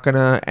probably not going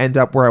to end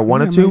up where I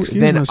wanted to,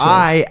 then myself.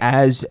 I,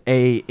 as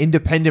a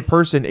independent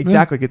person,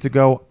 get to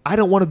go. I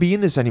don't want to be in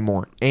this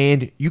anymore,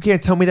 and you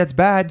can't tell me that's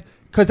bad.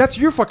 Because that's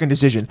your fucking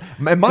decision.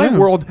 In my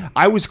world,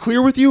 I was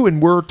clear with you and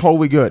we're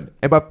totally good.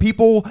 But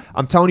people,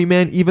 I'm telling you,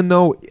 man, even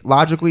though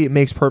logically it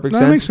makes perfect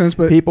sense, makes sense,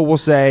 but people will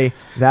say,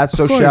 that's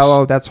so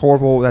shallow, that's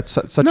horrible, that's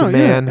such a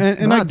man. Yeah.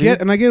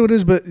 And I get what it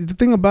is, but the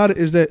thing about it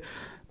is that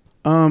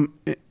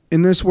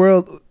in this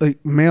world,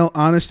 like male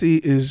honesty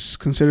is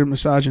considered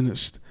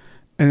misogynist.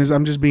 And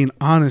I'm just being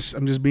honest.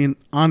 I'm just being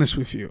honest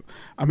with you.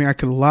 I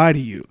could lie to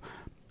you.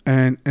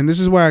 And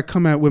this is why I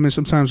come at women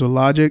sometimes with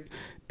logic.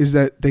 Is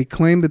that they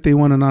claim that they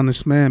want an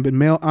honest man, but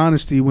male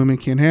honesty women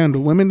can't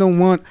handle. Women don't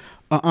want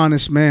an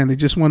honest man. They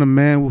just want a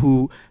man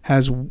who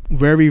has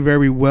very,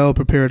 very well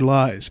prepared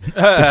lies.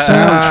 They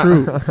sound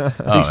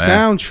true.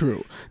 Sound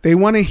true. They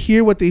want to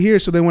hear what they hear.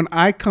 So then when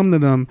I come to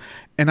them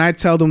and I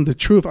tell them the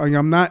truth,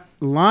 I'm not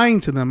lying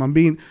to them. I'm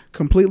being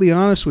completely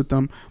honest with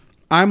them.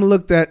 I'm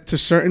looked at to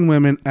certain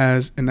women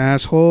as an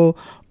asshole,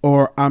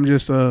 or I'm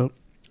just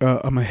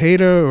I'm a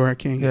hater, or I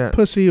can't get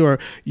pussy, or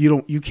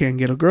you can't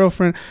get a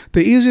girlfriend.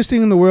 The easiest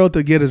thing in the world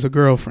to get is a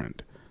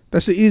girlfriend.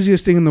 That's the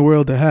easiest thing in the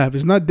world to have.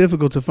 It's not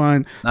difficult to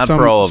find. Not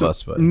for all of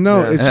us, but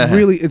no,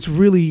 it's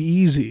really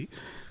easy.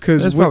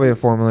 Because there's probably a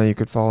formula you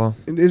could follow.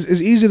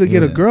 It's easy to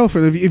get a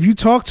girlfriend. If you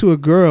talk to a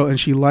girl and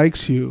she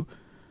likes you,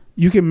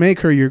 you can make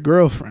her your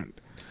girlfriend.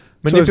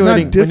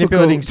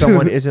 Manipulating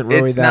someone isn't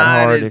really it's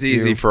that hard. It's not as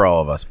easy for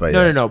all of us. But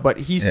no. But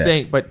he's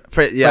saying. But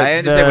I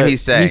understand what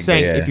he's saying. He's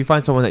saying if you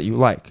find someone that you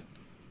like.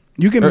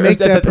 You can make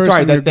that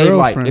person your they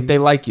girlfriend. if they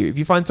like you. If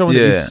you find someone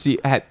that you see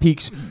at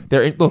peaks,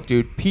 look,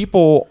 dude.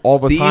 People all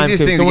the time. The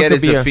easiest thing to get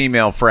is a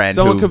female friend.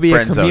 Someone could be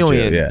a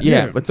chameleon.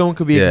 Yeah, but someone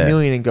could be a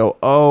chameleon and go,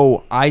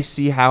 "Oh, I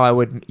see how I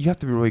would." You have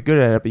to be really good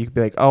at it, but you could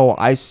be like, "Oh,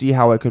 I see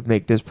how I could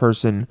make this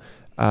person."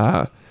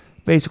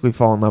 Basically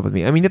fall in love with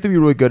me. I mean, you have to be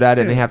really good at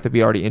it, and they have to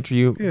be already into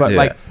you.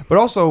 But but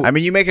also, I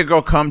mean, you make a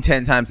girl come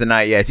 10 times a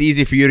night. Yeah, it's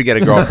easy for you to get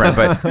a girlfriend,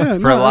 but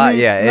there's a lot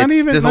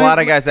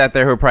of guys out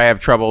there who probably have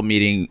trouble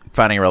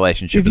finding a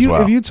relationship as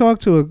well. If you talk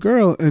to a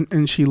girl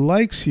and she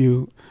likes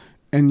you,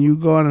 and you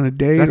go out on a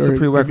date, that's or a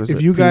prerequisite.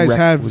 if you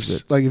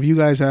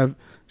guys have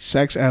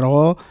sex at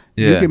all,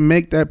 you can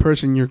make that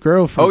person your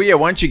girlfriend. Oh yeah,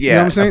 once you get, you know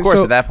what I'm saying? Of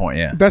course, at that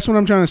point, that's what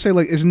I'm trying to say.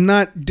 Like, it's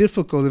not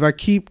difficult if I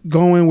keep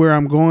going where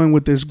I'm going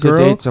with this girl.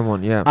 To date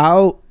someone,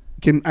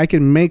 I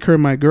can make her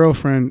my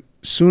girlfriend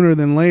sooner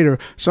than later.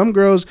 Some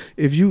girls,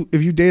 if you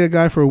date a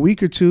guy for a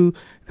week or two,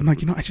 I'm like,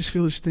 I just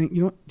feel this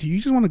thing. Do you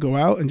just want to go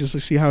out and just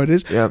see how it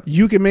is? Yep.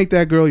 You can make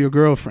that girl your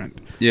girlfriend.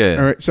 Yeah.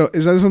 All right. So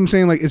is that what I'm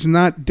saying? Like, it's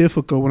not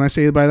difficult. When I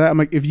say it by that, I'm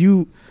like, if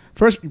you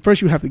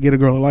first you have to get a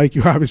girl to like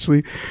you,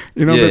 obviously,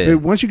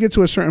 But once you get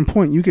to a certain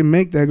point, you can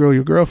make that girl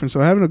your girlfriend. So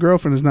having a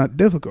girlfriend is not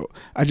difficult.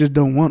 I just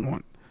don't want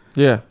one.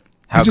 Yeah.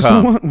 I just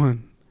don't want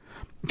one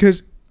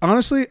because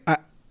honestly,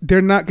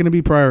 they're not going to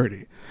be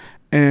priority.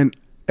 And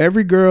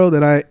every girl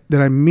that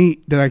I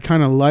meet that I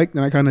kind of like,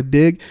 that I kind of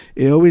dig,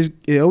 it always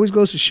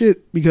goes to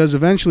shit because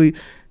eventually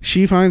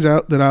she finds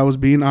out that I was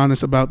being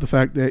honest about the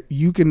fact that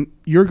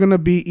you're gonna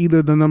be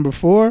either the number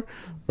 4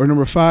 or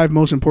number 5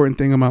 most important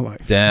thing in my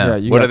life.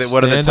 Damn. What are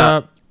the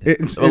top?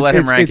 We'll let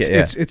him rank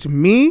it. It's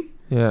me.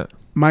 Yeah.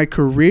 My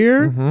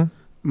career.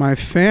 My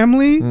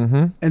family.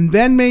 And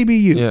then maybe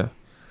you. Yeah.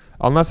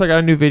 Unless I got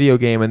a new video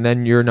game, and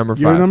then you're number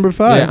 5. You're number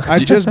 5. Yeah. I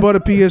just bought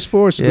a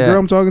PS4, so the girl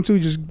I'm talking to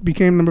just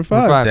became number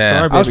 5.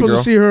 Sorry, I was supposed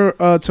to see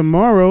her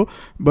tomorrow,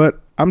 but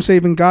I'm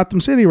saving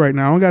Gotham City right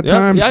now. I don't got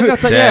time. Yeah, I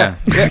got time.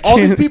 Yeah. All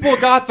these people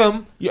at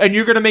Gotham, and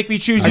you're gonna make me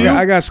choose you.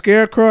 I got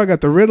Scarecrow, I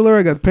got the Riddler,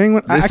 I got the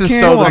Penguin. This is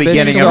so the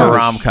beginning of a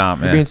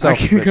rom-com, man. I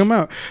can't come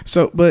out.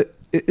 So, but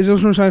is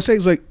what I'm trying to say.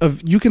 It's like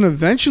you can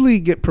eventually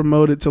get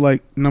promoted to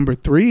like number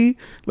 3,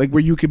 like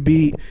where you could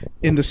be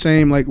in the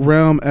same like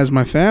realm as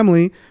my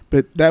family,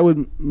 but that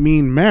would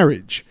mean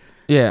marriage.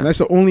 Yeah, and that's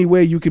the only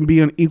way you can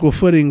be on equal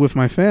footing with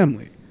my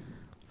family.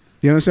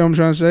 You understand what I'm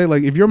trying to say?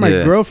 Like, if you're my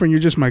girlfriend, you're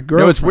just my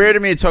girlfriend. No, it's weird to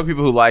me to talk to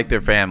people who like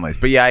their families,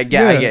 but I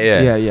get.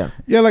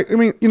 Yeah. Like, I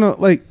mean,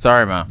 like.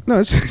 Sorry, Mom. No,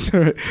 it's all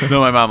right. No,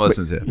 my mom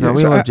listens to it. No,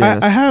 we love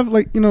Janice. I have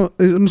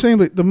I'm saying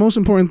like the most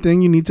important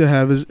thing you need to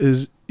have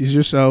is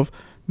yourself.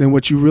 Than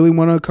what you really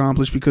want to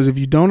accomplish, because if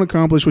you don't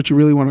accomplish what you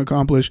really want to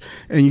accomplish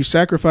and you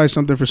sacrifice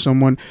something for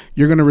someone,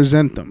 you're going to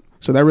resent them.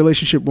 So that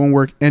relationship won't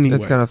work anyway.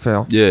 It's going to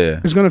fail. Yeah.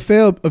 It's going to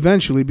fail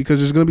eventually because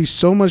there's going to be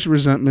so much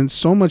resentment,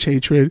 so much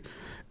hatred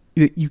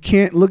that you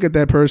can't look at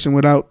that person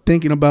without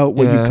thinking about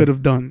what you could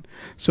have done.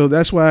 So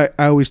that's why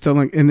I always tell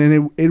them, and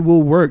then it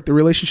will work. The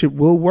relationship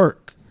will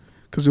work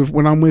because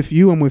when I'm with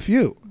you, I'm with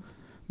you.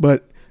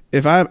 But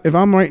if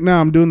I'm right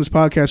now, I'm doing this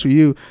podcast with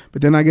you,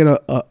 but then I get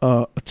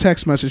a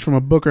text message from a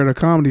booker at a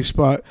comedy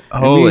spot.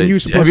 Holy!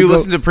 Have you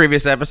listened to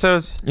previous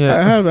episodes? Yeah,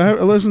 I have. I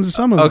listened to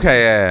some of them.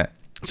 Okay, yeah.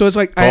 So it's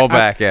like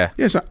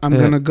Yes, I'm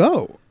gonna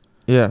go.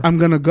 Yeah, I'm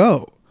gonna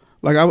go.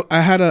 Like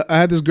I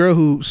had this girl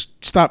who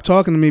stopped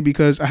talking to me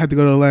because I had to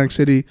go to Atlantic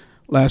City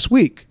last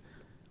week,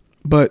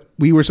 but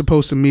we were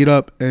supposed to meet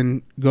up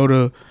and go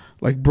to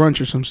like brunch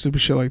or some stupid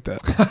shit like that.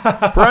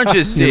 Brunch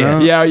is sick.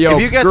 Yeah, yo.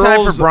 If you got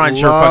time for brunch,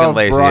 you're fucking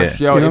lazy. Brunch,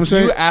 yeah. Yo, you know what I'm if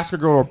saying? you ask a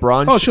girl to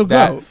brunch, oh, she'll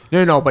go.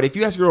 No. But if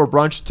you ask a girl to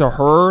brunch, to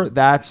her,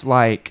 that's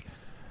like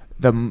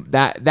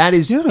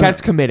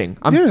that's committing.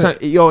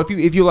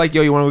 If you like,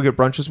 you want to go get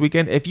brunch this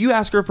weekend? If you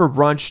ask her for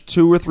brunch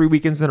 2 or 3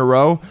 weekends in a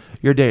row,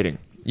 you're dating.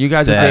 You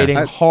guys are dating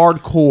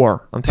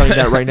hardcore. I'm telling you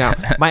that right now.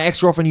 My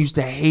ex-girlfriend used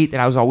to hate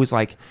that I was always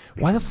like,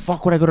 why the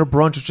fuck would I go to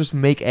brunch or just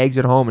make eggs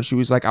at home? And she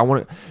was like, my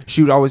wife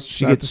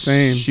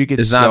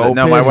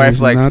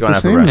likes going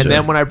out for brunch. And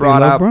then when I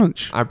brought up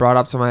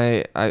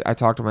to I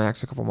talked to my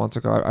ex a couple months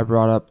ago. I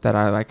brought up that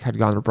I like had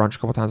gone to brunch a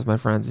couple times with my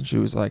friends, and she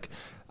was like,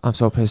 I'm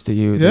so pissed at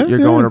you that you're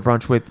going to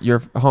brunch with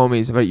your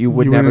homies, but you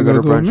would never go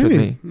to brunch with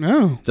me.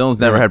 No. Dylan's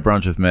never had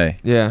brunch with me.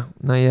 Yeah,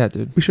 not yet,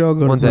 dude. We should all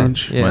go to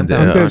brunch. Yeah, one day.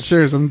 I'm dead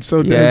serious. I'm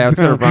so dead. Yeah, let's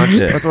go to brunch.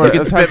 You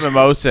can spit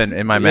mimosa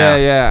in my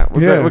mouth. Yeah.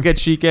 We'll get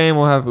Chique and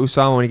we'll have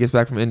Usama when he gets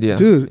back from India.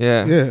 Dude,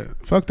 yeah.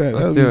 Fuck that.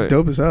 That would be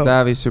dope as hell.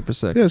 That'd be super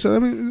sick. Yeah, so I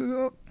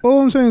mean, all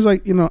I'm saying is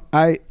like,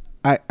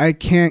 I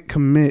can't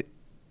commit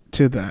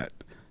to that.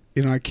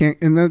 I can't,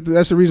 and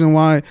that's the reason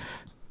why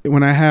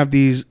when I have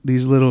these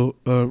little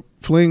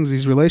flings,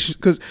 these relationships,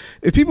 because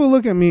if people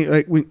look at me,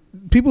 like when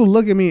people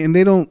look at me and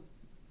they don't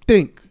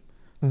think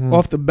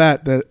off the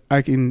bat that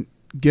I can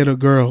get a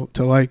girl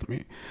to like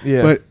me.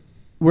 Yeah. But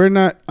we're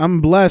not.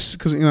 I'm blessed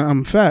because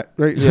I'm fat,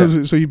 right?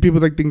 Yeah. So you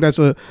people think that's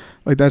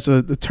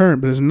the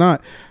term, but it's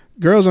not.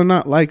 Girls are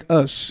not like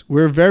us.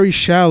 We're very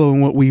shallow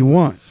in what we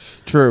want.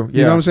 True. Yeah.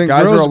 You know what I'm saying?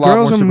 Guys are a lot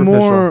more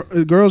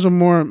superficial. Girls are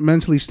more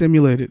mentally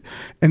stimulated,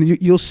 and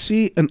you'll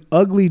see an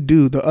ugly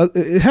dude.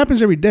 It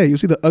happens every day. You'll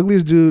see the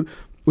ugliest dude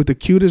with the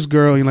cutest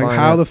girl. You're like,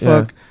 how the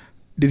fuck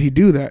did he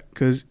do that?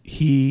 Because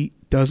he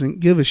doesn't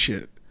give a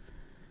shit.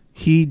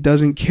 He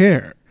doesn't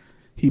care.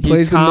 He's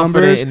plays the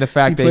numbers in the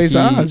fact he plays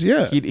odds.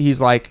 Yeah,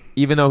 he's like,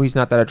 even though he's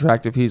not that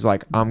attractive, he's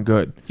like, I'm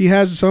good. He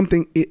has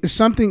something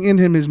in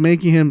him is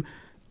making him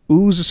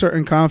ooze a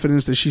certain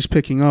confidence that she's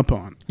picking up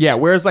on. Yeah,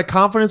 whereas like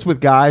confidence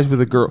with guys,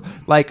 with a girl,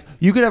 like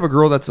you could have a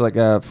girl that's like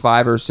a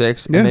 5 or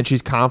 6, and then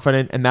she's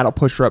confident, and that'll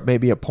push her up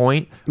maybe a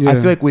point. I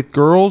feel like with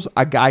girls,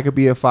 a guy could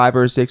be a 5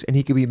 or a 6, and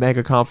he could be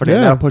mega confident,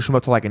 and that'll push him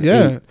up to like an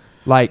 8.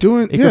 Like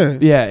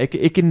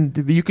it can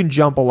you can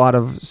jump a lot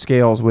of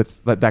scales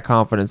with that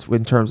confidence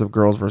in terms of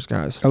girls versus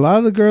guys. A lot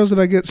of the girls that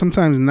I get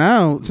sometimes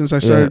now, since I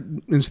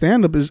started in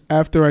stand up, is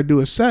after I do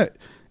a set,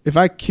 if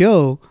I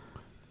kill,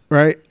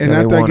 right, and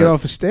after I get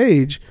off a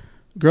stage,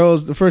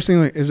 girls, the first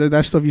thing like, is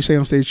that stuff you say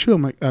on stage true?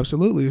 I'm like,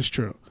 absolutely, it's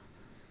true.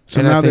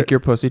 So and now I think your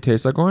pussy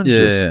tastes like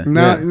oranges.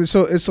 Now,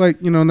 so it's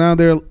like, now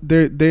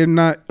they're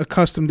not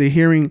accustomed to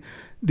hearing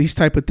these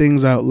type of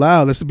things out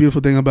loud. That's the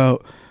beautiful thing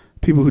about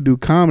people who do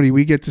comedy.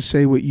 We get to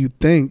say what you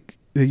think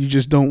that you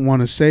just don't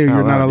want to say, or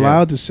you're not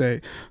allowed to say.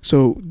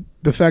 So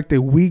the fact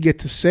that we get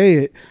to say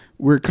it,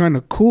 we're kind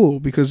of cool,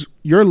 because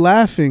you're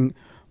laughing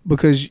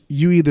because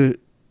you either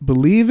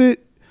believe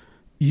it,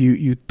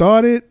 you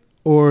thought it,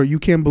 or you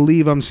can't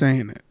believe I'm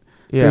saying it.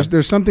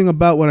 There's something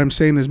about what I'm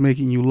saying that's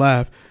making you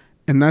laugh,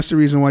 and that's the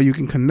reason why you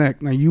can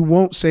connect. Now, you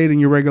won't say it in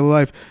your regular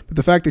life, but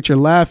the fact that you're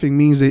laughing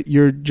means that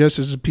you're just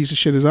as a piece of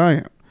shit as I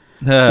am.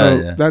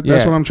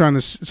 That's what I'm trying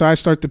to. So I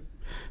start to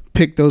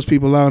pick those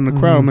people out in the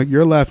crowd. I'm like,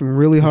 you're laughing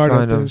really hard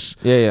at this.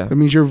 That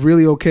means you're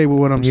really okay with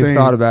what I'm saying. You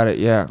thought about it,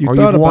 you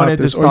thought about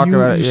this, or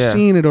you've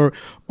seen it, or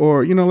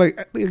like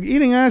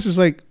eating ass is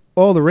like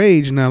all the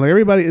rage now.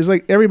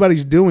 Like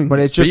everybody's doing. But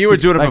it's just. But you were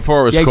doing it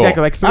before it was cool.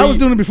 Exactly. Like I was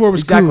doing it before it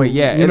was cool. Exactly.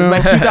 Yeah. In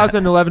like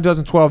 2011,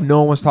 2012, no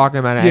one was talking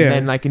about it, and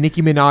then like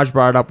Nicki Minaj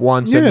brought it up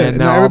once, and then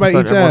now everybody all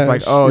of a sudden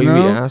everyone's like, oh, you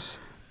eat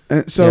ass.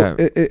 And so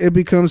it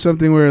becomes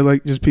something where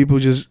like just people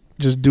just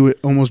do it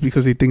almost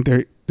because they think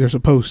they're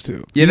supposed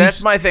to. Yeah,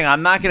 that's my thing.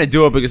 I'm not going to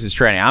do it because it's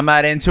training. I'm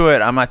not into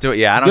it. I'm not doing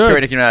it. Yeah, I don't care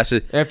what Nicki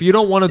Minaj. If you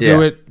don't want to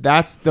do it,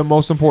 that's the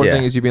most important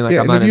thing, is you being like,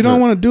 I'm not into it. If you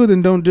don't want to do it,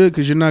 then don't do it,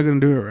 because you're not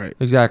going to do it right.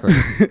 Exactly.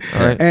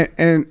 All right.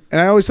 And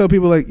I always tell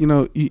people, like,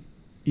 you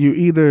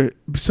either,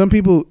 some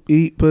people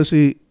eat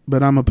pussy,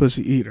 but I'm a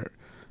pussy eater.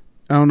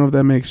 I don't know if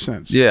that makes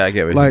sense. Yeah, I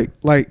get what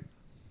like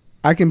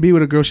I can be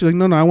with a girl. She's like,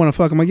 no, I want to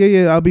fuck. I'm like,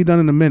 yeah, I'll be done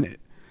in a minute.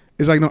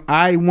 It's like, no,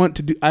 I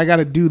got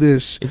to do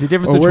this. It's a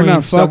difference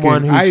between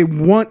someone who's... I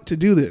want to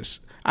do this.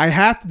 I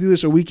have to do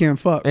this or we can't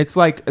fuck. It's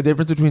like a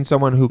difference between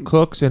someone who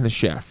cooks and a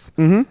chef.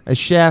 Mm-hmm. A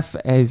chef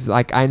is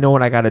like, I know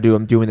what I got to do.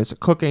 I'm doing this.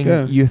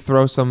 Cooking, you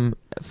throw some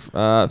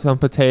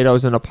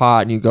potatoes in a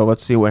pot and you go,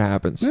 let's see what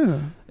happens.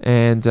 Yeah.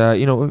 And,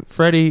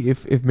 Freddie,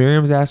 if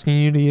Miriam's asking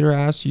you to eat her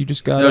ass, you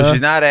just got to... No,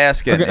 she's not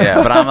asking. Okay.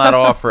 Yeah, but I'm not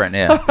offering.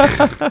 Yeah.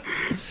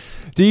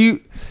 Do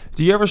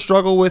you ever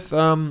struggle with...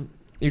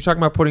 you're talking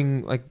about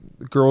putting like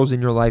girls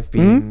in your life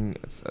being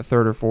a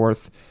third or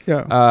fourth.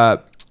 Yeah.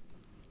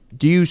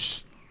 Do you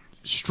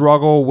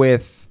struggle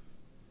with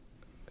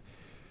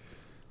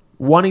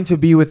wanting to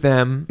be with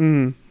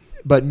them,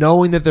 but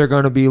knowing that they're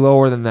going to be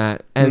lower than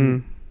that,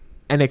 and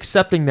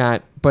accepting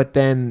that, but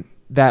then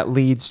that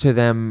leads to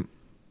them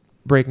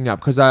breaking up?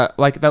 Because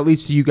that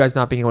leads to you guys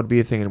not being able to be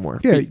a thing anymore.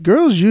 Yeah,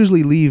 girls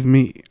usually leave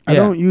me. I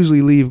don't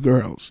usually leave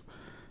girls.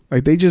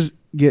 Like, they just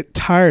get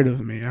tired of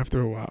me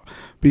after a while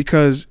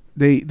because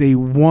they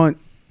want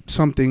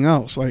something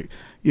else. Like,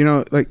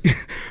 like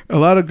a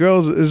lot of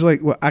girls is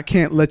like, well, I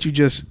can't let you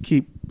just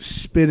keep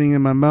spitting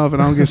in my mouth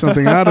and I don't get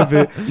something out of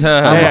it.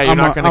 You're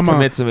not going to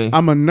commit to me.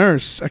 I'm a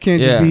nurse. I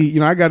can't just be,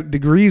 I got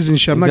degrees and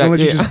shit. I'm not going to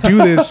let you just do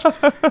this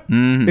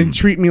and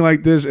treat me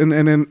like this. And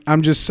then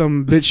I'm just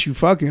some bitch you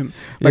fucking.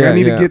 Like, I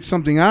need to get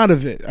something out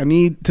of it. I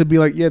need to be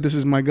like, yeah, this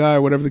is my guy,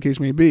 or whatever the case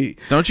may be.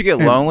 Don't you get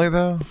lonely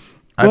though?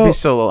 I'd be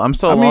so lonely. I'm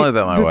so lonely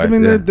without my wife. I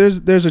mean,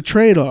 there's a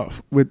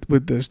trade-off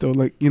with this though.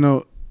 Like,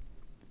 you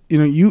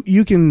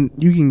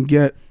can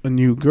get a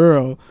new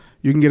girl.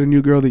 You can get a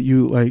new girl that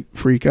you like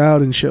freak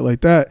out and shit like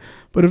that.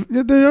 But if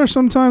there are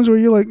some times where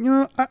you're like,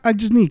 I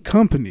just need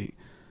company.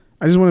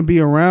 I just want to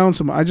be around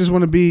somebody. I just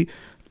want to be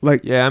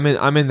like, I'm in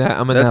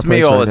that. That's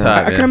me all the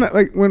time. I kind of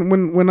like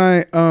when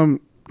I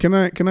can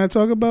I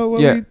talk about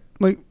what we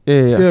like?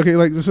 Yeah. Okay.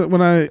 Like, so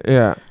when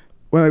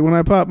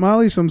I pop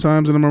Molly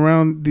sometimes and I'm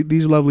around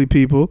these lovely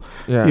people,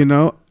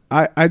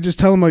 I just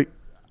tell them, like,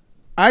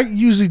 I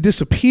usually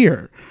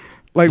disappear.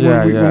 Like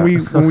when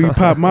we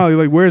pop Molly,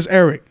 like, where's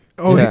Eric?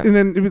 Oh, and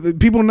then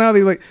people now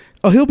they're like,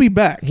 oh, he'll be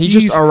back. He's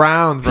just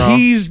around, bro.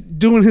 He's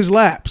doing his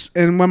laps,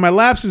 and when my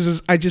laps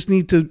is I just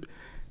need to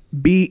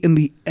be in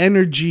the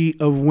energy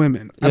of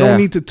women. I don't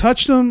need to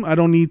touch them. I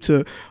don't need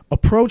to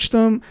approach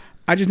them.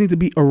 I just need to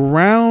be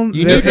around.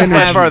 This is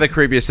by far the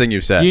creepiest thing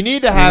you've said. You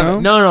need to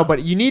have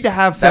but you need to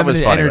have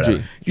feminine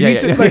energy. You need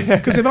to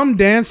because if I'm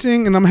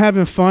dancing and I'm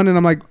having fun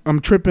and I'm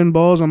tripping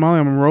balls, I'm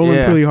rolling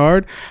really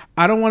hard.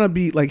 I don't want to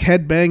be like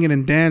head banging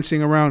and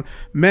dancing around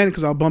men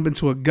because I'll bump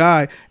into a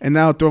guy and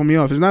that'll throw me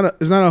off. It's not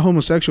a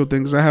homosexual thing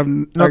because I have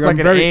it's like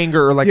an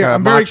anger or like a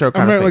macho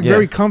kind of thing. I'm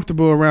very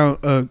comfortable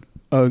around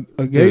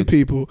gay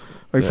people.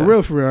 Like for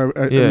real,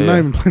 I'm not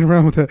even playing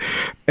around with that.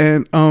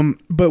 And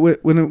but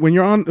when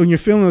you're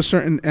feeling a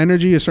certain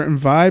energy, a certain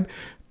vibe,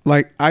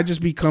 like I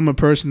just become a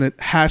person that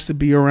has to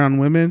be around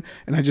women,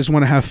 and I just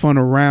want to have fun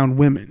around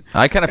women.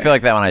 I kind of feel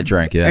like that when I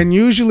drink, yeah. And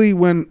usually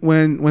when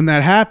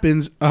that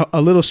happens,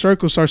 a little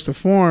circle starts to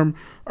form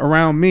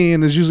around me,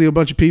 and there's usually a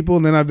bunch of people,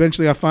 and then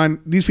eventually I find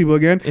these people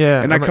again,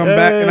 and I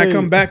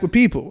come back with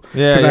people,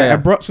 because I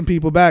brought some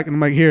people back, and I'm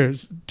like,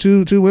 here's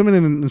two women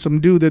and some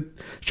dude that's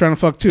trying to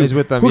fuck too. He's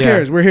with them. Who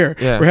cares? We're here.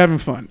 We're having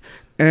fun,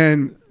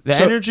 and the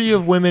energy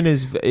of women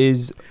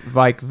is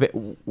like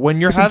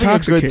when you're having a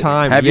good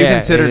time. Have you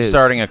considered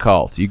starting a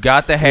cult? You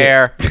got the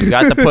hair, you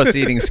got the pussy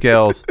eating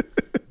skills.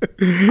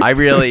 I'm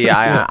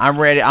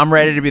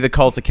ready to be the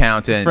cult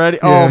accountant. Freddie,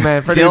 oh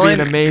man, Freddie would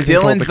be an amazing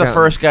Dylan's the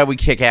first guy we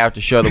kick out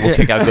to show that we'll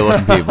kick out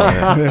good-looking people.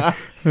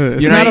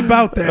 It's not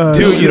about that,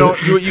 dude.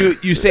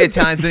 You say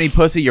Italians any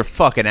pussy, you're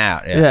fucking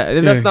out.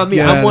 That's not me.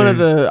 I'm one of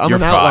the. I'm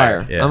an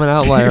outlier. I'm an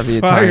outlier of the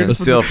Italians. Let's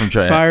steal from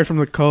Trey. Fired from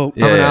the cult.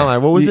 I'm an outlier.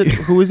 What was it?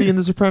 Who was he in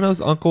The Sopranos?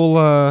 Uncle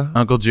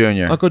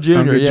Junior. Uncle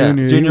Junior. Yeah,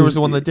 Junior was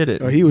the one that did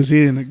it. Oh, he was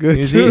eating it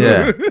good too.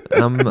 Yeah,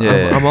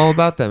 I'm all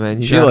about that,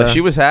 man.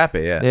 She was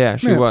happy. Yeah,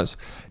 she was.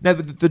 Now,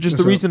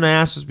 the reason I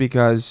asked was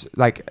because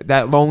like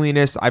that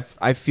loneliness,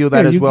 I feel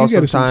that as well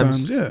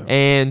sometimes.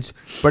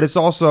 But it's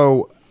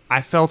also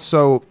I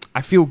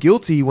feel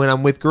guilty when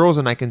I'm with girls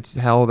and I can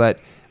tell that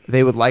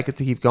they would like it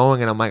to keep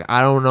going, and I'm like,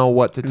 I don't know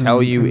what to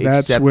tell you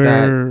except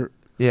that.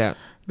 Yeah,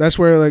 that's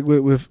where like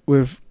with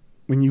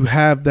when you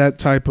have that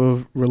type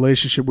of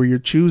relationship where you're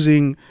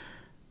choosing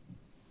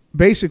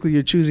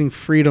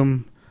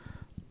freedom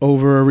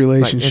over a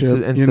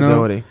relationship, and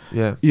stability.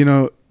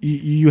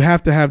 You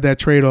have to have that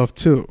trade-off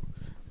too.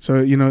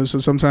 So so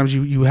sometimes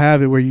you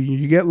have it where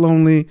you get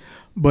lonely,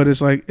 but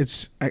it's like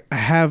I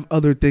have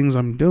other things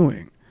I'm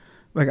doing.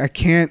 Like I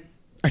can't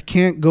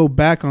go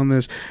back on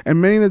this. And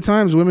many of the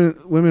times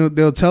women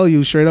they'll tell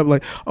you straight up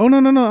like, oh no,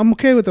 I'm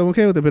okay with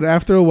it. But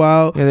after a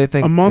while, they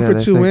think, a month or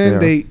two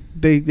in,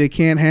 they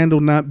can't handle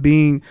not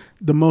being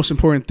the most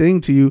important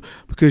thing to you,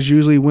 because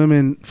usually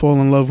women fall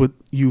in love with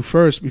you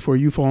first before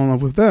you fall in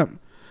love with them.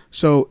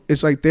 So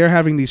it's like they're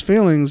having these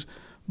feelings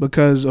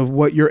because of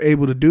what you're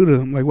able to do to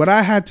them. Like what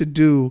I had to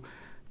do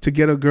to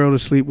get a girl to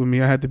sleep with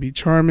me, I had to be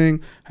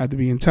charming, I had to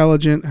be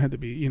intelligent, I had to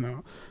be,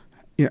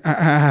 I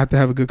have to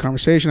have a good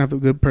conversation. I have to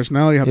have a good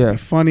personality. I have to be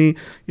funny.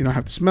 I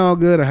have to smell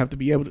good. I have to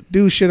be able to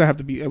do shit. I have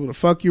to be able to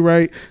fuck you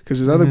right, because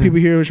there's other people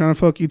here who are trying to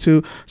fuck you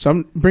too. So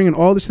I'm bringing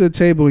all this to the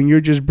table, and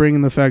you're just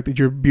bringing the fact that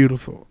you're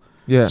beautiful.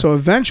 Yeah. So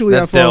eventually,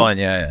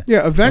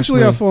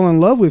 eventually I fall in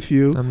love with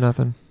you. I'm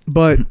nothing.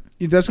 But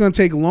that's going to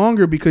take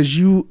longer because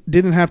you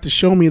didn't have to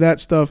show me that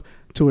stuff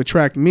to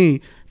attract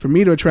me. For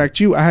me to attract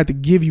you, I had to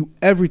give you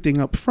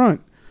everything up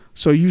front.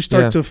 So you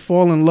start to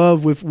fall in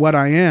love with what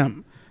I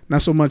am.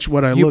 Not so much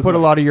what I look like. You put a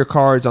lot of your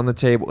cards on the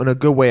table in a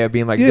good way of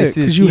being like,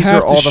 these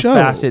are all the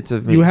facets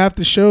of me. You have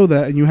to show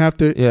that, and you have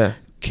to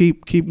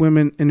keep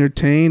women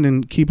entertained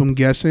and keep them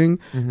guessing.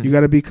 You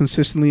got to be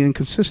consistently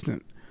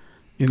inconsistent.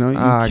 You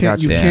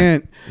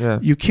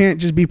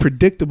can't just be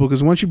predictable,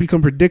 because once you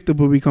become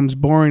predictable, it becomes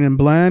boring and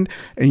bland,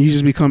 and you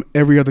just become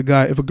every other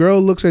guy. If a girl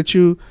looks at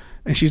you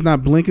and she's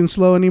not blinking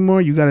slow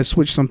anymore, you got to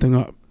switch something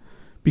up,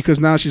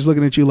 because now she's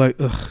looking at you like,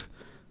 ugh,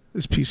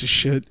 this piece of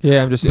shit.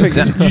 Yeah, I'm just. I'm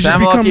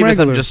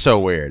just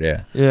so weird.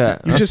 Yeah.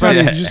 You just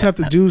have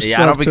to do.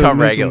 Yeah, I don't become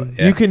regular.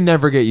 Yeah. You can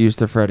never get used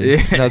to Freddie.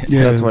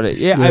 That's what it.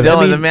 Yeah,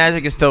 Dylan, the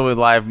magic is still with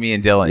live me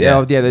and Dylan.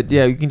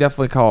 Yeah, you can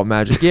definitely call it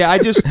magic. Yeah,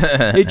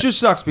 it just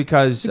sucks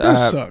because it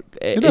does suck.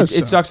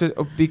 It sucks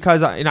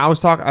because I was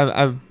talking.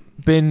 I've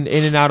been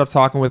in and out of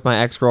talking with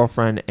my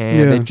ex-girlfriend,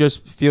 and it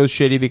just feels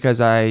shitty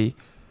because I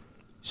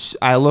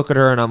look at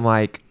her and I'm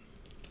like,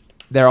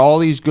 there are all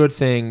these good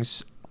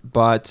things,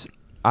 but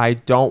I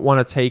don't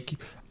want to take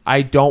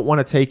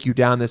you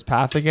down this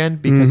path again,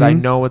 because I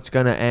know it's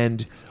going to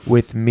end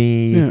with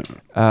me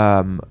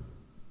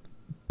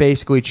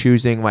basically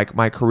choosing like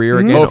my career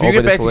again. Well, if you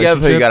get back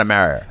together, you got to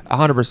marry her.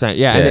 100%.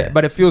 Yeah.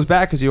 But it feels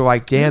bad because you're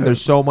like, damn,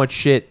 there's so much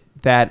shit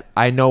that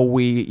I know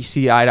we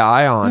see eye to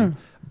eye on,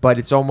 but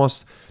it's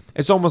almost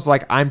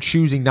like I'm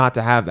choosing not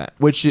to have that,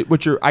 which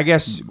I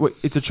guess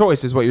it's a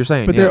choice, is what you're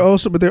saying. But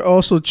they're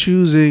also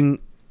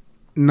choosing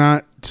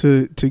not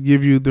to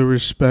give you the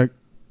respect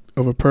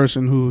of a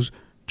person who's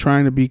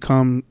trying to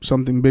become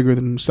something bigger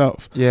than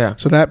himself. Yeah.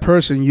 So that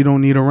person you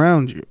don't need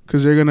around you,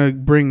 because they're gonna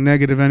bring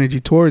negative energy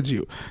towards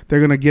you. They're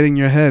gonna get in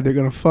your head. They're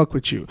gonna fuck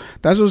with you.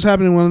 That's what's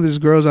happening. One of these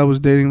girls I was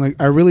dating, like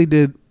I really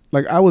did,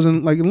 like I was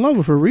in love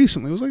with her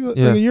recently. It was like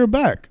a year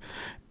back,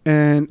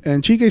 and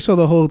Chike saw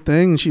the whole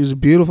thing, and she was a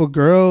beautiful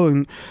girl,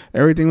 and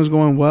everything was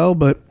going well,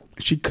 but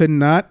She could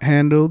not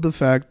handle the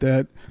fact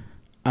that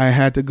I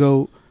had to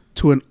go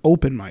to an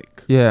open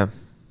mic. Yeah.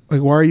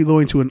 Like, why are you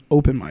going to an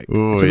open mic?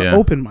 Ooh, it's an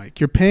open mic.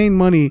 You're paying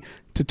money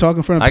to talk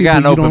in front of people. I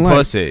got an open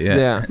pussy.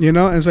 Yeah. You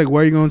know, and it's like,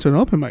 why are you going to an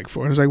open mic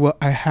for? And it's like, well,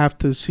 I have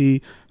to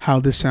see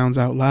how this sounds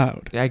out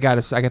loud. I got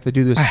to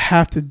do this. I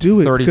have to do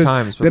it 30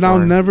 times before. Then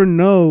I'll never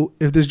know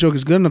if this joke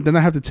is good enough. Then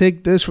I have to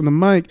take this from the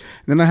mic,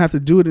 and then I have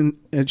to do it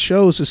at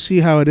shows to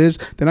see how it is.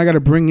 Then I got to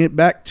bring it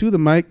back to the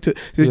mic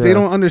because they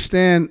don't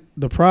understand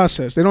the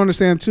process. They don't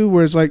understand too,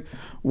 where it's like,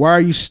 why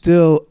are you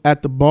still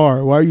at the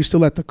bar? Why are you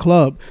still at the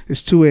club?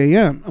 It's 2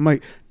 a.m. I'm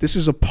like, this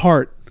is a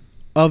part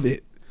of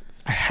it.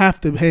 I have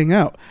to hang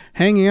out.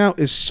 Hanging out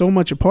is so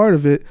much a part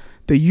of it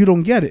that you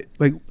don't get it.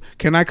 Like,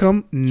 can I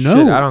come? No.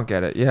 Shit, I don't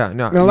get it. Yeah,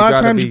 no. And a lot of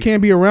times you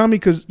can't be around me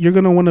because you're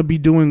going to want to be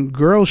doing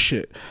girl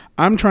shit.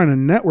 I'm trying to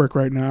network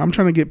right now. I'm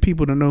trying to get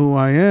people to know who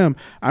I am.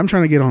 I'm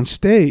trying to get on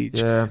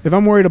stage. Yeah. If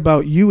I'm worried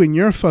about you and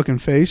your fucking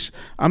face,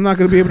 I'm not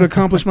going to be able to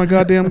accomplish my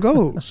goddamn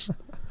goals.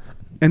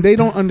 And they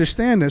don't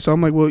understand that. So I'm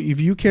like, well, if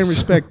you can't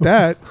respect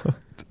that,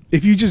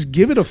 if you just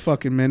give it a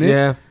fucking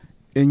minute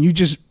and you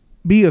just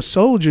be a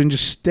soldier and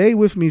just stay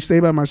with me, stay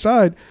by my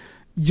side,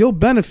 you'll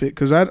benefit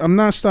because I'm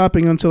not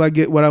stopping until I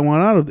get what I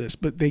want out of this.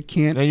 But they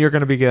can't. And you're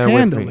going to be there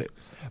with me. It.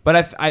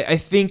 But I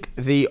think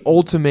the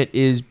ultimate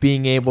is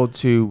being able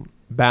to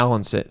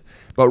balance it.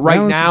 But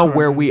right now,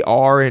 where we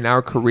are in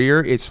our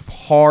career,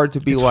 it's hard to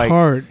be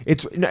hard.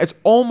 It's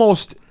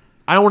almost.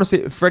 I don't want to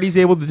say Freddie's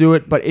able to do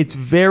it, but it's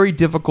very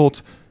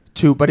difficult.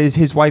 But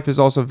his wife is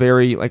also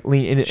very like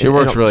lean. She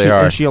works really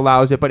hard, and she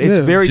allows it. But it's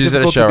very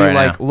difficult to be right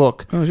like,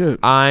 look,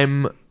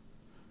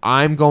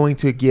 I'm going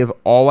to give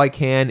all I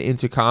can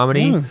into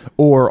comedy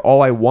or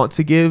all I want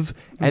to give,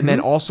 and then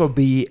also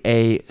be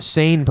a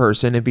sane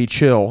person and be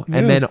chill,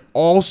 and then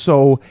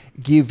also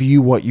give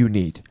you what you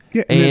need.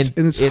 Yeah, and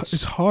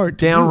it's hard.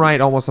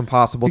 Downright almost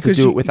impossible to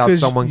do it without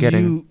someone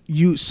getting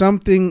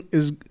something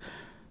is.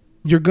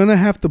 You're gonna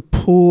have to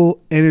pull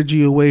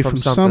energy away from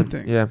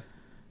something. Yeah.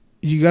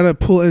 You got to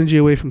pull energy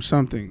away from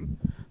something.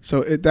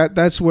 So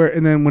that's where,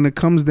 and then when it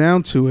comes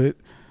down to it,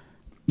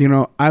 you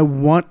know, I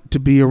want to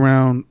be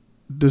around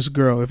this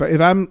girl. If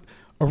I'm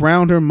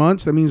around her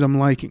months, that means I'm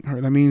liking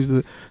her. That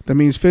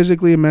means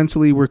physically and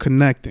mentally we're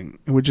connecting,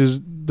 which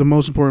is the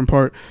most important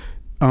part.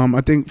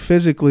 I think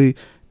physically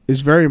is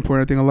very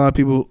important. I think a lot of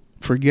people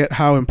forget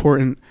how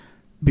important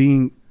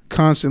being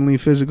constantly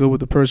physical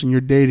with the person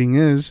you're dating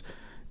is.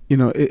 You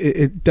know,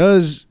 it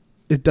does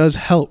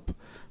help,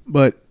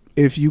 but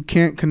if you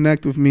can't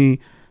connect with me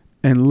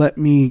and let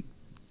me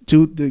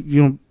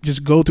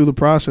just go through the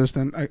process,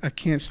 then I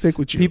can't stick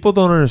with you. People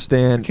don't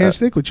understand. I can't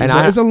stick with you.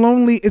 So it's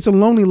a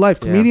lonely life.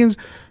 Yeah. Comedians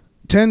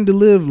tend to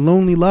live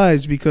lonely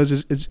lives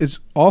because it's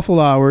awful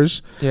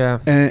hours. Yeah.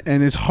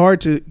 And it's hard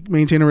to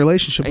maintain a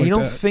relationship and like that.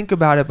 You don't think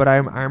about it, but I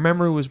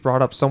remember it was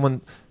brought up.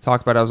 Someone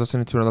talked about it. I was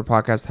listening to another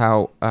podcast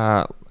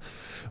how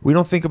we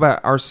don't think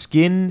about our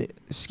skin.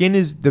 Skin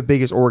is the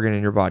biggest organ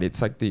in your body.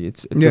 It's like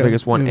it's the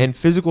biggest one. Yeah. And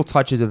physical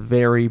touch is a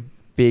very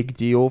big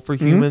deal for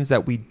humans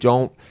that we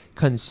don't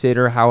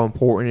consider how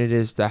important it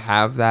is to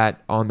have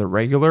that on the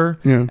regular.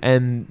 Yeah.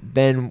 And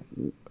then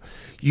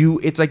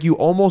it's like you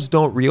almost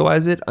don't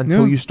realize it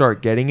until you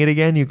start getting it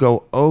again. You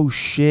go, oh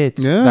shit.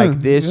 Yeah. Like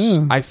this,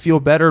 I feel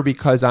better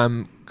because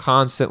I'm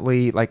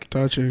constantly like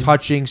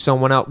touching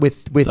someone out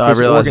with this I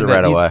realized it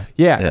right away.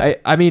 Yeah.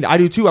 I mean, I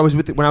do too.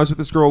 When I was with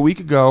this girl a week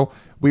ago,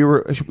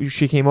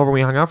 she came over and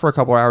we hung out for a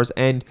couple of hours,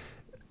 and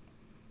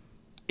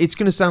it's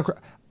going to sound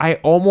I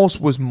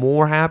almost was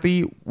more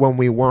happy when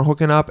we weren't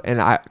hooking up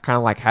and I kind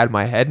of like had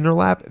my head in her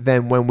lap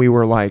than when we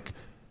were like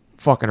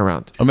fucking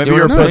around. Or maybe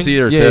you're a pussy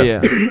eater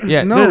too.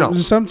 Yeah. No.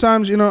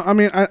 Sometimes, you know, I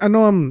mean, I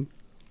know I'm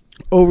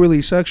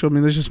overly sexual. I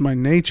mean, that's just my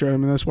nature. I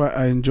mean, that's what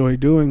I enjoy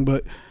doing.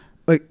 But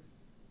like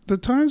the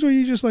times where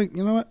you just like,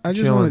 you know what, I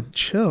just want to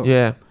chill.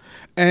 Yeah.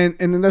 And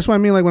then that's what I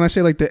mean. Like when I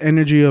say like the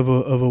energy of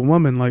a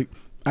woman, like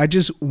I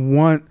just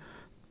want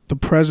the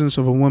presence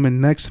of a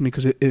woman next to me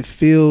because it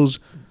feels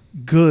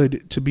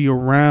good to be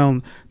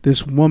around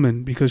this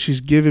woman because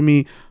she's giving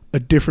me a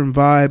different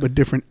vibe, a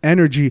different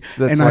energy,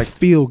 and like, I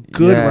feel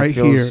good right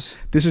here.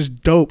 This is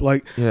dope.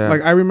 Like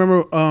I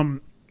remember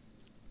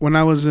when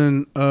I was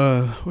in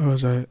where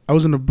was I? I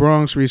was in the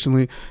Bronx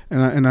recently,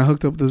 and I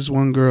hooked up with this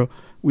one girl.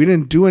 We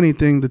didn't do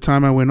anything the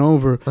time I went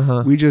over.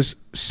 We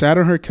just sat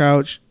on her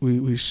couch.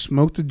 We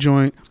smoked a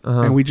joint,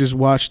 and we just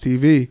watched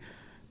TV,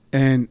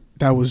 and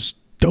that was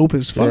dope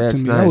as fuck to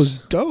me. Nice. That was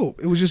dope.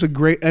 It was just a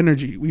great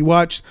energy. We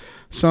watched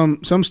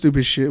some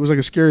stupid shit. It was like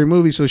a scary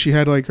movie. So she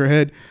had like her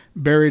head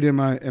buried in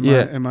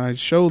my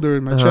shoulder,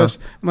 in my chest.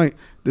 I'm like,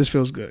 this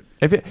feels good.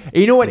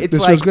 You know what? It's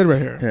this feels good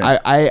right here. Yeah.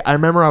 I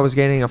remember I was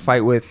getting a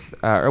fight with,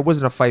 or it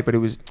wasn't a fight, but it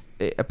was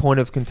a point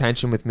of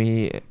contention with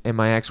me and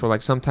my ex where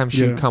like sometimes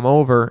she'd come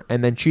over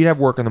and then she'd have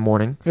work in the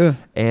morning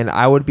and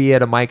I would be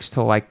at a mic's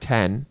till like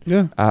 10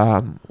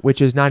 which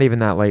is not even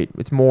that late.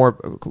 It's more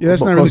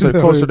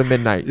closer to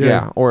midnight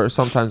or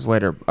sometimes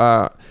later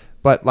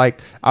but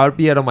like I would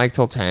be at a mic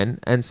till 10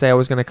 and say I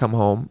was going to come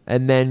home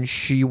and then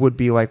she would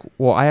be like,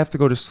 well, I have to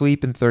go to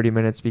sleep in 30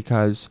 minutes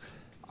because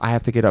I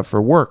have to get up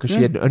for work because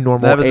she had a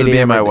normal. That happens to me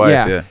and my wife.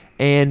 Yeah.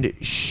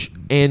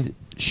 And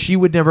she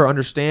would never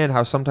understand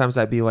how sometimes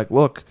I'd be like,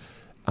 look,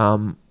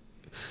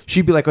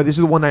 she'd be like, oh, this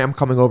is the one night I'm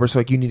coming over, so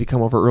like you need to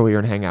come over earlier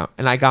and hang out.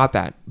 And I got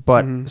that.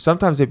 But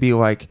sometimes it'd be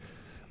like,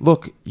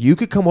 look, you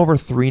could come over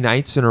 3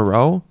 nights in a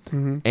row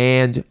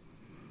and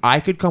I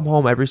could come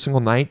home every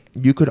single night.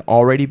 You could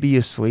already be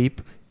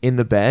asleep in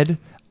the bed.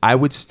 I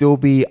would still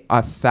be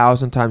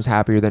 1,000 times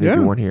happier than if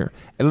you weren't here.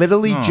 And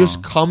literally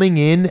just coming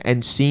in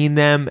and seeing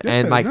them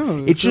and like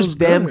it's just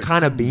them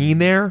kind of being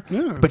there.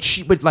 Yeah. But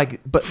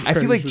I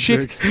feel like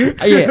chick.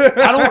 I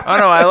don't. Oh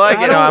no, I like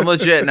it. No, I'm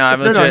legit. No, I'm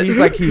legit.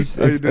 No, he's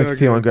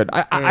feeling good.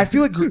 I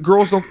feel like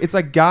girls don't. It's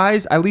like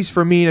guys, at least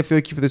for me, and I feel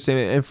like you for the same.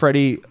 And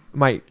Freddie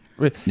might.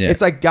 Yeah.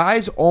 It's like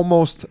guys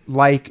almost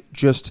like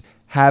just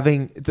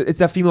having. It's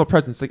that female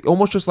presence, like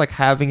almost just like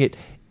having it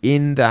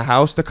in the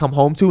house to come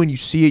home to, and you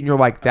see it and you're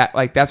like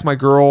that's my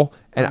girl,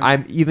 and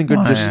I'm even good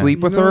to just sleep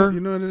with her. You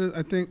know what it is?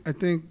 I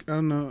think I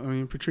don't know. I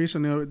mean, Patrice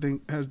O'Neal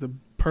has the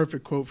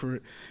perfect quote for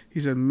it.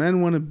 He said,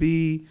 "Men want to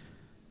be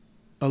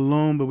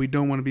alone, but we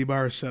don't want to be by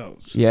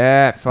ourselves."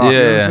 Yeah, fuck. You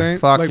know what I'm saying?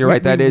 Fuck, like, you're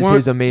right. That is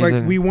his amazing.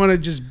 Like we want to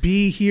just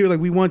be here. Like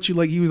we want you.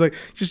 Like he was like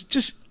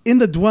just in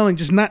the dwelling,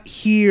 just not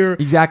here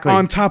exactly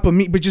on top of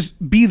me, but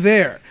just be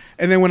there.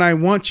 And then when I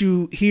want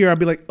you here, I'll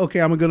be like,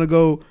 okay, I'm gonna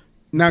go.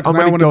 Not because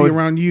I want to be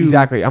around you.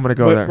 Exactly, I'm gonna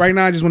go there. Right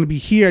now, I just want to be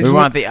here. We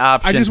want the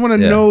option. I just want to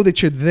know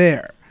that you're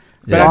there.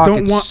 But I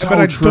don't want. But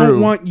I don't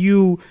want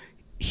you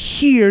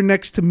here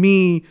next to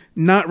me.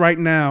 Not right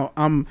now.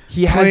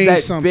 He has that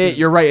something. Bit.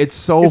 You're right. It's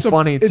so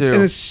funny too.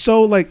 And it's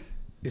so like.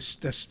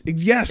 Yes.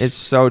 It's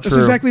so true. That's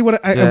exactly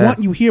what I want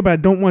you here, but I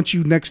don't want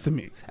you next to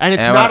me. And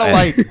it's not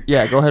like.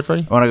 Yeah, go ahead,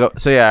 Freddie. I want to go.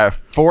 So yeah,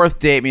 4th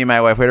date. Me and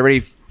my wife. We had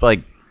already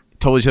like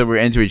told each other we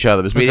were into each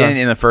other, but we didn't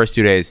in the first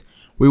 2 days.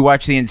 We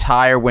watched the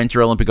entire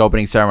Winter Olympic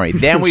opening ceremony.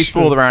 Then we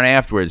fooled around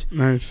afterwards.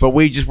 Nice. But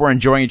we just were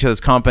enjoying each other's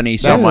company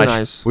so much.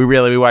 Nice. We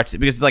watched it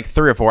because it's like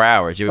 3 or 4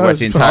 hours. We watched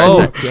the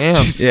entire damn.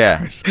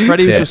 Yeah.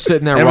 Freddie was just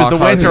sitting there. And it was the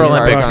Winter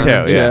Olympics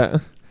too. Yeah.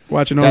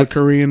 Watching all the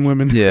Korean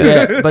women.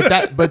 Yeah.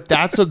 But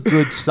that's a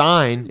good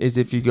sign is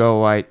if you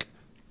go like,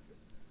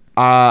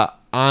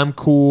 I'm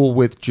cool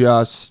with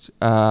just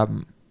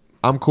I'm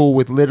cool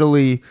with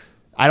literally.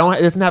 It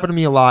doesn't happen to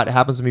me a lot. It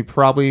happens to me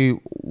probably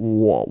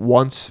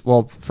once.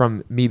 Well,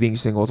 from me being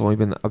single, it's only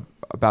been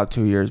about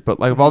 2 years. But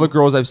like of all the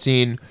girls I've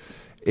seen,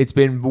 it's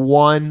been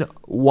one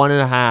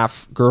and a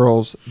half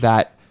girls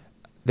that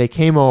they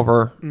came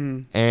over,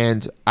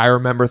 and I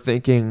remember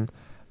thinking,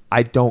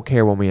 I don't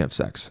care when we have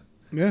sex.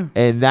 Yeah,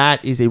 and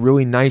that is a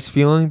really nice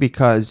feeling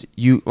because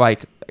you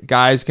like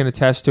guys can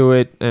attest to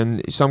it,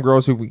 and some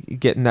girls who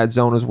get in that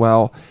zone as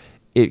well.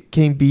 It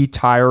can be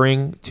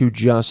tiring to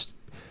just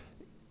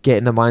get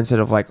in the mindset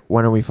of like,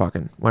 when are we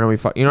fucking? You know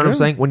what I'm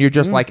saying? When you're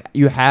just like,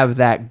 you have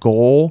that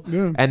goal,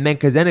 and then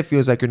because then it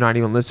feels like you're not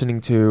even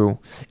listening to.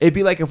 It'd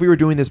be like if we were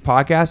doing this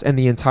podcast and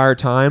the entire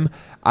time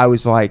I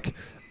was like,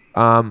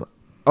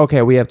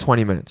 okay, we have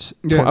 20 minutes.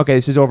 Okay,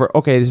 this is over.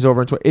 Okay, this is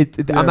over.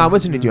 I'm not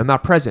listening to you. I'm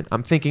not present.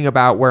 I'm thinking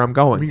about where I'm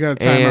going. We got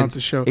to time out the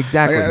show.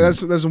 Exactly.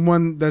 That's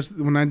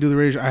when I do the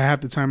radio. I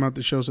have to time out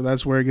the show, so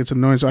that's where it gets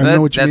annoying. So I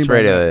know what you mean. That's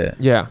radio.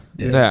 Yeah.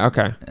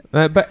 Okay.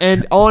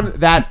 And on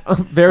that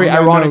very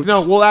ironic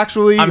note, we'll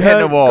actually. I'm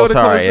hitting a wall.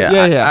 Sorry.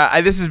 Yeah.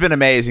 This has been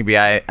amazing.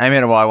 I'm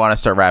hitting a wall. I want to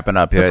start wrapping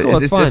up here.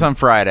 It's on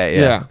Friday.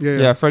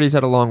 Yeah. Freddie's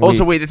had a long week.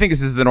 Also, wait. I think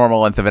this is the normal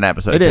length of an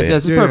episode. It is.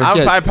 Yes, it's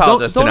perfect. I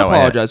apologize. Don't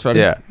apologize, Freddie.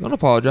 Yeah. Don't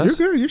apologize.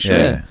 You're good. You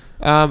should.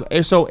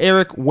 Yeah. So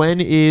Eric,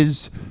 when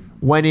is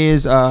Time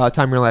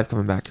in Your Life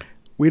coming back?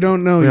 We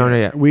don't know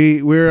yet.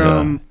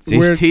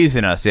 He's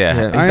teasing us.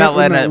 Yeah. He's not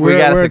letting it. We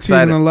got us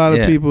excited. Teasing a lot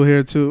of people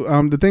here too.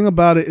 The thing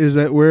about it is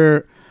that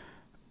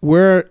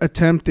we're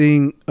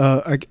attempting.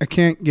 I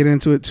can't get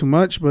into it too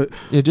much, but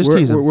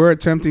we're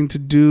attempting to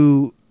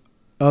do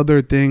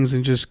other things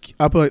and just.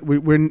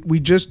 We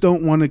just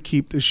don't want to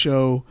keep the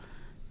show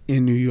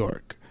in New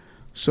York,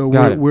 so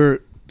we're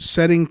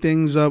setting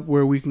things up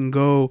where we can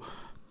go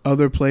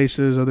other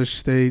places, other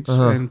states,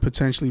 and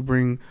potentially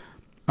bring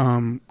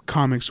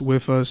comics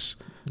with us.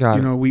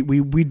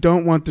 We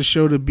don't want the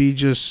show to be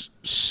just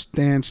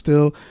stand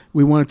still.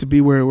 We want it to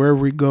be wherever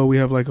we go, we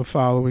have like a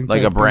following,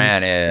 like a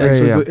brand.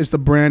 It's the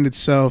brand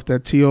itself,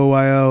 that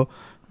TOYL,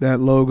 that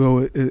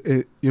logo.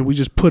 We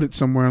just put it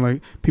somewhere,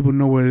 like people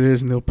know what it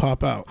is, and they'll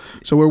pop out.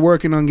 So we're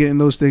working on getting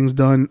those things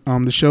done.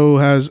 The show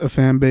has a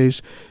fan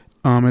base.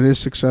 It is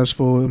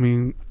successful. I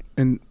mean,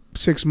 in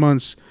 6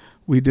 months,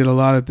 we did a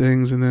lot of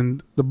things, and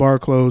then the bar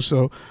closed.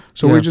 So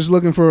we're just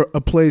looking for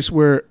a place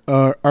where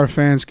our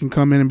fans can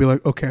come in and be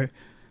like, okay,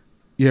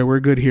 yeah,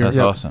 we're good here. That's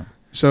awesome.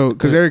 So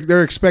because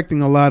they're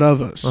expecting a lot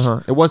of us.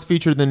 It was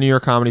featured in the New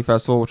York Comedy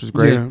Festival, which was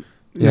great.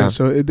 Yeah.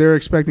 So they're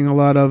expecting a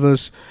lot of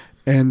us,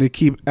 and they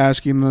keep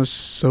asking us.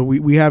 So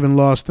we haven't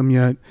lost them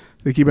yet.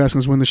 They keep asking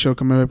us when the show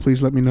comes out.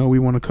 Please let me know. We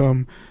want to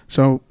come.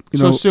 So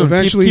soon.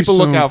 Eventually, keep a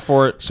lookout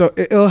for it. So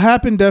it'll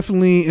happen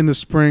definitely in the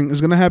spring.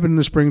 It's going to happen in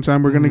the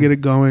springtime. We're going to get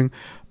it going.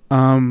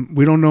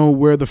 We don't know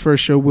where the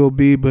first show will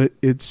be, but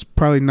it's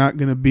probably not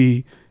going to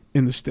be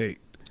in the state.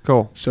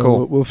 Cool.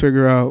 So we'll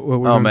figure out what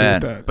we're going to do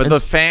with that. But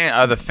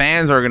the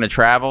fans are going to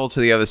travel to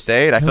the other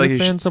state. I feel like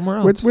fans somewhere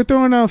else. We're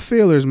throwing out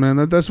feelers, man.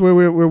 That's where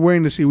we're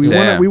waiting to see.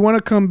 We want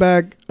to come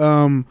back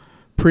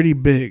pretty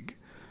big.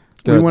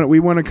 Good. We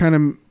want to kind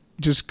of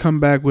just come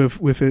back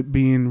with it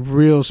being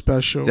real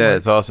special. Yeah,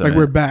 it's awesome. Like,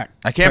 we're back.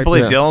 I can't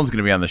believe Dylan's going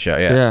to be on the show.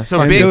 Yeah. So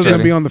big Dylan's going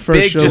to be on the first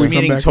big show. Just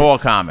meaning tall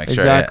comics.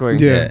 Exactly. Right?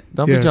 Yeah.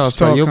 Don't be jealous,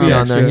 Fred. You'll be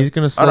on there. He's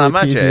going to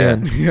slowly tease you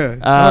in.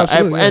 Yeah.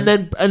 And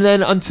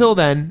then until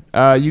then,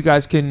 you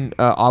guys can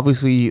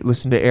obviously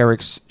listen to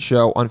Eric's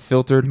show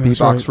Unfiltered,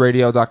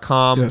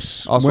 bboxradio.com.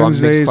 Yes. Also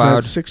Wednesdays on Mixcloud.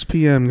 at 6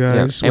 p.m.,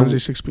 guys. Wednesday,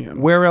 6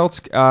 p.m. Where else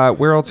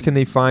can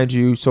they find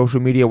you social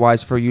media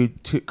wise for you?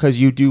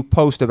 Because you do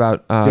post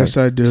about yes,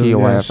 I do.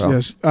 TOYFL.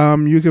 Yes.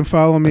 You can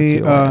follow me.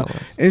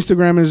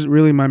 Instagram is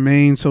really my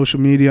main social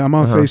media. I'm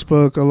on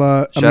Facebook a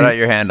lot. Shout out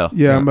your handle.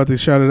 Yeah, I'm about to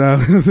shout it out.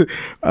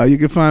 You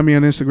can find me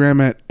on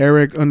Instagram at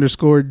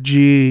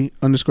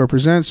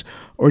Eric_G_presents,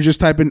 or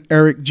just type in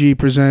Eric G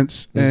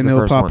Presents and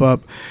it'll pop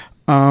up.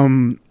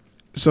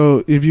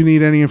 So if you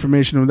need any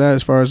information on that,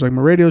 as far as like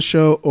my radio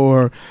show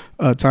or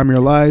Time of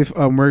Your Life,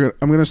 I'm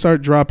gonna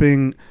start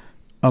dropping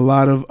a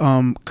lot of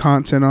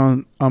content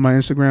on my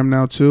Instagram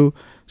now too.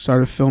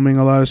 Started filming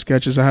a lot of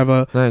sketches. I have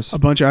a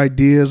bunch of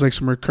ideas, like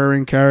some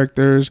recurring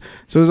characters.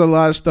 So there's a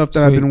lot of stuff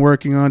that I've been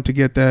working on to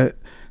get that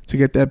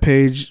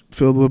page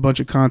filled with a bunch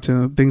of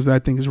content of things that I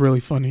think is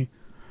really funny.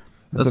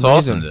 That's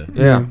awesome.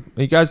 Yeah.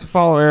 You guys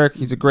follow Eric.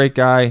 He's a great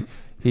guy.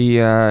 He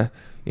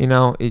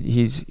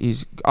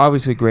he's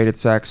obviously great at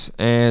sex,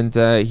 and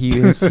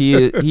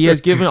he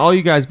has given all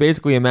you guys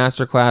basically a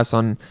master class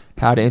on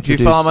how to introduce. If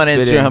you follow him on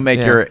Instagram, he'll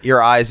make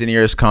your eyes and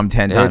ears come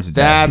 10 times a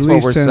day. That's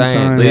what we're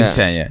saying. At least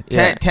 10,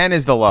 yeah. 10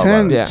 is the low.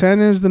 10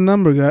 is the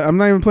number, guys. I'm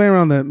not even playing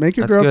around that. Make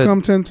your girl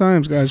come 10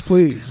 times, guys,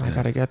 please. I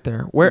gotta get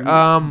there. Where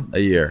a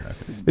year.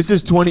 This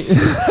is 20.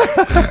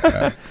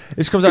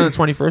 This comes out on the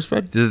 21st,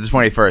 Fred. This is the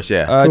 21st.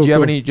 Yeah. Do you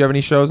have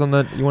any shows on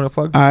that you want to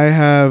plug? I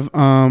have.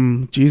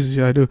 Jesus,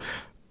 yeah, I do.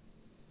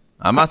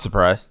 I'm not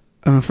surprised.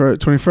 For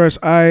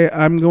 21st,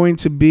 I'm going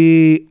to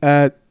be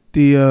at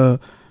the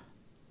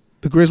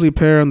Grizzly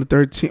Pear on the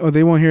 13th. Oh,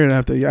 they won't hear it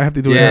after. I have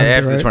to do it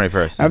after the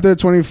 21st. After the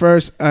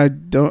 21st, I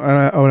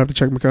would have to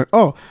check my calendar.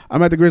 Oh,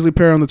 I'm at the Grizzly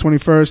Pear on the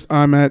 21st.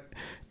 I'm at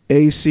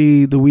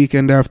AC the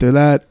weekend after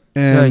that,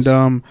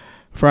 and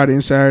Friday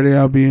and Saturday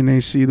I'll be in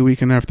AC the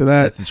weekend after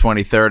that. That's the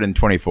 23rd and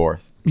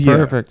 24th. Yeah.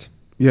 Perfect.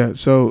 Yeah,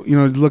 so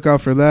look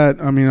out for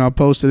that. I mean, I'll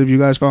post it if you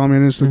guys follow me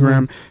on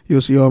Instagram.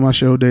 You'll see all my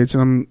show dates,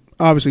 and I'm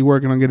obviously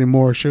working on getting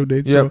more show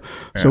dates. So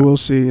we'll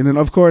see. And then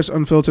of course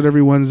Unfiltered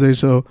every Wednesday.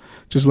 So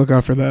just look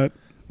out for that.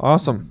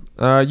 Awesome.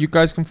 You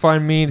guys can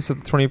find me. This is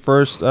the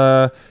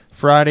 21st.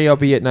 Friday I'll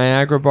be at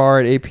Niagara Bar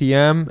at 8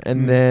 p.m.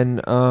 And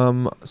then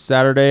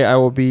Saturday I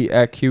will be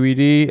at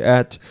QED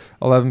at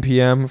 11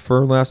 p.m.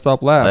 for Last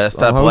Stop Laughs. Last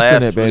Stop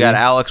Laughs. We got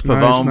Alex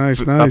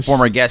Pavone, a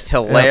former guest,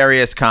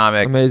 hilarious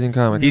comic. Amazing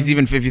comic. He's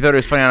even, if you thought he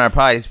was funny on our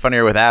pod, he's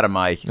funnier without a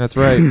mic. That's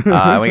right.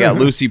 And we got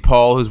Lucy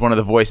Pohl, who's one of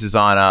the voices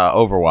on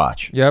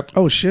Overwatch. Yep.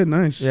 Oh shit,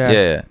 nice.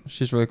 Yeah.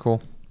 She's really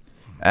cool.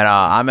 And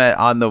I'm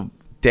on the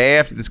day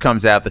after this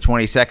comes out, the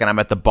 22nd, I'm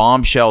at the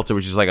Bomb Shelter,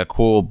 which is like a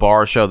cool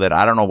bar show that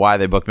I don't know why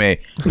they booked me,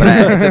 but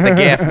it's at the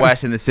Gaff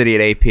West in the city at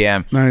 8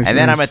 p.m. Nice, and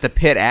then I'm at the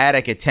Pit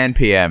Attic at 10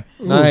 p.m.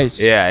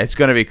 Nice. Yeah, it's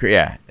gonna be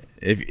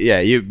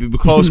you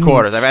close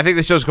quarters. I mean, I think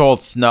the show's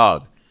called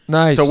Snug.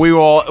 Nice. So we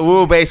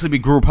will basically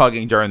be group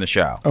hugging during the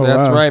show. Oh,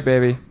 that's right,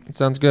 baby. It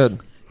sounds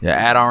good. Yeah,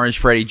 at Orange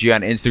Freddy G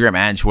on Instagram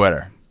and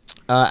Twitter.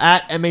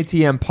 At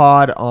MATM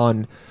Pod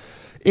on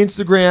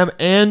Instagram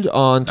and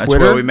on Twitter. That's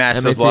where we match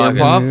those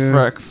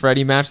logins.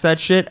 Freddie matched that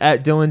shit.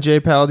 At Dylan J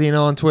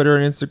Palladino on Twitter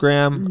and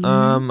Instagram.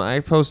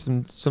 I post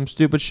some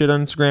stupid shit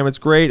on Instagram. It's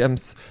great.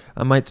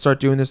 I might start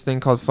doing this thing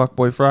called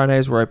Fuckboy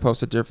Fridays, where I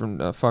post a different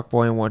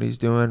fuckboy and what he's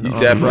doing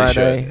on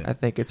Friday. Should. I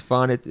think it's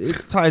fun. It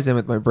ties in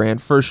with my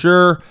brand for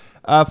sure.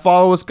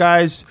 Follow us,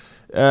 guys.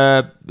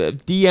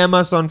 DM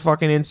us on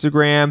fucking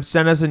Instagram.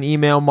 Send us an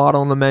email,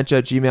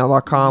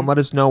 modelandthemensch@gmail.com. Let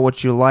us know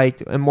what you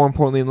liked, and more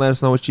importantly, let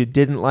us know what you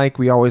didn't like.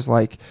 We always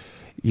like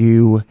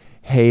you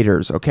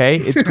haters, okay?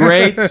 It's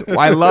great.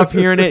 I love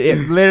hearing it.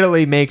 It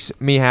literally makes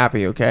me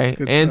happy, okay?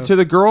 Good and stuff. to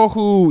the girl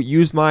who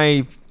used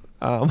my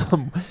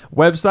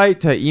website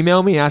to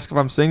email me, ask if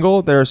I'm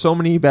single, there are so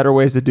many better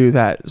ways to do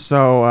that.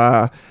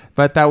 So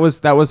but that was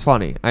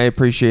funny. I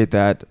appreciate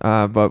that.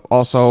 But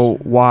also,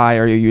 why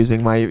are you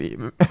using my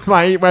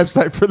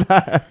website for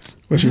that?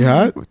 Was she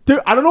hot? Dude,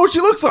 I don't know what she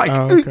looks like.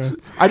 Oh, okay.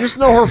 I just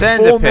know her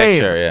Send full a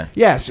picture, name. yeah.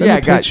 Yes, Send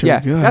a picture,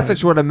 yeah. God. That's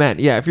actually what I meant.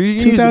 Yeah, if you're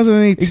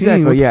 2018.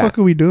 Exactly, what the fuck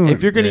are we doing?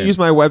 If you're gonna use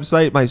my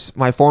website,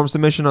 my form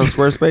submission on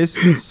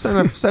Squarespace,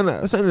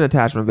 send an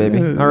attachment, baby.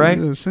 Yeah, all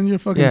right. Send your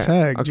fucking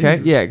tag. Okay.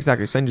 Jesus. Yeah.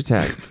 Exactly. Send your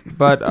tag.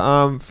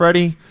 But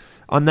Freddie.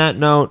 On that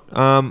note,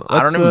 I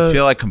don't even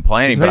feel like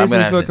complaining, but I'm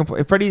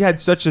gonna. Freddie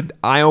had such an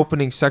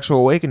eye-opening sexual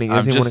awakening. He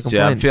doesn't want to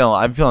complain. I'm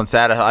feeling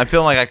sad. I'm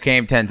feeling like I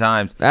came 10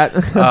 times.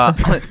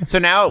 So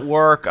now at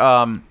work,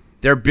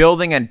 they're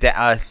building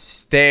a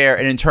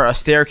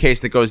staircase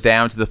that goes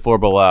down to the floor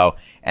below,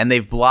 and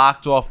they've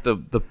blocked off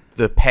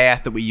the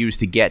path that we use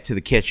to get to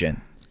the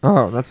kitchen.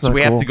 Oh, that's not so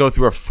we cool. have to go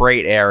through a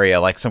freight area,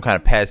 like some kind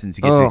of peasants.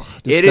 To get to.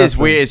 It is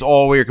weird. It's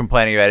all we were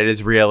complaining about. It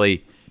is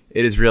really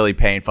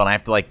painful. And I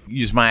have to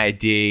use my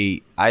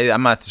ID.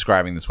 I'm not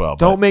describing this well.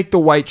 Don't make the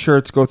white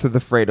shirts go through the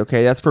freight,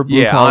 okay? That's for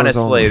blue collars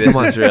honestly, only. this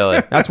is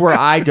really. That's where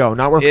I go,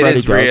 not where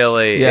Freddie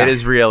goes. It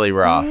is really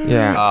rough.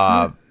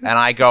 Yeah. And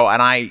I go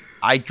and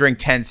I drink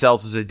 10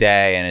 seltzers a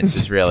day, and it's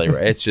just really.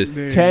 It's just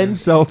 10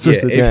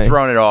 seltzers a day. It's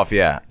thrown it off.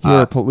 Yeah.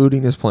 You're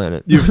polluting this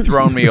planet. You've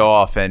thrown me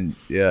off, and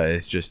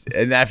it's just.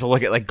 And I have to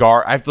look at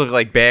I have to look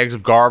at bags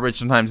of garbage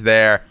sometimes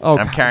there. Oh,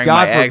 and I'm carrying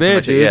God my eggs.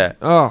 forbid, dude. Yeah.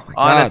 Oh, my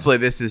God. Honestly,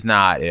 this is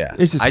not. Yeah.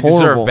 This is I horrible.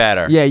 deserve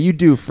better. Yeah, you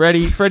do.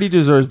 Freddie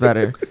deserves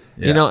better.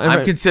 Yeah. You know,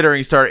 I'm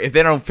considering if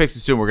they don't fix it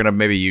soon, we're gonna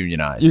maybe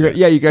unionize.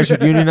 You guys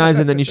should unionize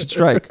and then you should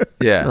strike.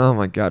 Yeah. Oh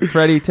my God,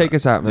 Freddie, take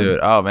us out, man. Dude,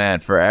 oh man,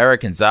 for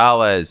Eric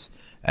Gonzalez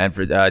and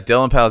for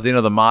Dylan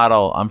Palladino, the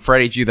model, I'm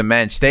Freddie G, the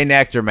mensch. Stay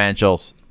nectar, menschels.